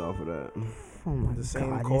 bitches off of that. Oh my The same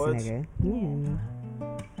god, chords? this nigga.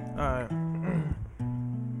 alright.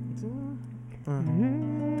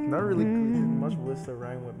 Not really much list to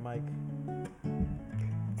rhyme with Mike.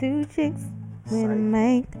 Two chicks with a Psych.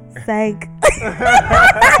 mic. Psych.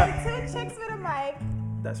 Two Chicks with a Mic.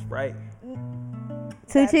 That's right.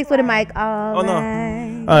 Two chicks with a mic. All Oh, no.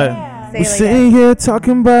 right. Alright. Yeah. Say We it like sitting here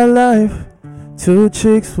talking about life. Two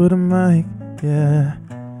chicks with a mic, yeah.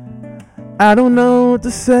 I don't know what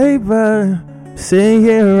to say, but I'm sitting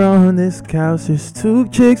here on this couch. There's two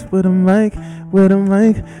chicks with a mic, with a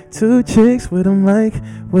mic. Two chicks with a mic,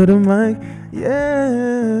 with a mic.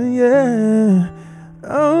 Yeah, yeah.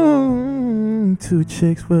 Oh, two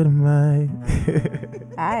chicks with a mic.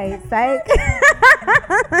 Alright, psych.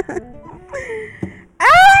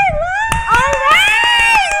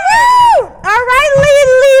 All right,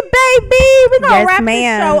 Lily, baby. We're going to Yes, wrap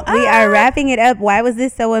ma'am. this show up. We are wrapping it up. Why was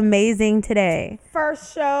this so amazing today?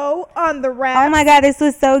 First show on the wrap. Oh my god, this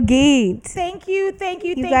was so geeked. Thank you, thank you,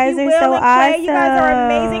 You thank guys you, are Will so and Quay. You guys are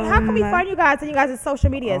amazing. How can we awesome. find you guys on you guys' social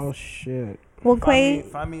medias? Oh shit. Well, Quay,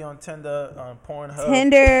 Find me on Tinder, on Pornhub.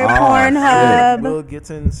 Tinder, Oh, Pornhub, Will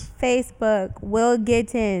Gittins. Facebook, Will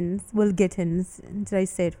Gittins. Will Gittins. Did I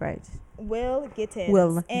say it right? Will Gittins.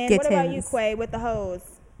 Will And what about you, Gittins. Quay, with the hoes?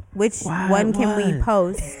 Which one can we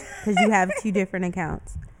post? Because you have two different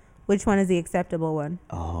accounts. Which one is the acceptable one?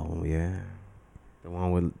 Oh yeah. The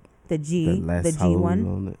one with The G, the less the G hoes one,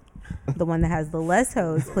 on it. the one that has the less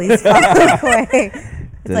hoes. Please follow Quay.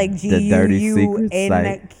 It's The- like the dirty secret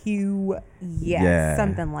site. GUNQ. Yes, Yeah.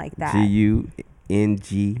 something like that.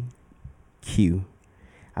 GUNGQ.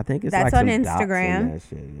 I think it's That's like on some dots in Instagram. that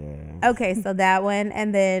shit, yeah. Okay, so that one,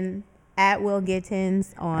 and then at Will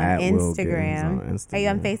Gittins on At Will Instagram. Gittins on Are you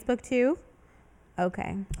on Instagram. Facebook too?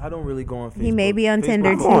 Okay. I don't really go on Facebook. He may be on Facebook- Tinder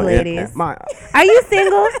I'm too, on it. ladies. My- Are you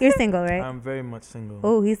single? You're single, right? I'm very much single.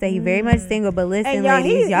 Oh, he said he very much single, but listen, And y'all,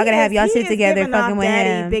 ladies, he- y'all he gotta have is- y'all he shit is together giving off fucking with daddy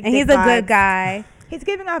him. big And he's dick a good vibes. guy. He's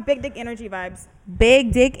giving off big dick energy vibes.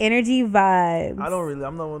 Big dick energy vibes.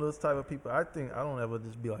 I'm not one of those type of people. I don't ever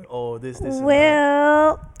just be like, oh, this, and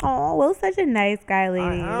that. Will's such a nice guy,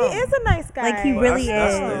 lady. I He am. is a nice guy. Like, he really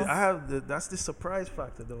That's is. that's the surprise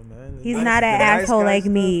factor though, man. He's Nice- not an the nice asshole guy like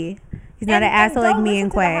stuff. me. He's not an asshole like don't me listen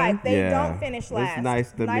and to the Quay. hype. They Yeah. don't finish last. It's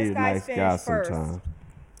nice to meet a guys nice finish guy first. sometimes.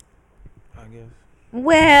 I guess.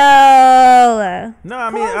 Well, No, I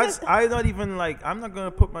mean, I not even like. I'm not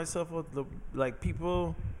gonna put myself with the like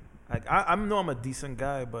people. Like I know I'm a decent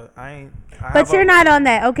guy, but I ain't. but you're not on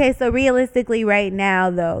that. Okay, so realistically, right now,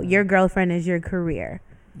 though, your girlfriend is your career.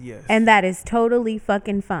 Yes. And that is totally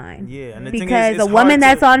fucking fine. Yeah, and the thing is, because it's a woman hard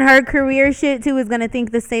that's to- on her career shit too is gonna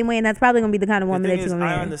think the same way, and that's probably gonna be the kind of The woman thing that is, you're gonna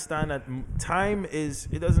I marry. understand that time is.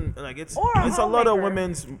 It doesn't like it's. Or a It's a lot of homemaker.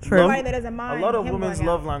 women's. Somebody that doesn't A mind lot of him women's going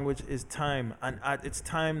love out. language is time, and it's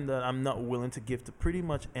time that I'm not willing to give to pretty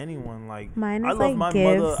much anyone. Like Mine I is, love like, my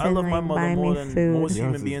gifts mother. I and, love my like, mother buying more me than food. most Yours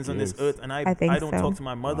human is beings on this gifts. earth, and I think I don't so. talk to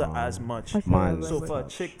my mother Wow. as much. What's your Mine love is- So language? for a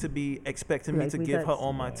chick to be expecting me Like, to we give her touch.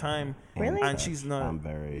 all my time, Really? and she's not, I'm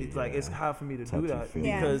very. it's like it's hard for me to do touchy that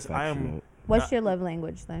feely, because I am. affectionate. What's your love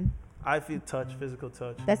language then? I feel touch, physical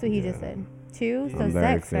touch. That's what he just said. Two, so I'm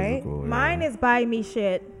very sex, right? physical, yeah. Mine is buy me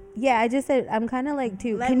shit. Yeah, I just said I'm kind of like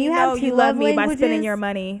two. Let Can me you know have two you love love me by languages? spending your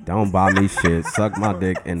money. Don't buy me shit. Suck my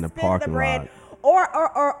dick in the Spend the parking bread. lot.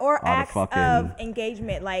 Or the acts fucking- of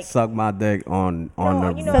engagement. Like, Suck my dick on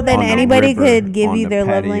No, the. you know, So then on the anybody river, could give on you the their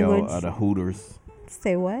love patio language? Of the Hooters.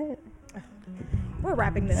 Say what? we're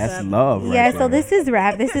wrapping this That's up. love, right Yeah, there. so this is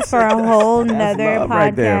rap. This is for a whole That's nother love podcast.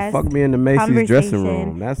 right there. Fuck me in the Macy's dressing conversation.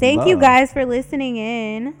 room. That's Thank you love. guys for listening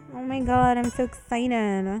in. Oh my god, I'm so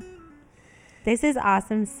excited. This is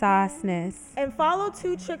awesome sauceness. And follow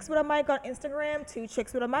Two Chicks with a Mic on Instagram, Two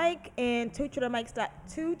Chicks with a Mic, and Two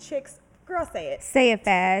Chicks. Girl, say it. Say it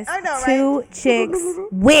fast. I know, right? Two chicks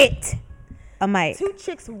with a mic. Two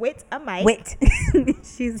Chicks with a Mic. Wit.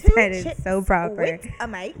 She Two said it Chicks so proper. with a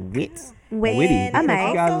Mic. Wits. Wit. Witty. A You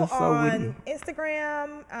mic. guys Also are so on witty.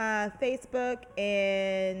 Instagram, Facebook,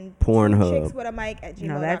 and Pornhub. Two Chicks with a Mic at gmail.com.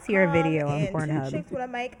 No, that's your video on and Pornhub. Two Chicks with a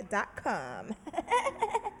Mic.com.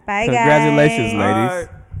 Bye, guys. Congratulations, All ladies. right.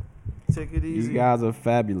 Take it easy. You guys are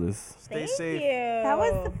fabulous. Stay Thank safe. you. That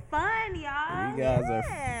was fun, y'all. You guys are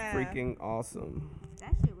Yeah. freaking awesome.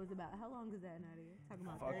 That shit was about, how long is that, Nadia? Talking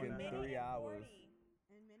about Fucking 30 minutes? 3 hours.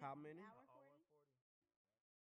 How many?